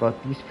nation,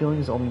 but these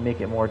feelings only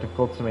make it more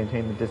difficult to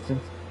maintain the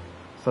distance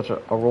such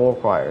a role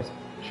requires.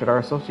 Should our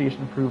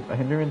association prove a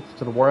hindrance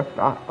to the war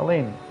effort?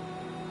 Elaine,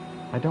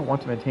 I don't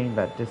want to maintain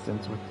that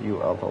distance with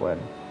you, Evelyn.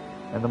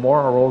 And the more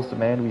our roles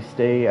demand we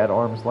stay at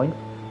arm's length,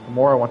 the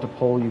more I want to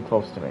pull you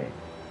close to me.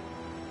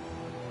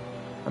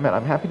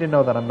 I'm happy to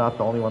know that I'm not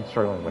the only one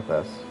struggling with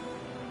this.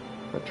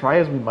 But try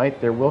as we might,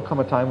 there will come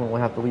a time when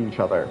we'll have to leave each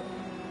other.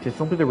 It is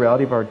simply the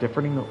reality of our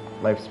differing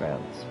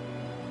lifespans.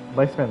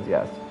 Lifespans,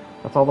 yes.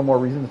 That's all the more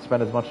reason to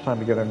spend as much time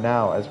together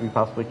now as we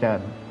possibly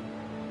can.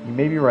 You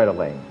may be right,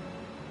 Elaine.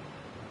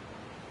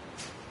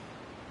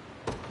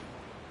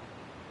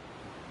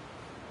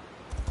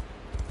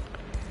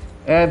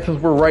 And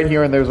since we're right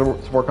here and there's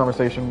a support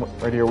conversation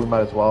right here, we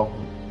might as well.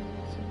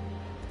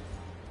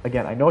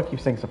 Again, I know I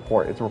keep saying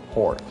support, it's a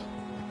report.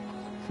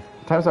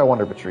 Sometimes I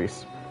wonder,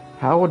 Patrice,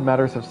 how would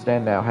matters have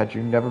stand now had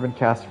you never been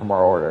cast from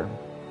our order?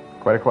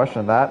 Quite a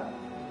question, that.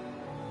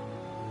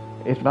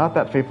 If not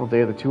that fateful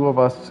day, the two of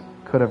us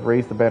could have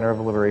raised the banner of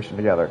liberation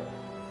together.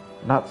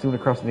 Not soon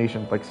across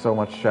nations like so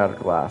much shattered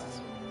glass.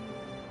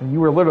 And you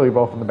were literally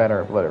both on the banner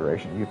of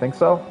liberation. You think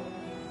so?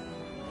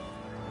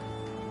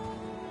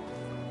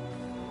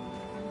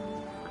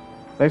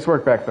 Nice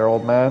work back there,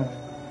 old man.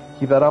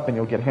 Keep that up and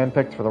you'll get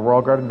handpicked for the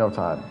Royal Guard in no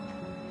time.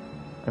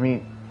 I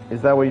mean,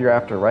 is that what you're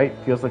after, right?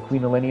 Feels like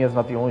Queen Elenia is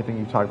not the only thing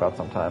you talk about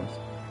sometimes.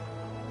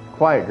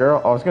 Quiet,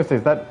 girl. I was going to say,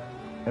 is that...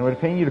 And would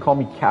it paying you to call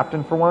me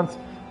captain for once?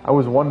 I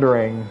was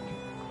wondering...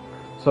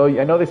 So,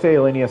 I know they say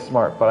Elenia's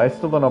smart, but I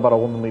still don't know about a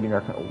woman leading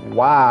our...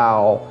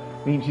 Wow!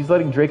 I mean, she's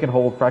letting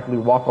Drakenhold practically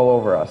walk all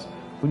over us.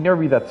 We'd never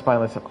be that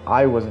spineless if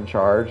I was in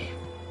charge.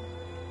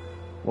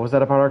 What was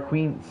that about our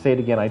queen? Say it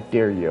again, I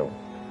dare you.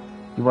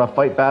 You want to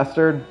fight,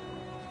 bastard?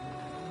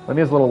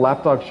 Lenya's little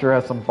lapdog sure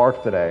has some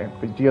bark today.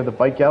 But do you have the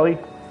bite galley?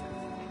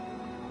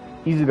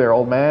 Easy there,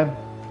 old man.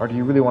 Or do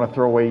you really want to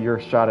throw away your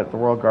shot at the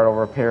Royal Guard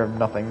over a pair of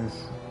nothings?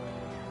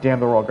 Damn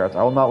the Royal Guards.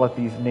 I will not let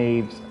these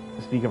knaves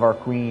speak of our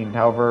queen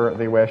however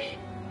they wish.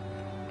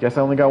 Guess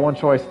I only got one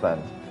choice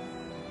then.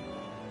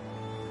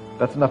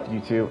 That's enough,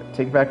 you two.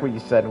 Take back what you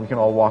said and we can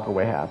all walk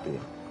away happy.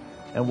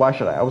 And why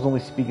should I? I was only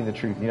speaking the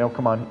truth, you know?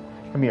 Come on.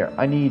 Come here.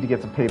 I need to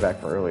get some payback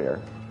for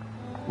earlier.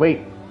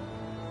 Wait.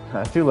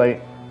 Too late.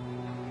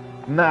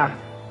 Nah.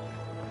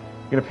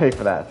 You're gonna pay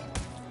for that.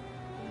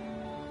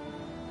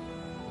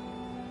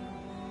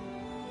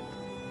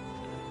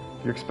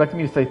 If you're expecting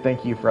me to say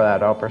thank you for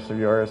that outburst of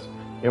yours,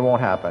 it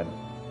won't happen.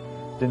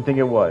 Didn't think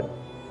it would.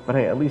 But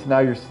hey, at least now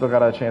you've still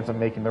got a chance of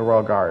making the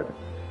Royal Guard.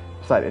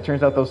 Besides, it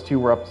turns out those two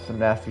were up to some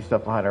nasty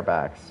stuff behind our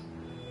backs.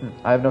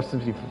 I have no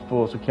sympathy for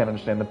fools who can't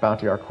understand the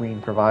bounty our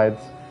queen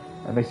provides,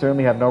 and they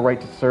certainly have no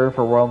right to serve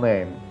her royal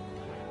name.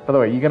 By the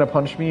way, you gonna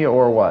punch me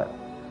or what?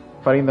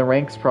 Fighting the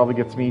ranks probably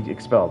gets me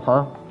expelled,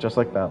 huh? Just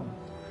like them.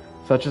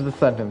 Such is the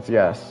sentence,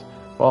 yes.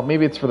 Well,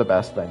 maybe it's for the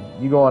best then.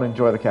 You go on and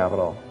enjoy the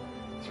capital.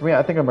 As for me,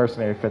 I think a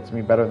mercenary fits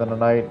me better than a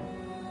knight.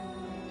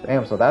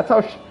 Damn, so that's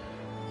how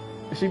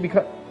she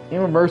become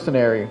a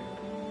mercenary.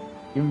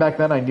 Even back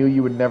then, I knew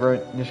you would never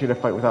initiate a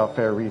fight without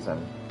fair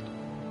reason.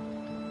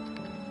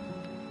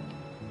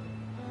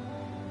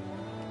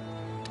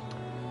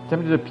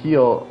 Tempted to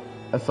appeal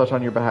as such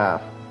on your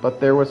behalf, but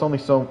there was only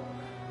so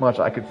much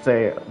I could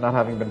say, not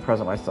having been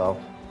present myself.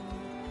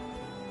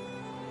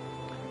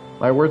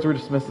 My words were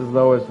dismissed as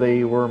though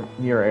they were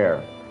mere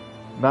air.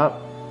 Not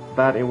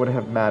that it would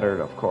have mattered,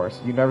 of course.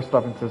 You never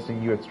stopped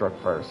insisting you had struck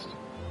first.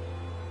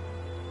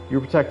 You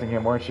were protecting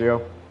him, weren't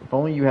you? If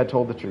only you had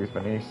told the truth,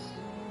 Bernice.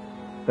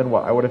 Then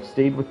what? I would have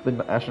stayed with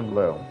the Ashen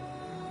Blue.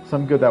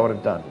 Some good that would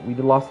have done. We'd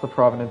lost the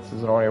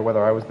provenances in order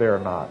whether I was there or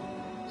not.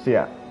 So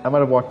yeah, I might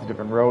have walked a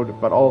different road,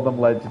 but all of them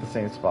led to the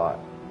same spot.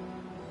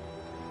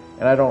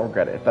 And I don't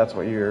regret it, if that's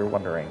what you're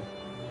wondering.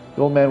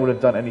 The old man would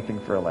have done anything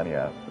for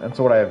Elenia, and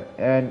so would I have.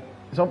 And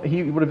so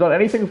he would have done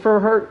anything for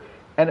her,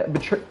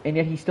 and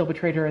yet he still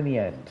betrayed her in the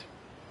end.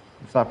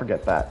 Let's not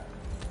forget that.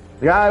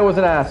 The guy was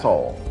an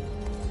asshole.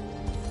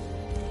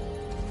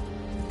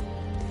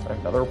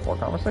 Another report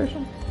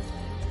conversation?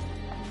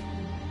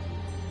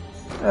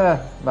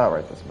 Not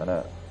right this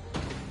minute.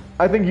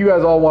 I think you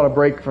guys all want to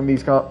break from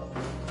these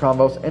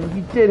combos, and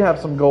we did have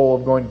some goal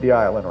of going to the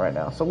island right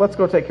now, so let's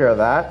go take care of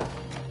that.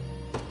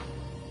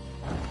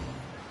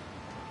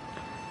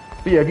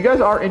 But yeah, if you guys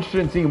are interested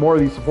in seeing more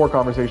of these support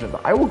conversations,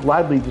 I will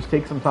gladly just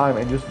take some time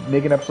and just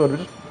make an episode of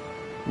just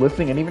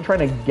listening and even trying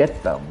to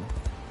get them.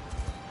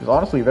 Because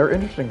honestly, they're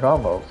interesting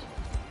combos.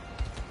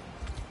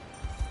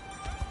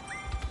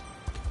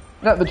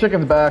 Yeah, the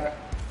chicken's back.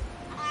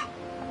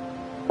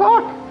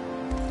 Fuck!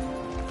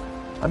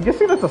 I'm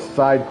guessing that's a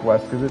side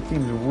quest, because it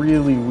seems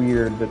really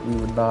weird that we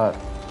would not...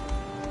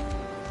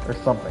 There's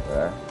something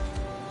there.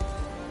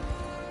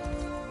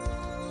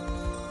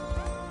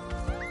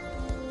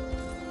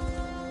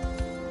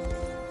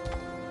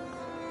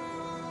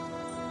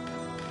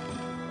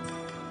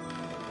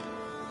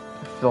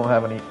 Still don't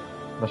have any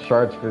the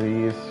shards for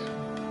these.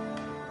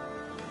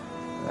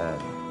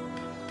 And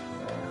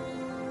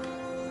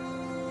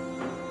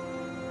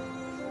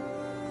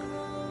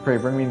pray,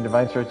 bring me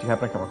divine shards you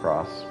happen to come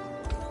across.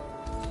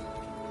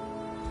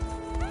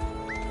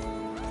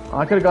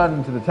 I could have gone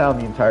into the town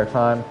the entire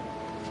time.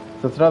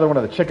 So it's another one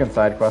of the chicken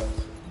side quests.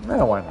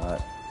 Why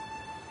not?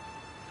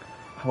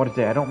 What a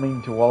day. I don't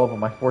mean to wallow, but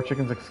my 4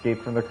 chickens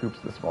escaped from their coops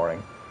this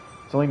morning.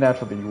 It's only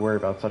natural that you worry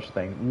about such a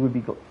thing. We would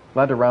be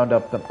glad to round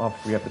up them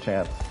if we have the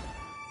chance.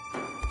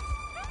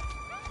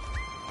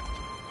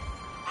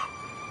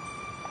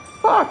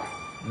 Fuck!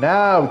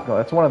 Now, no,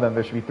 that's one of them.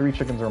 There should be 3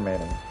 chickens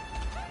remaining.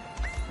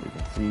 You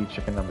can see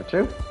chicken number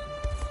 2.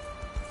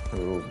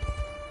 Ooh.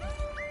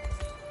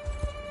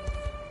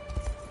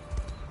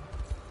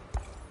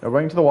 Now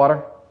going to the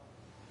water.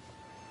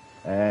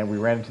 And we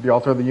ran into the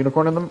altar of the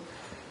unicorn and the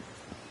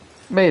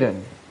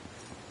maiden.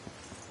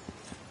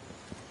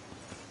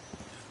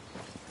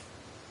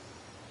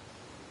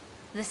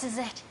 This is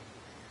it.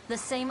 The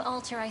same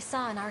altar I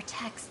saw in our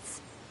texts.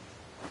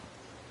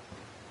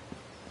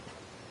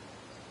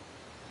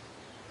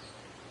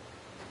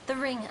 The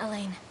ring,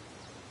 Elaine.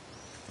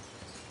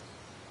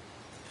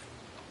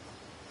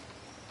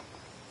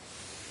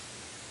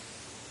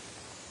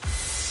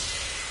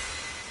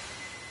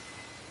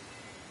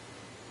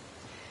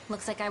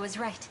 Looks like I was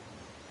right.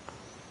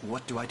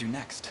 What do I do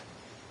next?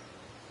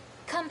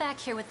 Come back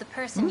here with the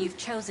person you've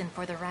chosen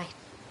for the rite.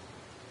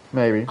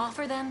 Maybe.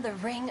 Offer them the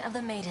ring of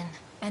the maiden,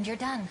 and you're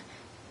done.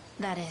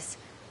 That is,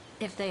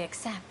 if they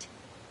accept.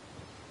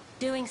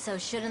 Doing so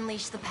should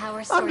unleash the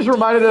power stored I'm just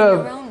reminded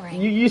your own of...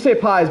 ring. You say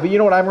pies, but you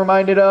know what I'm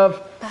reminded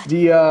of? But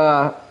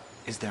the,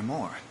 Is there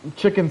more?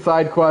 chicken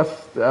side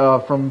quest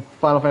from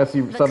Final Fantasy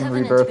VII the covenant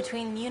Rebirth.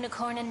 between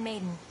unicorn and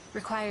maiden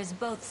requires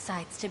both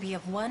sides to be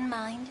of one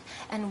mind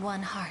and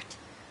one heart.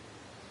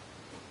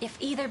 If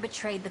either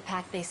betrayed the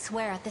pact they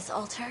swear at this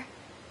altar,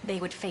 they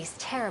would face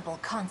terrible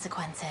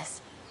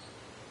consequences.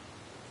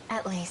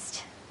 At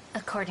least,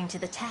 according to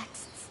the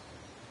texts.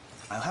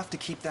 I'll have to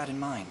keep that in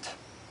mind.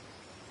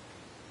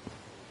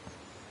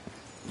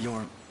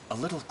 You're a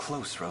little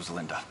close,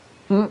 Rosalinda.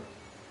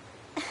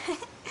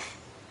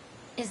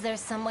 Is there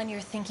someone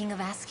you're thinking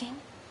of asking?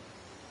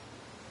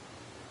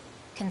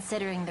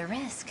 Considering the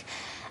risk,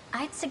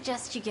 I'd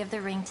suggest you give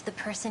the ring to the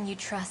person you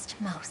trust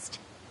most.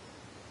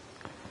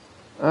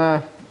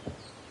 Or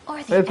the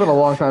It's been a elf.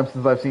 long time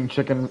since I've seen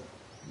Chicken.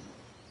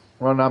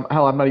 Well, no,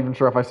 hell, I'm not even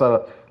sure if I saw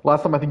it.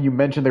 Last time I think you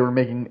mentioned they were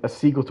making a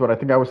sequel to it. I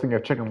think I was thinking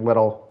of Chicken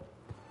Little.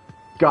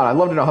 God, I'd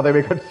love to know how they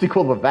make a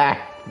sequel to that.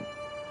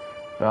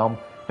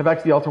 Head back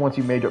to the altar once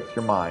you made up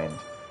your mind.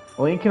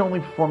 Elaine can only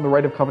perform the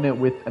rite of covenant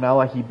with an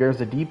ally he bears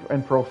a deep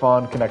and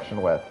profound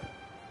connection with.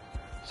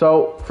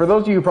 So, for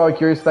those of you who are probably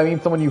curious, that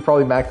means someone you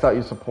probably maxed out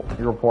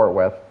your rapport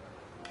with.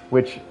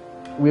 Which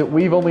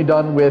we've only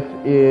done with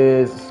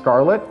is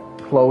Scarlet,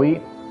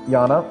 Chloe,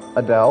 Yana,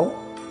 Adele,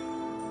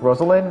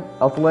 Rosalind,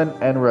 Elflin,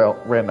 and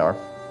Randar.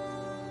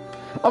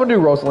 I'm gonna do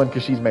Rosalind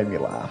because she's made me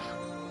laugh.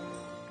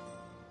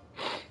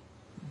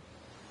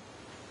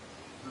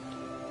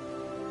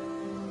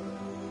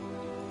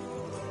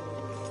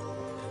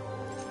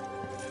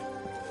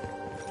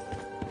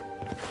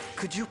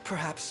 Could you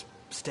perhaps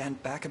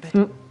stand back a bit?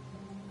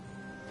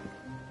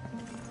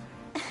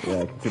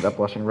 Yeah, I can see that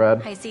blushing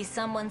red. I see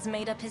someone's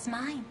made up his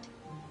mind.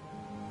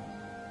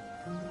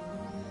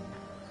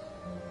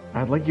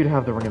 I'd like you to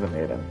have the Ring of the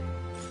Maiden.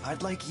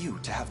 I'd like you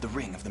to have the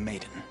Ring of the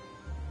Maiden.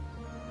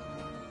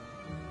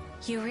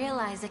 You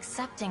realize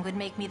accepting would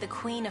make me the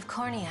Queen of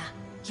Cornea,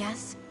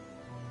 yes?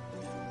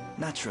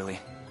 Naturally.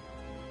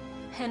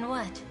 And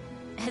what?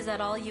 Is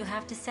that all you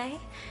have to say?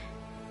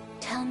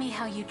 Tell me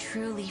how you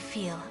truly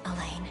feel,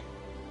 Elaine.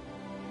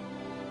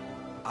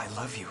 I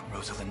love you,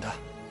 Rosalinda,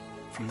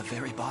 from the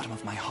very bottom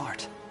of my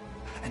heart.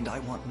 And I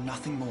want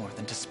nothing more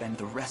than to spend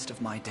the rest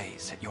of my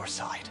days at your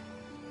side.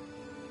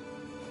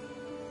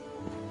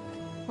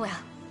 Well,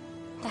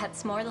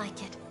 that's more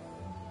like it.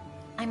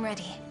 I'm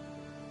ready.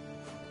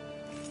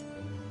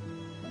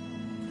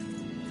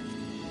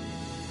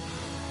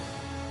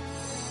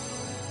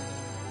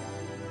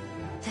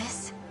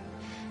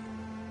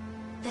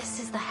 This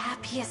is the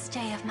happiest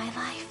day of my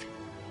life.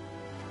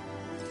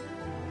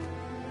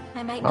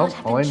 I might not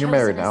have been Elaine, chosen you're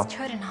married now. as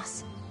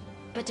Turdanos,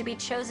 but to be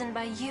chosen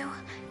by you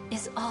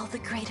is all the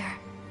greater.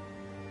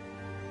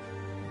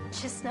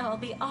 Just know I'll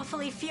be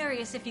awfully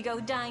furious if you go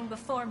dying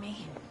before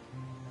me.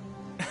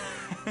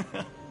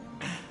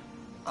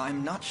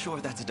 I'm not sure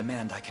that's a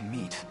demand I can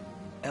meet.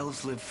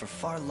 Elves live for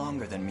far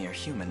longer than mere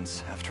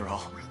humans, after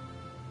all.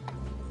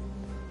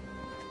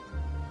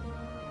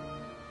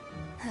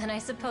 Then I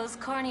suppose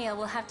Cornea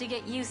will have to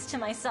get used to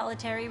my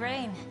solitary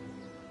reign.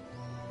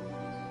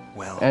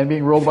 Well, And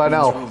being ruled if by it an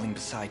means elf. ruling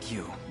beside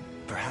you,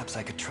 perhaps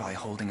I could try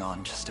holding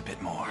on just a bit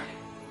more.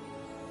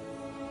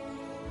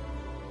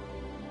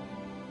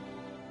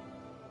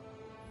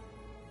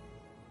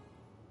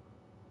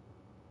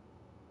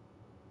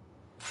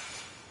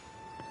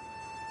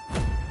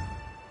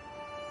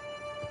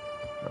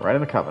 Right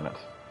in the Covenant.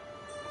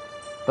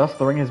 Thus,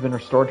 the ring has been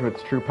restored to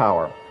its true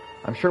power.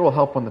 I'm sure it will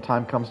help when the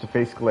time comes to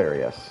face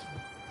Galerius.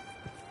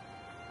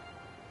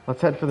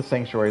 Let's head for the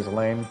sanctuaries,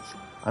 Elaine.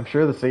 I'm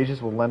sure the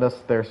sages will lend us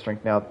their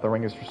strength now that the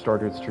ring is restored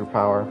to its true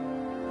power.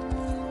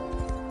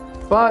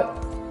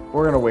 But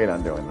we're gonna wait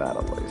on doing that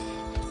at least.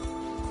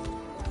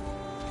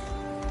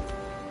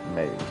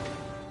 Maybe.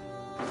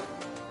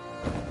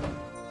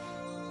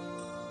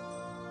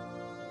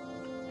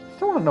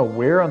 Still want to know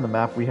where on the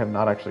map we have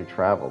not actually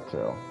traveled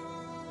to.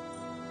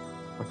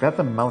 Like, that's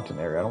a mountain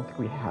area. I don't think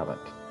we haven't.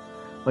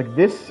 Like,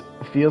 this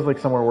feels like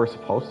somewhere we're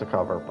supposed to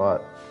cover,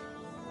 but...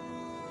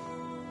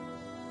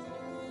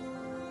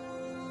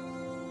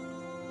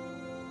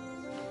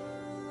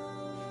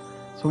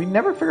 So we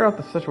never figured out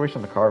the situation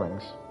of the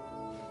carvings.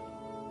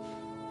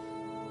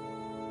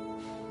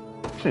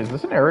 Actually, is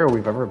this an area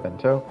we've ever been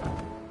to?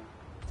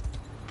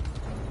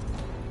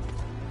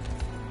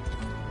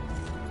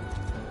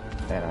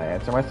 And I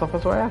answer myself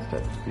as I asked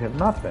it. We have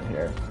not been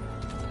here.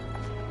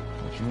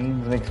 Which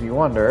means, makes me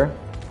wonder...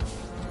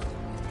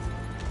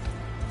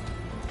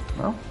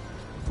 Well,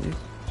 we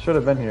should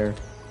have been here.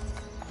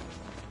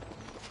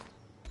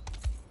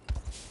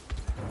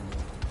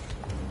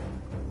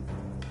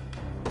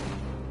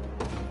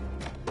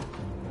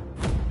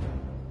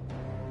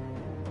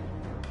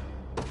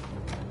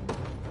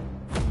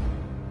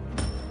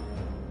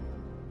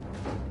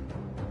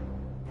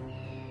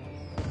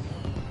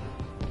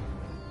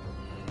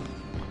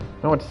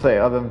 Know what to say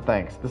other than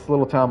thanks. This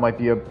little town might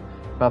be a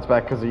bounce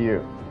back because of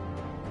you.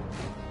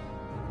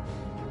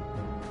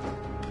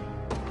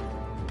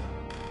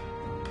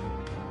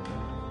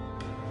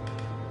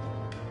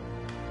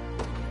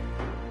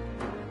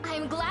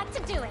 I'm glad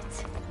to do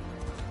it.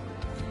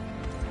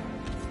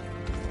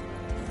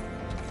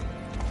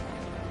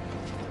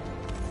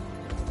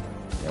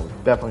 Yeah,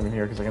 we've definitely been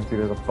here because I can see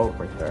there's a boat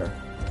right there.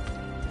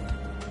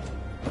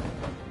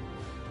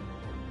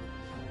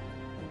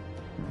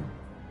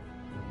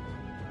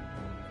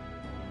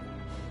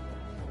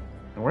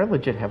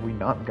 legit have we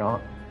not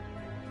got?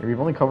 We've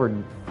only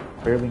covered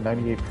barely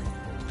 98,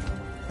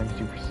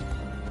 92%.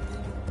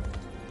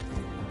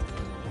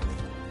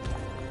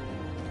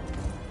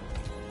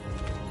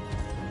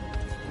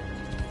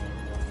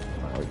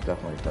 We've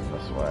definitely been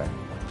this way.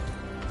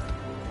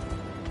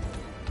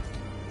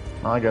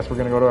 Well, I guess we're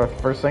gonna go to our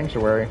first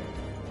sanctuary.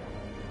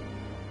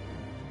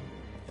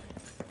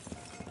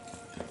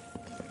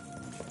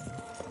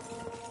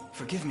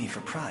 Forgive me for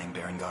prying,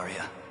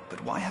 Berengaria,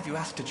 but why have you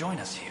asked to join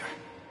us here?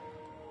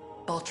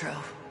 Baltro,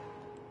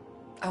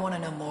 I want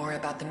to know more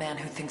about the man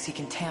who thinks he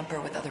can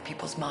tamper with other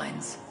people's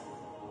minds.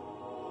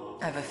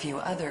 I have a few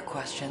other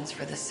questions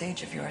for this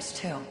sage of yours,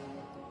 too.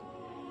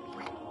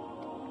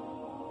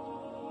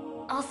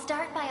 I'll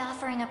start by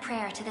offering a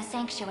prayer to the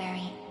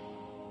sanctuary.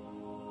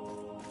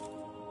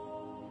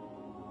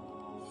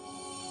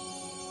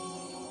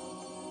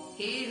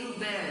 He who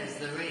bears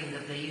the ring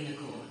of the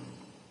unicorn,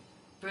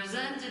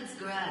 present its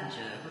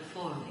grandeur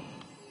before me.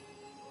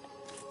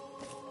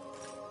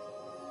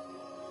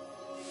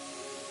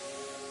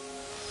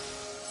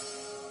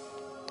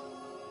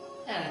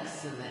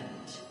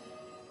 Excellent.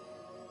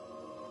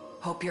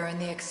 Hope you're in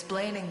the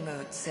explaining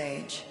mood,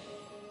 Sage.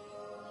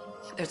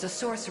 There's a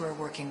sorcerer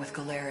working with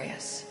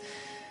Galerius.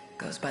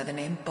 Goes by the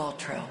name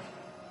Baltro.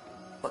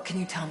 What can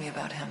you tell me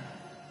about him?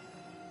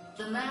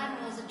 The man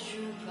was a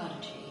true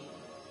prodigy,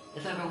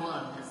 if ever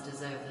one has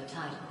deserved the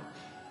title.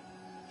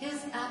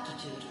 His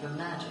aptitude for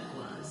magic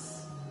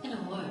was, in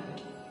a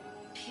word,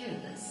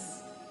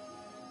 peerless.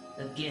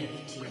 A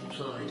gift he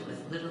employed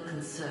with little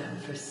concern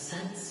for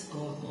sense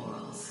or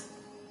morals.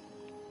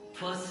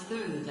 'Twas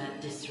through that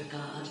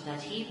disregard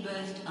that he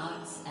birthed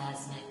arts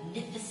as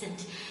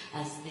magnificent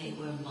as they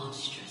were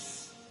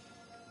monstrous.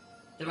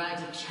 The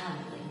rite of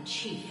channeling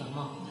chief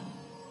among them.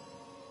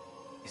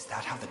 Is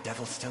that how the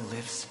devil still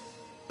lives?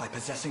 By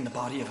possessing the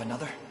body of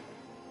another?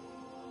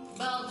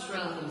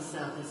 Baltro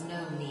himself has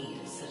no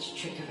need of such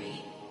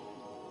trickery.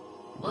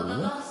 While the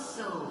lost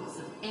souls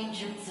of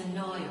ancient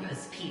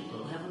Zenoira's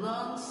people have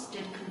long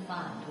stood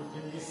confined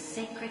within the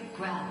sacred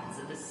grounds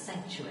of the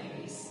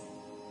sanctuaries,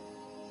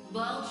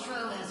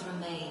 Baltro has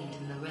remained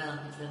in the realm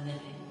of the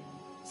living,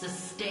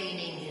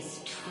 sustaining his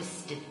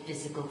twisted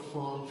physical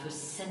form for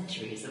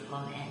centuries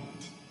upon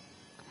end.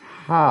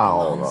 How?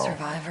 Lone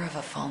survivor of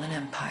a fallen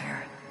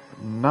empire.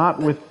 Not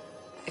with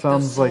If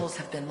some those like. souls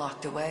have been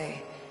locked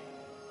away,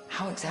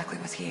 how exactly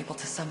was he able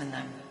to summon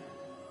them?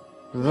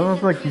 It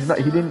sounds like he's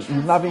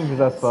not being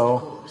possessed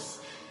though.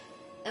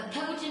 A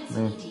potent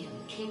medium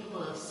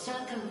capable of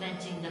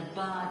circumventing the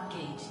barred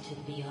gate to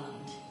the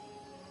beyond.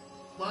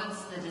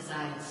 Once the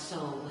desired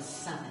soul was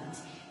summoned,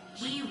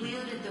 he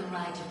wielded the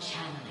rite of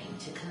channeling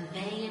to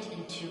convey it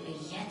into a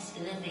yet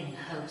living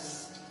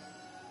host.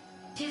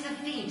 'Tis a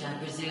feat, I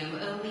presume,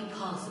 only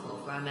possible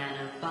for a man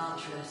of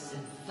Baltro's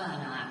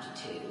infernal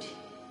aptitude.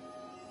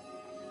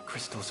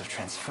 Crystals of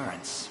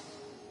transference.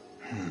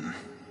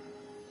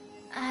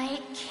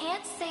 I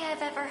can't say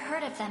I've ever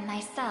heard of them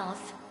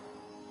myself.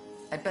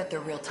 I bet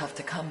they're real tough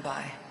to come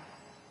by.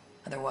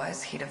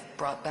 Otherwise, he'd have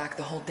brought back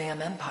the whole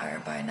damn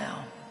empire by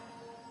now.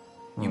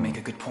 You make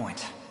a good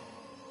point.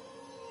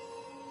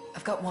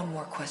 I've got one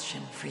more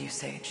question for you,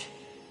 Sage.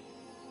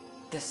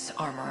 This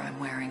armor I'm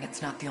wearing,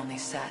 it's not the only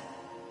set.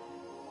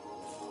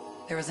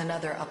 There was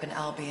another up in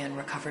Albion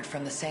recovered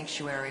from the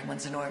sanctuary when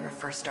Zenoira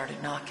first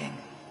started knocking.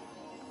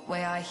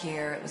 Way I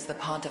hear, it was the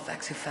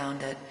Pontifex who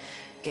found it,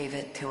 gave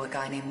it to a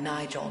guy named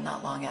Nigel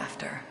not long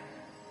after.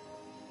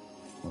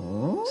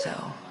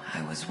 So,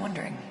 I was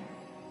wondering,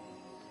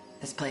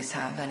 this place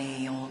have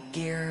any old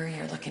gear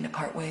you're looking to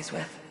part ways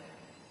with?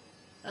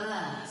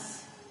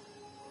 Alas,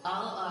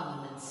 all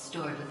armaments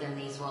stored within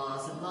these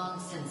walls have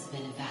long since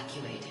been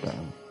evacuated.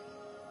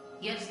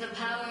 Yet the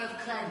power of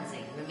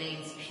cleansing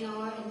remains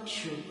pure and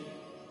true.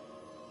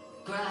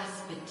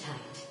 Grasp it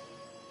tight,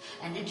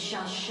 and it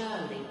shall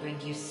surely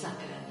bring you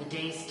succor in the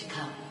days to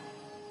come.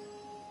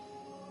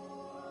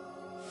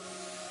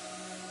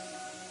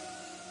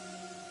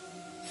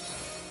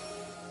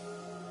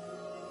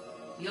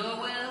 Your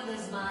will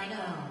is mine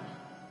own,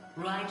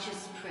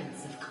 righteous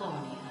Prince of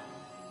Cornea.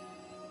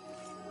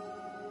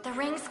 The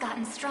ring's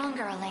gotten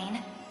stronger, Elaine.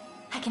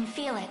 I can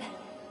feel it.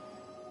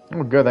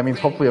 Oh, good. That means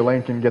hopefully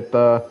Elaine can get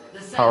the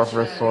power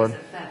for his sword. The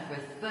sanctuaries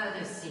of Fethryth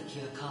further seek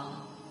your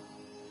call.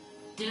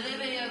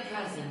 Deliver your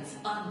presence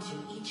unto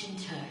each in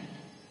turn,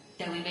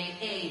 that we may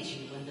aid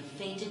you when the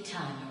fated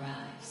time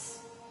arrives.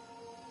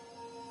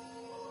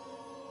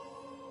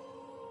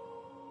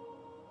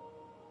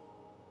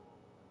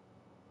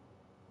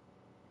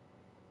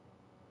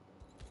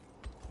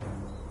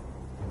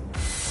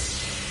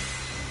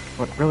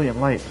 What brilliant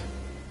light.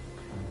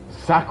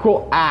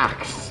 Sacral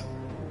Axe!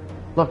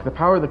 Look, the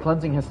power of the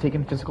cleansing has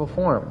taken physical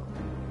form.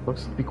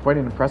 Looks to be quite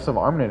an impressive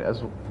armament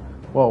as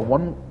well.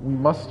 One we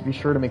must be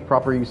sure to make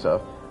proper use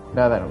of.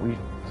 Now then, we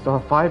still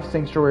have 5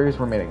 sanctuaries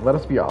remaining. Let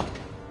us be off.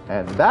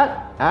 And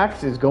that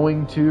axe is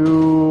going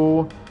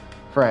to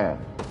Fran.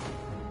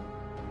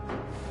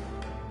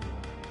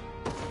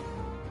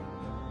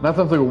 That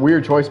sounds like a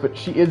weird choice, but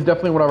she is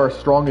definitely one of our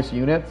strongest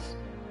units.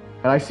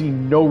 And I see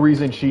no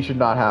reason she should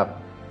not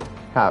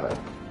have it.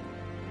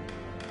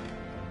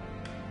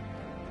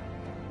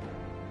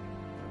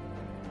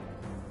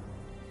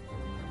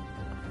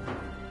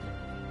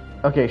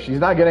 Okay, she's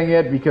not getting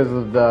it because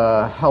of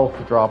the health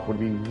drop would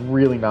be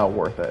really not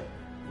worth it.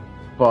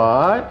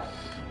 But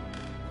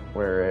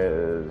where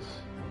is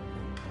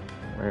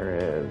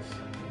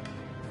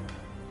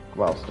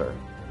Gloucester?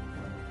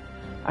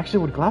 Actually,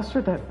 would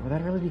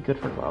that really be good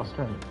for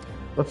Gloucester?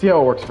 Let's see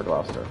how it works for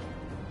Gloucester.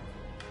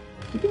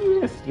 He's been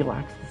using a steel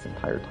axe this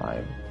entire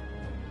time.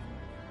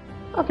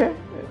 Okay,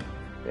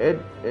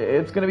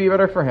 it's gonna be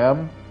better for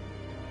him,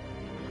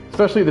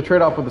 especially the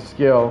trade-off with the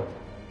skill.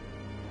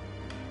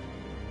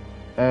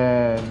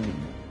 And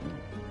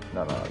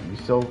no, you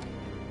still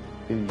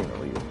you're gonna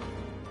leave.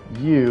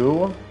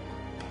 You.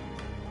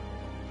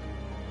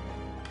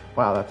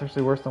 Wow, that's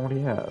actually worse than what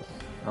he has.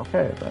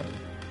 Okay, then.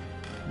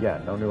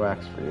 Yeah, no new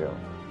axe for you.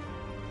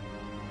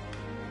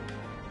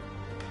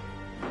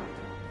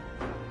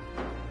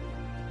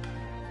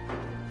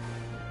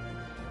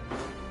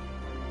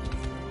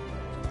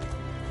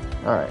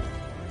 Alright.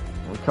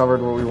 We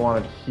covered what we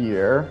wanted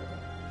here.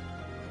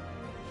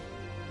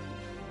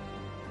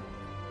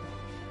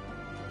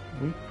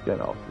 We've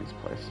been all these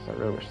places. I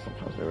really wish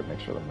sometimes they would make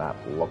sure the map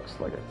looks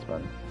like it's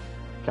been...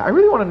 Okay, I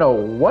really want to know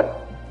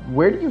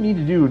where do you need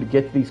to do to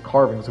get to these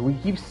carvings? We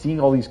keep seeing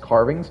all these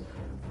carvings,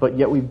 but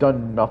yet we've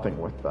done nothing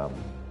with them.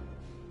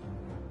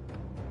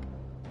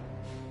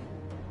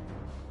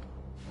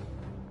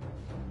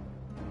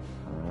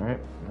 Alright,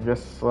 I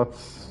guess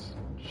let's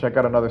check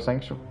out another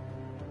sanctuary.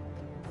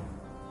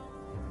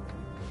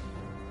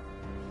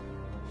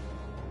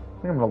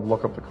 I think I'm going to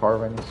look up the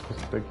carvings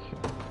because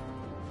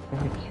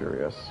I'm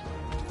curious.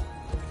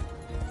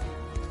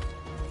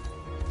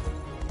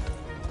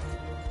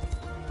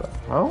 The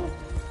hell?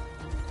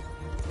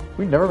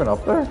 We've never been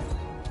up there?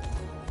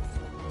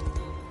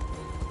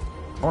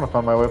 I want to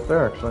find my way up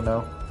there actually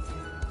now.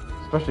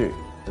 Especially,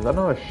 is that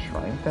another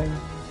shrine thing?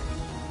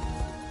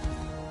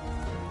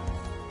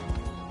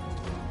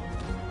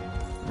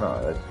 No,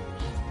 it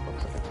just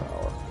looks like a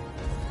tower.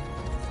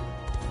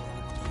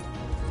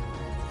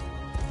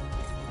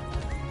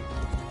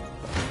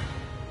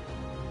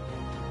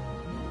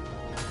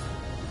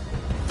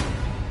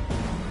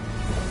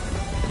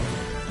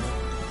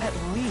 At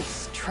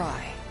least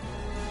try.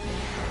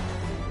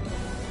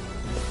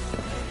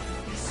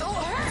 So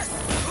hurt!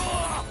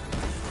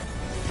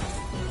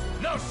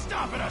 No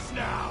stopping us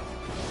now!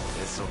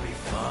 This'll be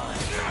fun.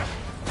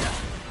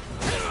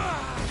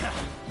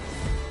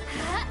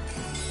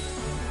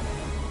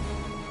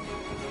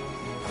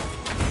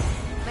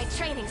 My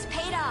training's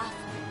paid off.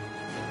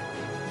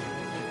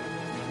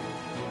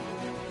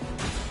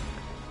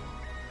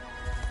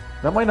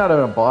 That might not have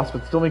been a boss,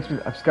 but still makes me...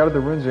 I've scouted the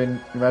ruins in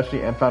Your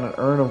Majesty and found an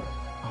urn of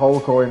hollow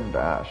cord and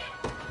ash.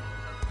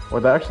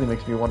 What that actually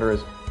makes me wonder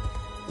is,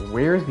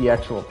 where's the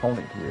actual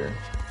opponent here?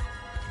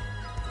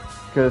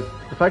 Because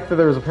the fact that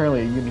there was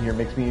apparently a unit here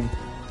makes me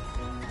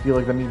feel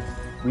like that means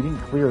we didn't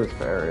clear this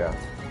area.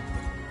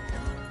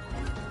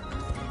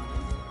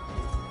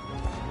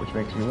 Which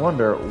makes me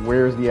wonder,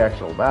 where's the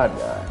actual bad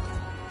guy?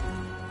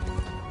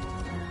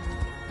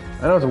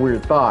 I know it's a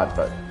weird thought,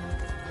 but...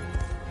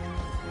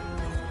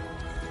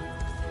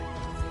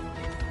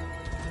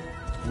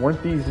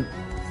 weren't these...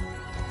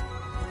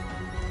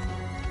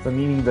 the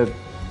meaning that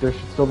there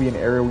should still be an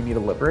area we need to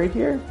liberate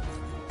here?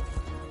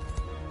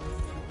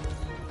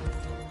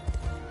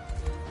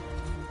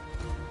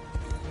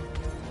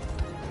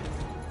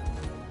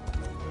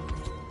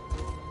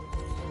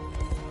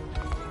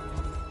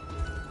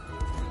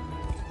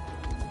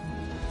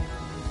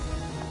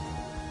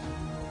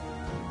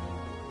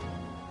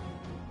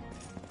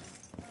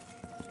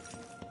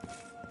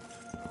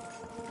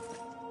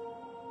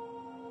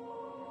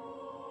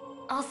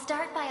 I'll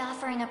start by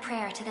offering a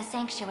prayer to the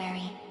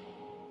sanctuary.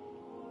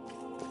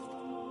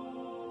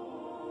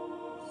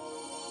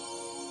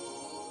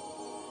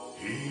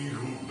 He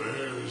who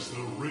bears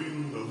the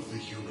ring of the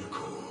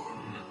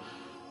unicorn,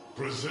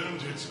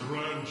 present its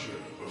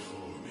grandeur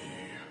before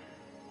me.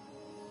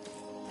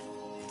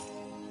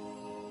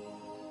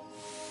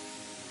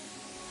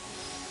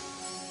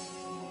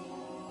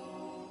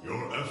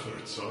 Your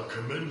efforts are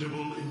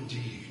commendable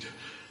indeed.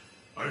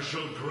 I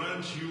shall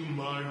grant you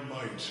my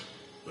might,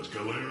 that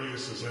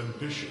Galerius's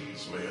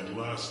ambitions may at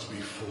last be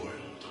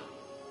foiled.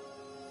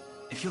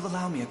 If you'll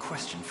allow me a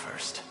question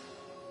first.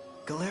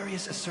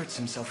 Galerius asserts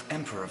himself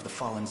Emperor of the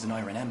fallen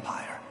Zenairan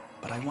Empire,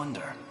 but I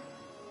wonder,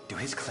 do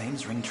his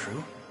claims ring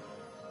true?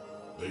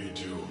 They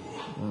do.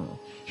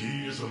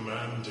 He is a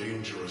man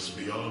dangerous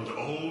beyond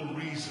all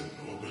reason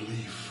or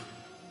belief.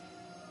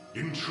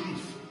 In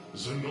truth,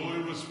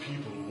 Zenoira's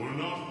people were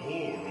not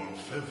born on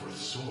Fevrith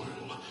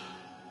soil,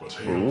 but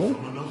hail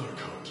from another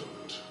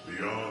continent,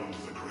 beyond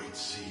the Great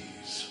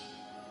Seas.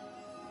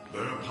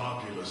 Their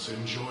populace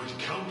enjoyed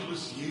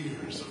countless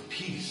years of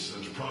peace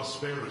and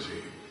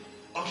prosperity,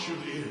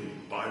 ushered in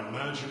by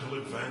magical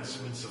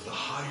advancements of the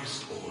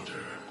highest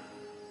order.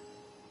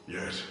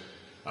 Yet,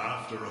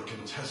 after a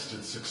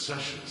contested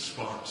succession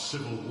sparked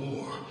civil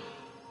war,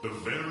 The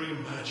very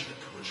magic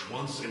which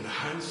once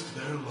enhanced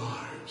their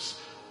lives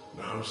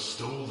now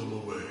stole them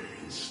away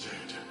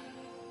instead.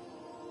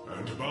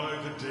 And by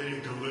the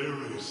day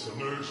Galerius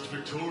emerged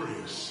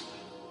victorious,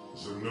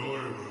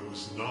 Zenoira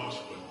was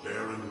naught but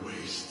barren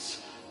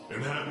wastes,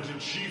 inhabited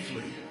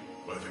chiefly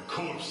by the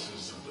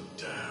corpses of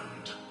the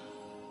damned.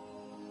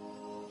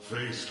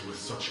 Faced with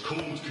such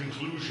cold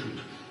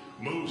conclusion,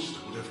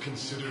 most would have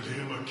considered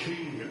him a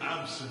king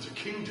absent a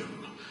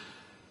kingdom.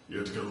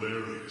 Yet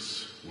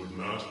Galerius would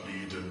not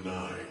be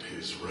denied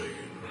his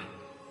reign.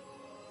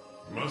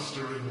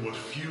 Mustering what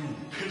few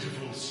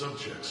pitiful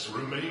subjects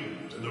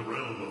remained in the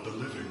realm of the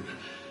living,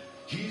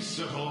 he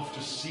set off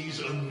to seize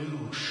a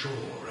new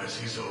shore as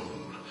his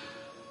own,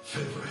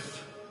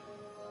 Fevrith.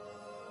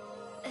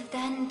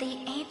 Then the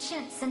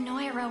ancient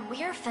Zenoira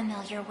we're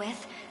familiar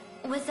with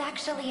was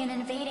actually an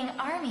invading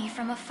army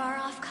from a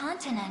far-off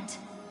continent.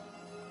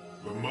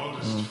 The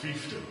modest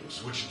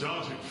fiefdoms which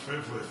dotted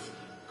Fevrith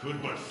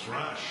could but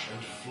thrash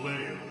and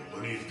flail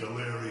beneath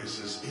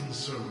Galerius's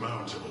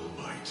insurmountable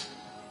might.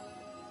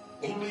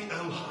 Only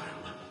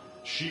Elheim,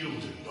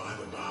 shielded by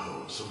the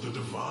boughs of the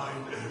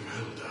divine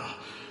Ermelda,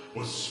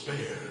 was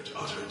spared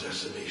utter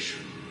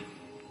decimation.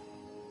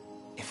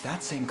 If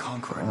that same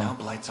conqueror now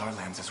blights our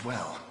lands as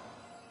well,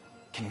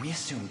 can we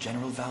assume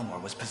General Valmor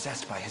was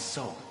possessed by his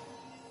soul?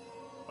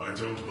 I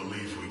don't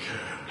believe we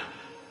can.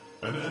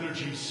 An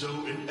energy so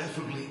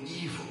ineffably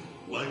evil,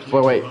 likely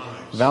But wait, to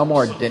rise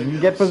Valmor from didn't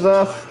something get else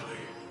possessed? entirely.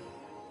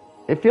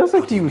 It feels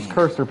like What do he you was mean?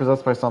 cursed or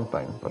possessed by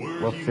something, but Were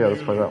let's he see how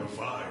this plays merely out.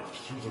 revived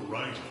through the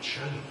rite of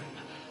channeling,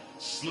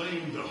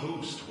 slaying the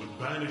host would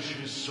banish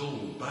his soul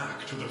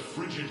back to the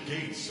frigid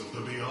gates of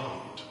the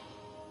beyond.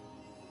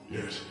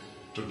 Yet,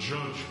 to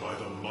judge by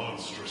the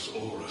monstrous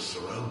aura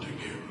surrounding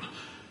him,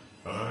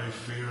 I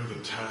fear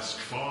the task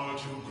far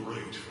too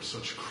great for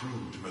such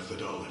crude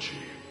methodology.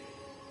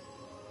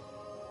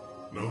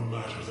 No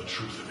matter the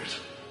truth of it,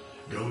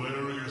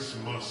 Galerius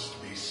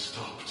must be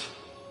stopped.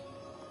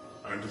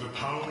 And the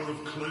power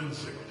of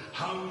cleansing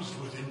housed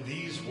within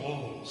these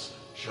walls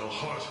shall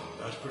hearten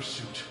that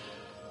pursuit.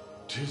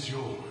 'Tis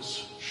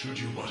yours, should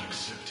you but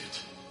accept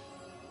it.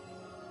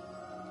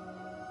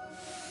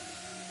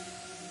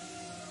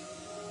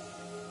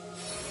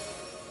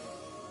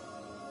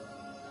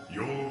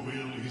 Your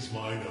will is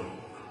mine own,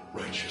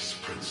 righteous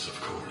Prince of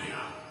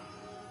Cornea.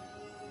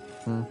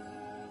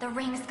 The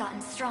ring's gotten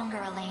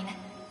stronger, Elaine.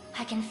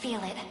 I can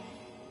feel it.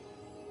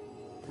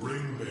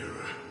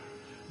 Ringbearer,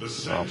 the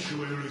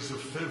sanctuaries of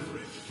Fevrith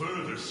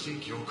further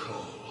seek your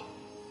call.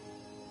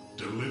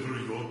 Deliver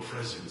your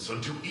presence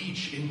unto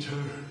each in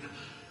turn,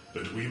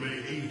 that we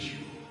may aid you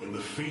when the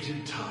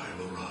fated time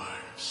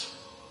arrives.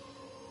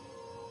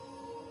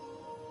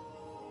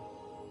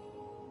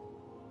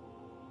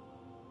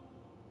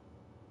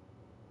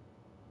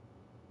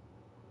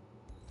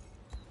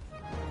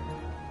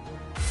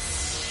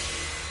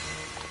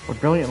 With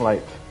brilliant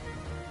light.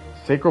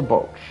 Sacred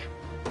Boch.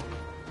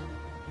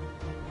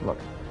 Look,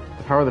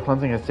 the power of the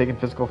cleansing has taken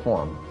physical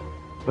form.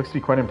 Looks to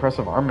be quite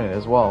impressive armament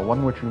as well,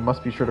 one which we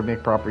must be sure to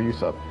make proper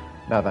use of.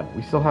 Now then,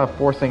 we still have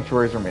 4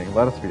 sanctuaries remaining.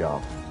 Let us be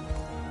off.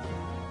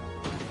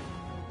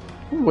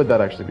 Would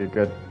that actually be a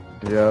good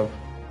idea of?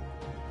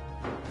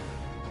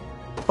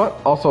 But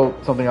also,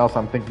 something else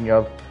I'm thinking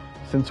of,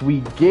 since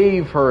we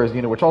gave her as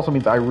unit, which also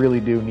means I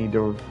really do need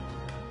to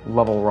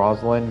level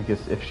Rosalind,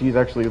 because if she's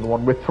actually the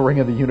one with the Ring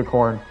of the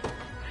Unicorn,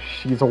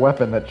 she's a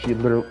weapon that she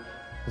literally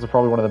is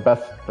probably one of the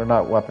best, or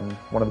not weapon,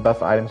 one of the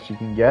best items she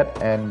can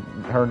get, and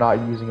her not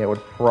using it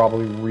would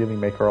probably really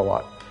make her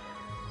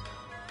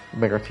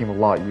make our team a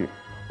lot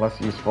less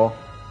useful.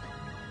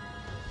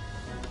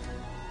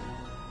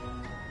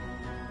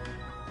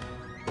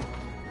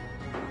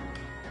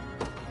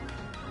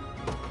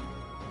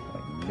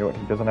 I knew it,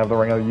 he doesn't have the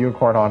Ring of the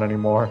Unicorn on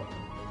anymore.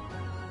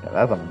 Yeah,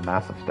 that's a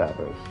massive stat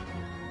boost.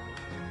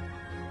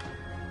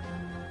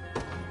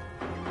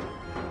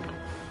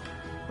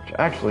 Which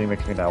actually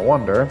makes me now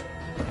wonder.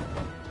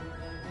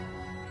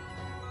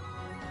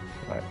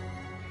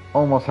 I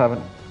almost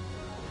haven't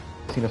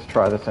seen us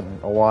try this in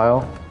a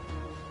while.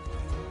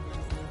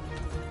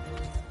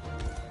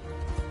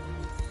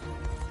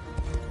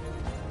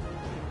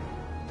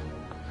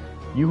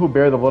 You who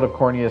bear the blood of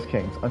Cornea's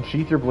kings,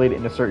 unsheath your blade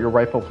and assert your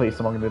rightful place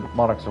among the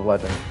monarchs of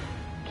legend.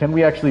 Can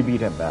we actually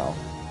beat him now?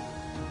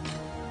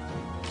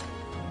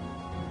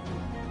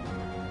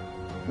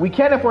 We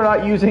can if we're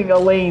not using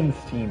Elaine's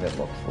team, it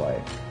looks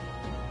like.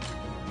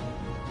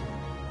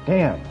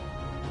 Damn.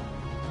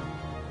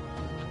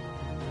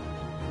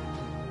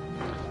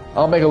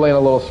 I'll make Elaine a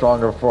little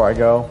stronger before I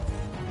go.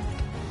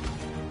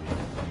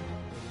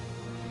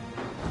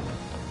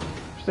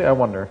 Actually, I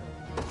wonder.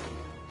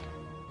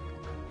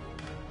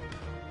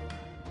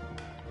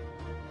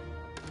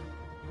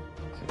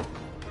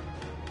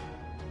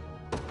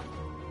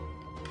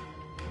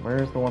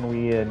 Where's the one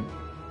we had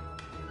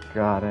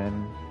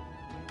gotten?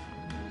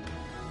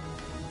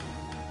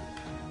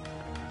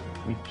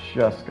 We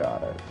just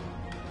got it.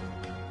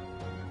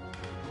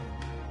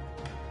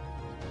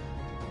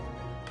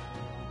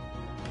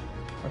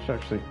 I should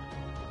actually...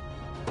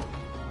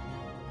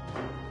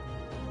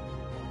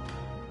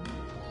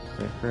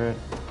 Secret.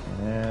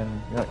 And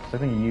then, you know, 'cause I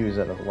think you use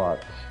it a lot.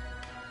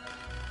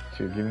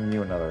 So giving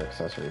you another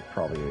accessory is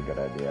probably a good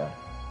idea.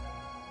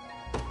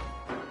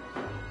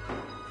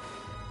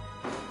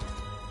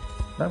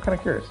 Now I'm kind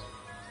of curious.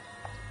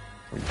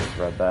 We just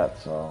read that,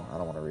 so I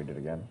don't want to read it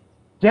again.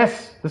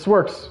 Yes! This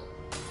works!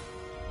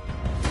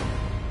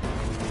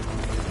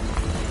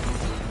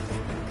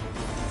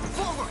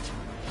 Forward!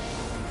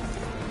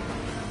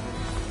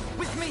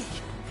 With me!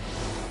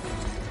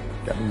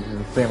 Got me using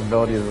the same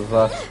abilities as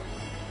us.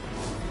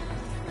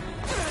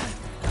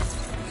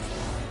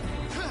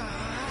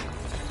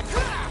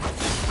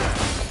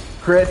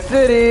 Crit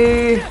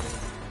City!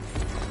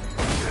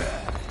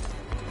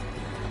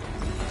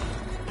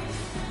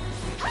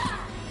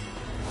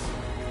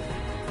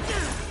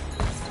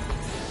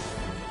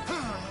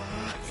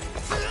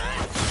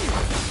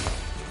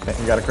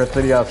 You got a Crit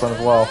City out son as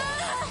well.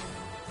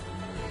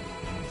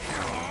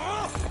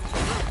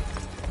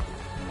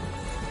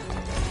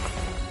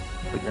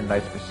 But your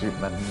Knight's Pursuit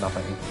meant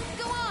nothing.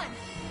 Go on!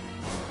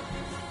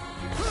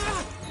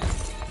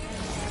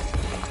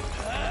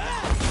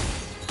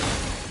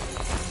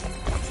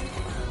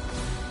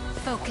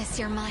 Focus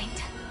your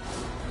mind.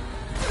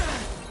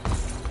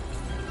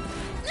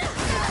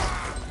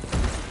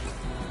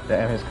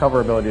 Damn, his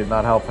cover ability did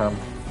not help him.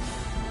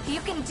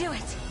 You can do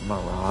it.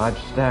 Mirage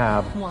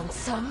Stab. Want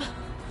some?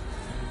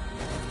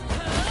 I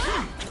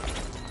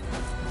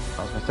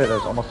was gonna say,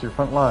 that's almost your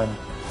front line.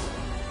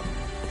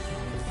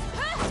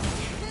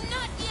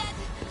 Not yet.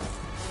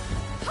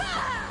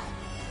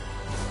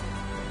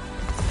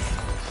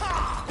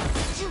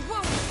 You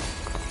won't.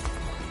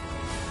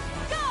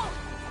 Go.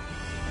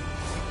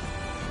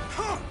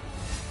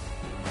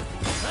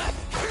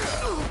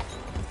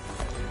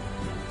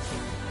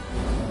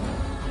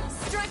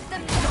 Strike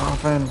them down.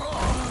 Often.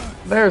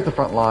 There's the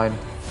front line.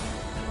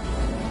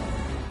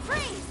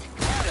 Freeze.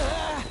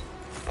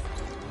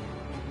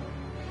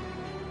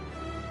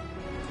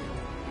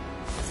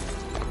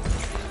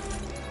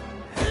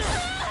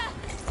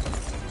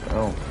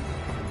 Oh.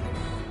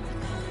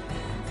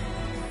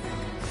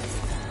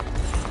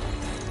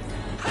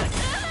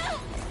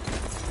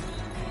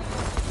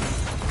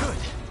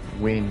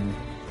 Win.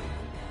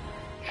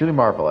 Truly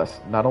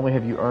marvelous. Not only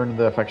have you earned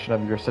the affection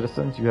of your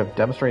citizens, you have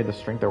demonstrated the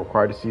strength that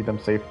required to see them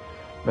safe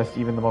amidst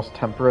even the most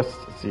tempestuous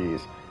seas.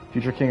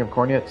 Future King of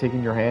Cornea,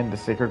 taking your hand, the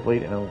sacred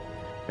blade, and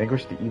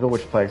vanquish the evil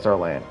which plagues our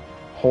land.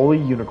 Holy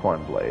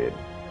Unicorn Blade.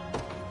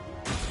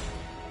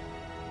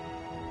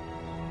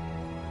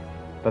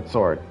 That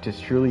sword,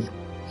 'tis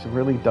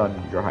really done,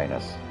 your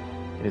highness.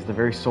 It is the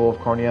very soul of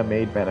Cornea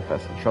made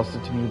manifest,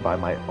 entrusted to me by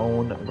my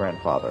own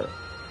grandfather.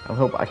 I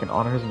hope I can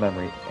honor his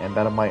memory, and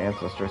that of my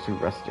ancestors who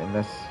rest in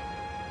this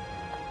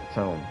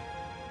tomb.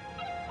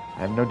 I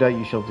have no doubt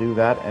you shall do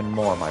that and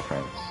more, my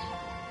prince.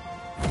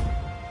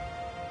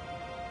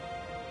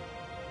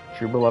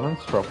 True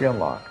Beloved's trophy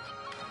unlocked.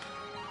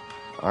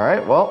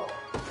 Alright, well,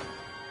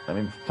 that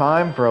means it's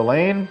time for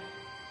Elaine.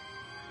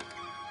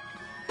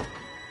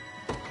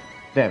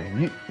 Damn,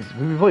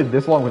 we've played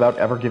this long without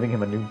ever giving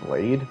him a new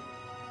blade?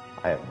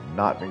 I have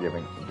not been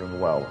doing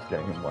well with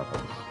getting him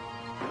weapons.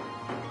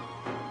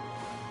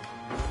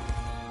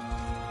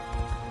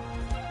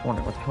 I'm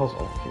wondering what the hell's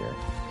over here.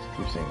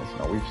 We've seen this.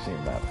 No, we've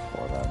seen that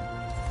before then.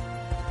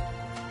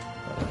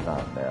 That is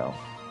not now.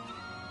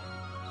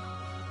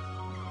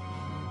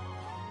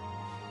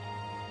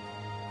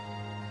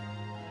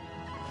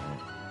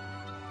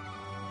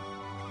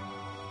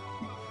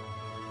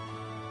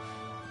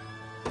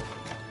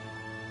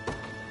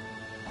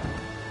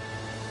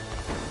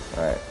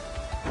 Alright.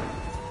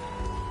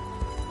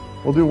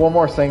 We'll do one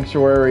more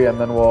sanctuary and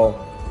then we'll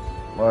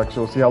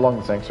see how long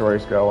the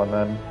sanctuaries go and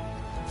then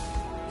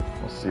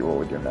we'll see what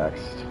we do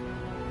next.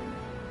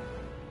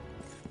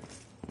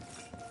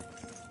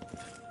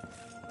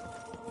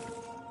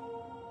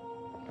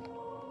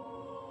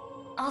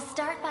 I'll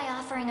start by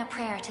offering a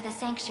prayer to the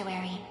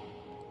sanctuary.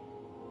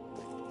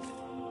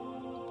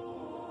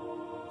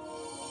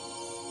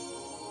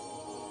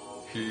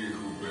 He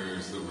who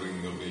bears the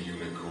ring of the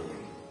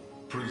unicorn,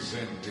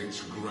 present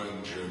its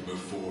grandeur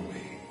before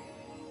me.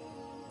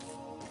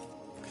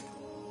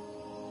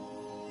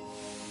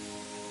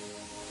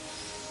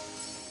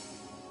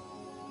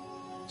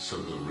 So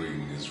the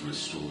ring is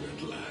restored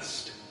at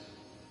last.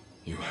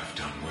 You have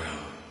done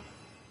well.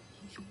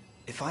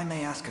 If I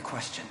may ask a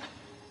question.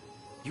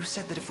 You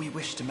said that if we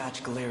wished to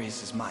match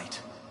Galerius'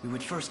 might, we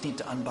would first need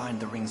to unbind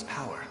the ring's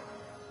power.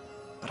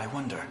 But I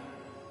wonder,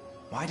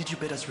 why did you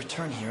bid us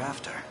return here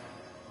after?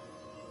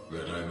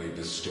 That I may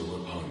bestow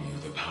upon you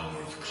the power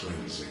of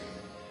cleansing,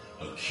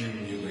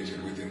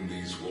 accumulated within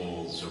these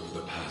walls over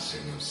the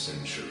passing of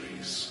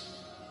centuries.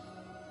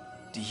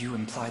 Do you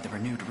imply the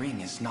renewed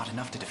ring is not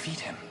enough to defeat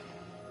him?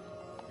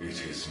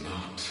 It is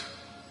not.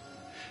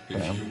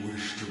 If you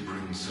wish to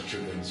bring such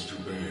events to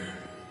bear,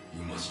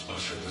 you must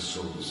usher the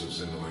souls of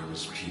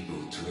Zenoira's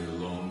people to their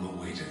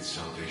long-awaited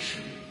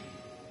salvation.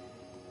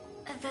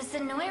 The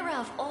Zenoira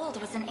of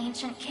old was an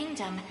ancient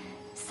kingdom,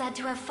 said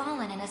to have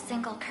fallen in a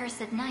single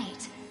cursed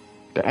night.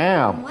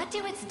 Damn. What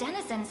do its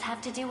denizens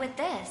have to do with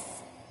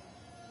this?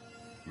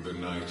 The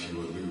night you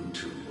allude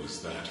to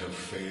was that of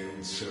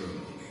failed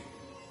ceremony,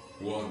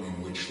 one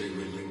in which they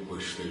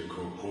relinquished their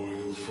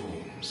corporeal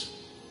forms.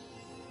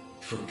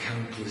 For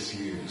countless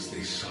years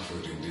they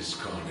suffered in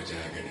discarnate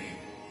agony,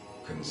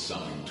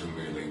 consigned to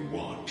merely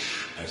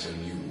watch as a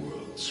new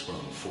world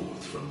sprung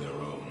forth from their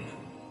own.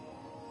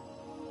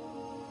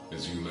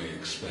 As you may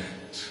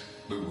expect,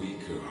 the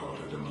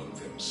weaker-hearted among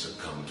them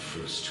succumbed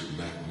first to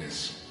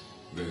madness,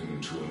 then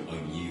to an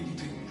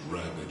unyielding,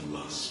 rabid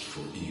lust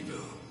for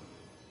evil.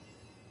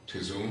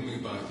 'Tis only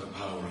by the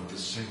power of the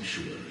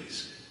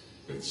sanctuaries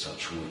that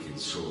such wicked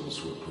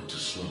souls were put to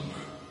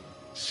slumber,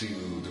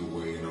 sealed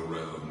away in a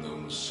realm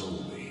known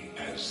solely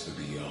as the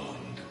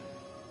Beyond.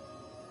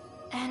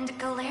 And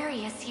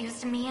Galerius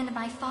used me and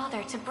my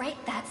father to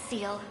break that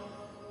seal.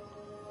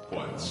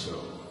 Quite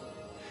so.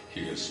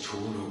 He has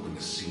torn open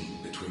a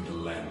seam between the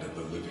land of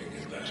the living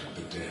and that of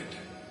the dead.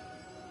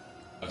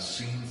 A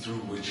seam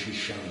through which he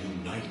shall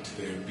unite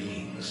their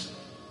beings,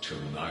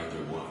 till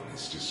neither one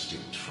is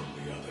distinct from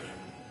the other.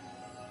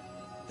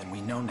 Then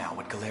we know now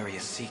what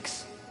Galerius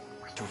seeks.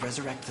 To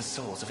resurrect the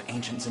souls of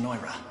ancient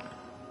Zenoira.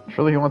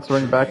 Surely he wants to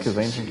bring back his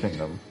ancient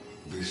kingdom.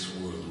 This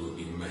world will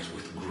be met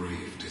with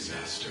grave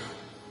disaster.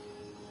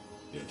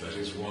 Yet that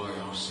is why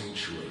our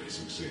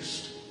sanctuaries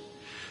exist.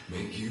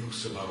 Make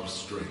use of our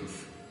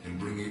strength and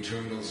bring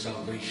eternal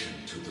salvation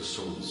to the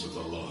souls of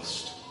the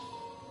lost.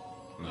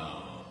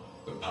 Now,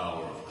 the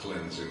power of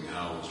cleansing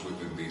housed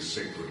within these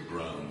sacred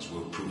grounds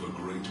will prove a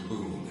great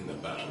boon in the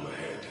battle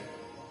ahead.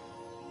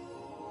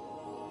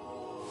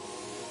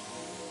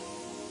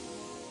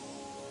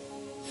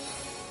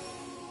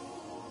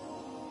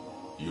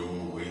 Your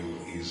will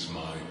is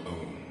my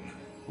own,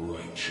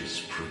 righteous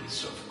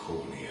Prince of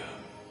Cornea.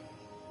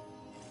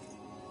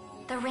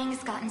 The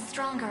ring's gotten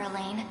stronger,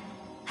 Elaine.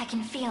 I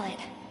can feel it.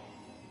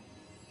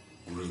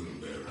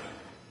 Runebearer.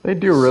 They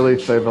do really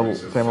say the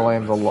same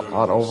lanes a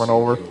lot over and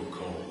over.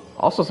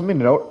 Also, something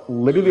to note,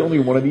 literally only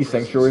one of these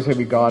sanctuaries have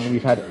we gone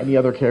we've had any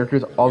other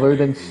characters other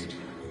than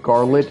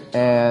Scarlet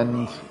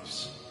and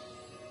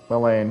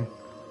Elaine.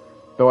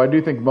 Though I do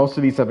think most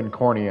of these have been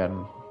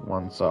Cornean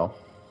ones, so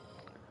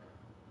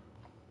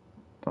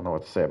don't know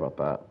what to say about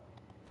that.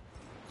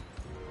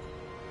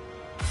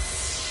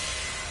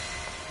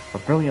 A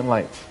brilliant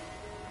light.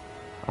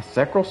 A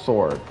sacral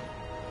sword.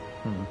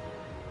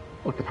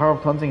 Look, the power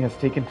of cleansing has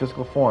taken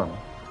physical form.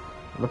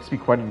 It looks to be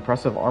quite an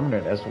impressive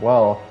armament as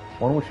well,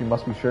 one which we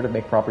must be sure to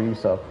make proper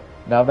use of.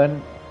 Now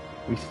then,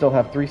 we still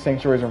have 3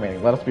 sanctuaries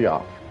remaining. Let us be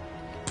off.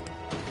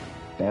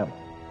 Damn.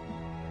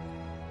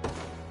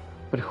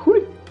 But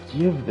who to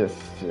give this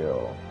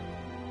to?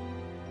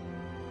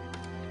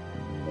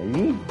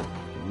 Me?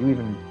 Can you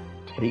even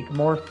take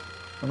more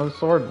another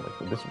sword? Like,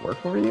 would this work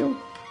for you?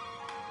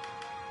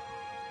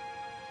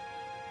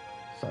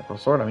 Sacral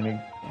sword, I mean,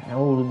 it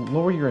will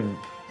lower your...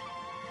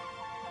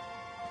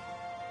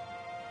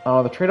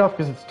 the trade-off,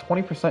 because it's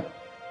 20%...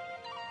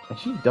 And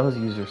she does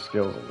use her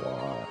skills a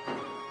lot.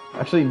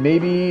 Actually,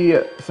 maybe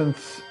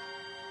since...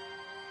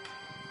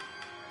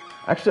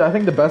 Actually, I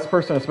think the best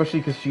person, especially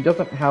because she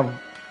doesn't have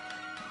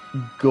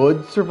good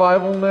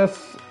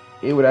survivalness,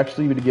 it would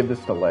actually be to give this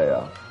to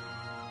Leia.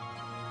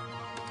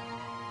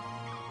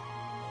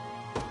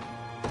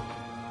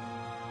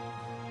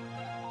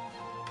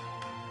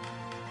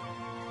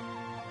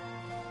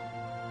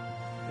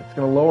 It's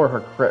going to lower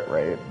her crit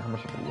rate. How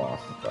much of a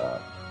loss is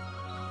that?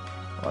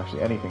 Well,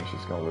 actually, anything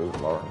she's going to lose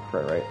lower her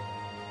crit rate.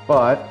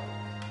 But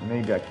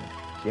maybe I can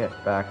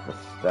get back the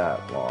stat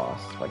loss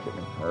by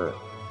getting her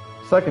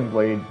second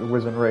blade, the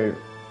Wizen Ray.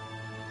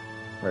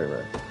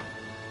 Right.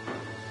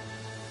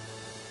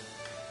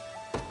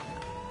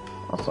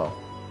 Also,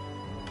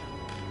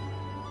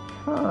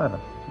 kind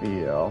of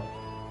feel.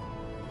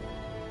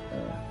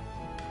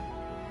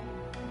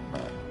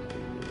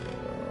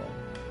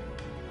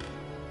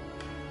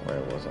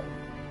 Where was it?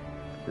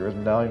 Hero's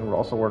Medallion would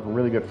also work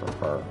really good for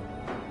her.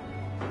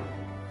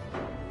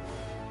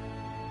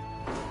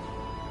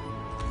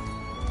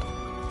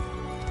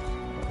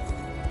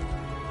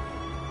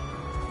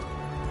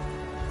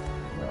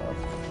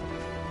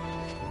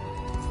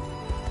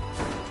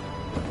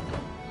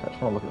 I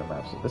just want to look at the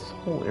map. So this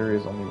whole area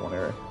is only one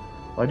area.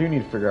 Well, I do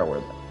need to figure out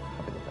where...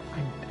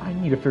 I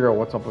need to figure out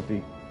what's up with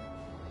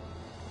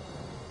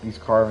these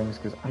carvings,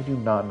 because I do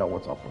not know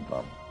what's up with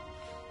them.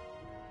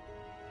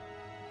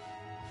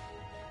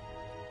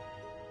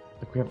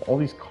 Like, we have all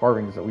these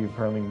carvings that we've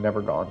apparently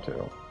never gone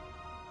to.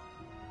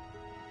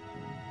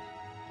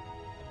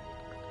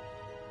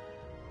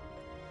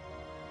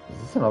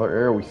 Is this another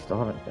area we still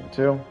haven't been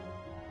to?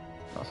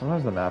 No,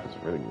 sometimes the map is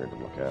really weird to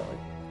look at.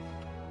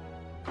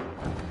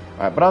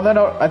 Alright, but on that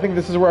note, I think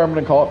this is where I'm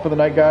going to call it for the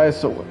night, guys.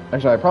 So,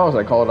 actually, I promise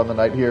I call it on the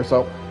night here.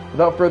 So,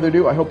 without further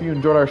ado, I hope you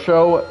enjoyed our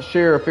show.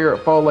 Share,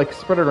 favorite, follow, like,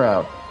 spread it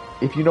around.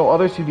 If you know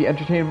others who'd be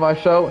entertained by my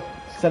show,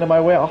 send it my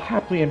way. I'll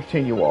happily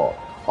entertain you all.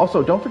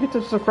 Also, don't forget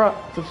to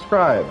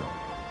subscribe.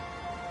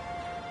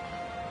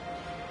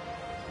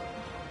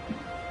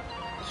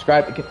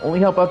 It can only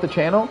help out the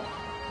channel.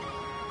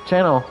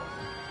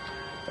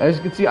 As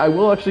you can see, I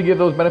will actually give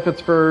those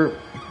benefits for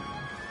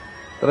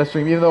that I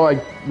stream, even though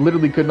I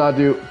literally could not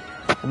do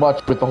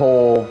much with the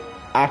whole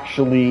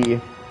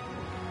actually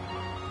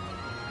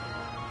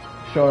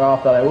showing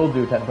off that I will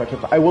do 10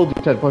 push-ups. I will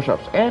do 10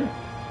 push-ups, and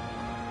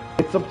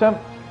it's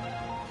September,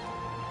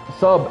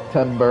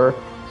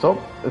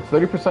 so it's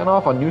 30%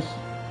 off on new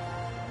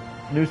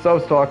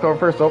subs till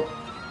October 1st, so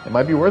it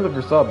might be worth it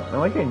for sub.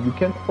 And again, you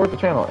can support the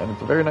channel, and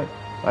it's a very nice.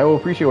 I will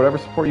appreciate whatever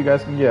support you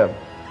guys can give.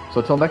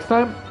 So until next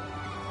time,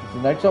 this is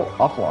the Night Show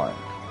offline.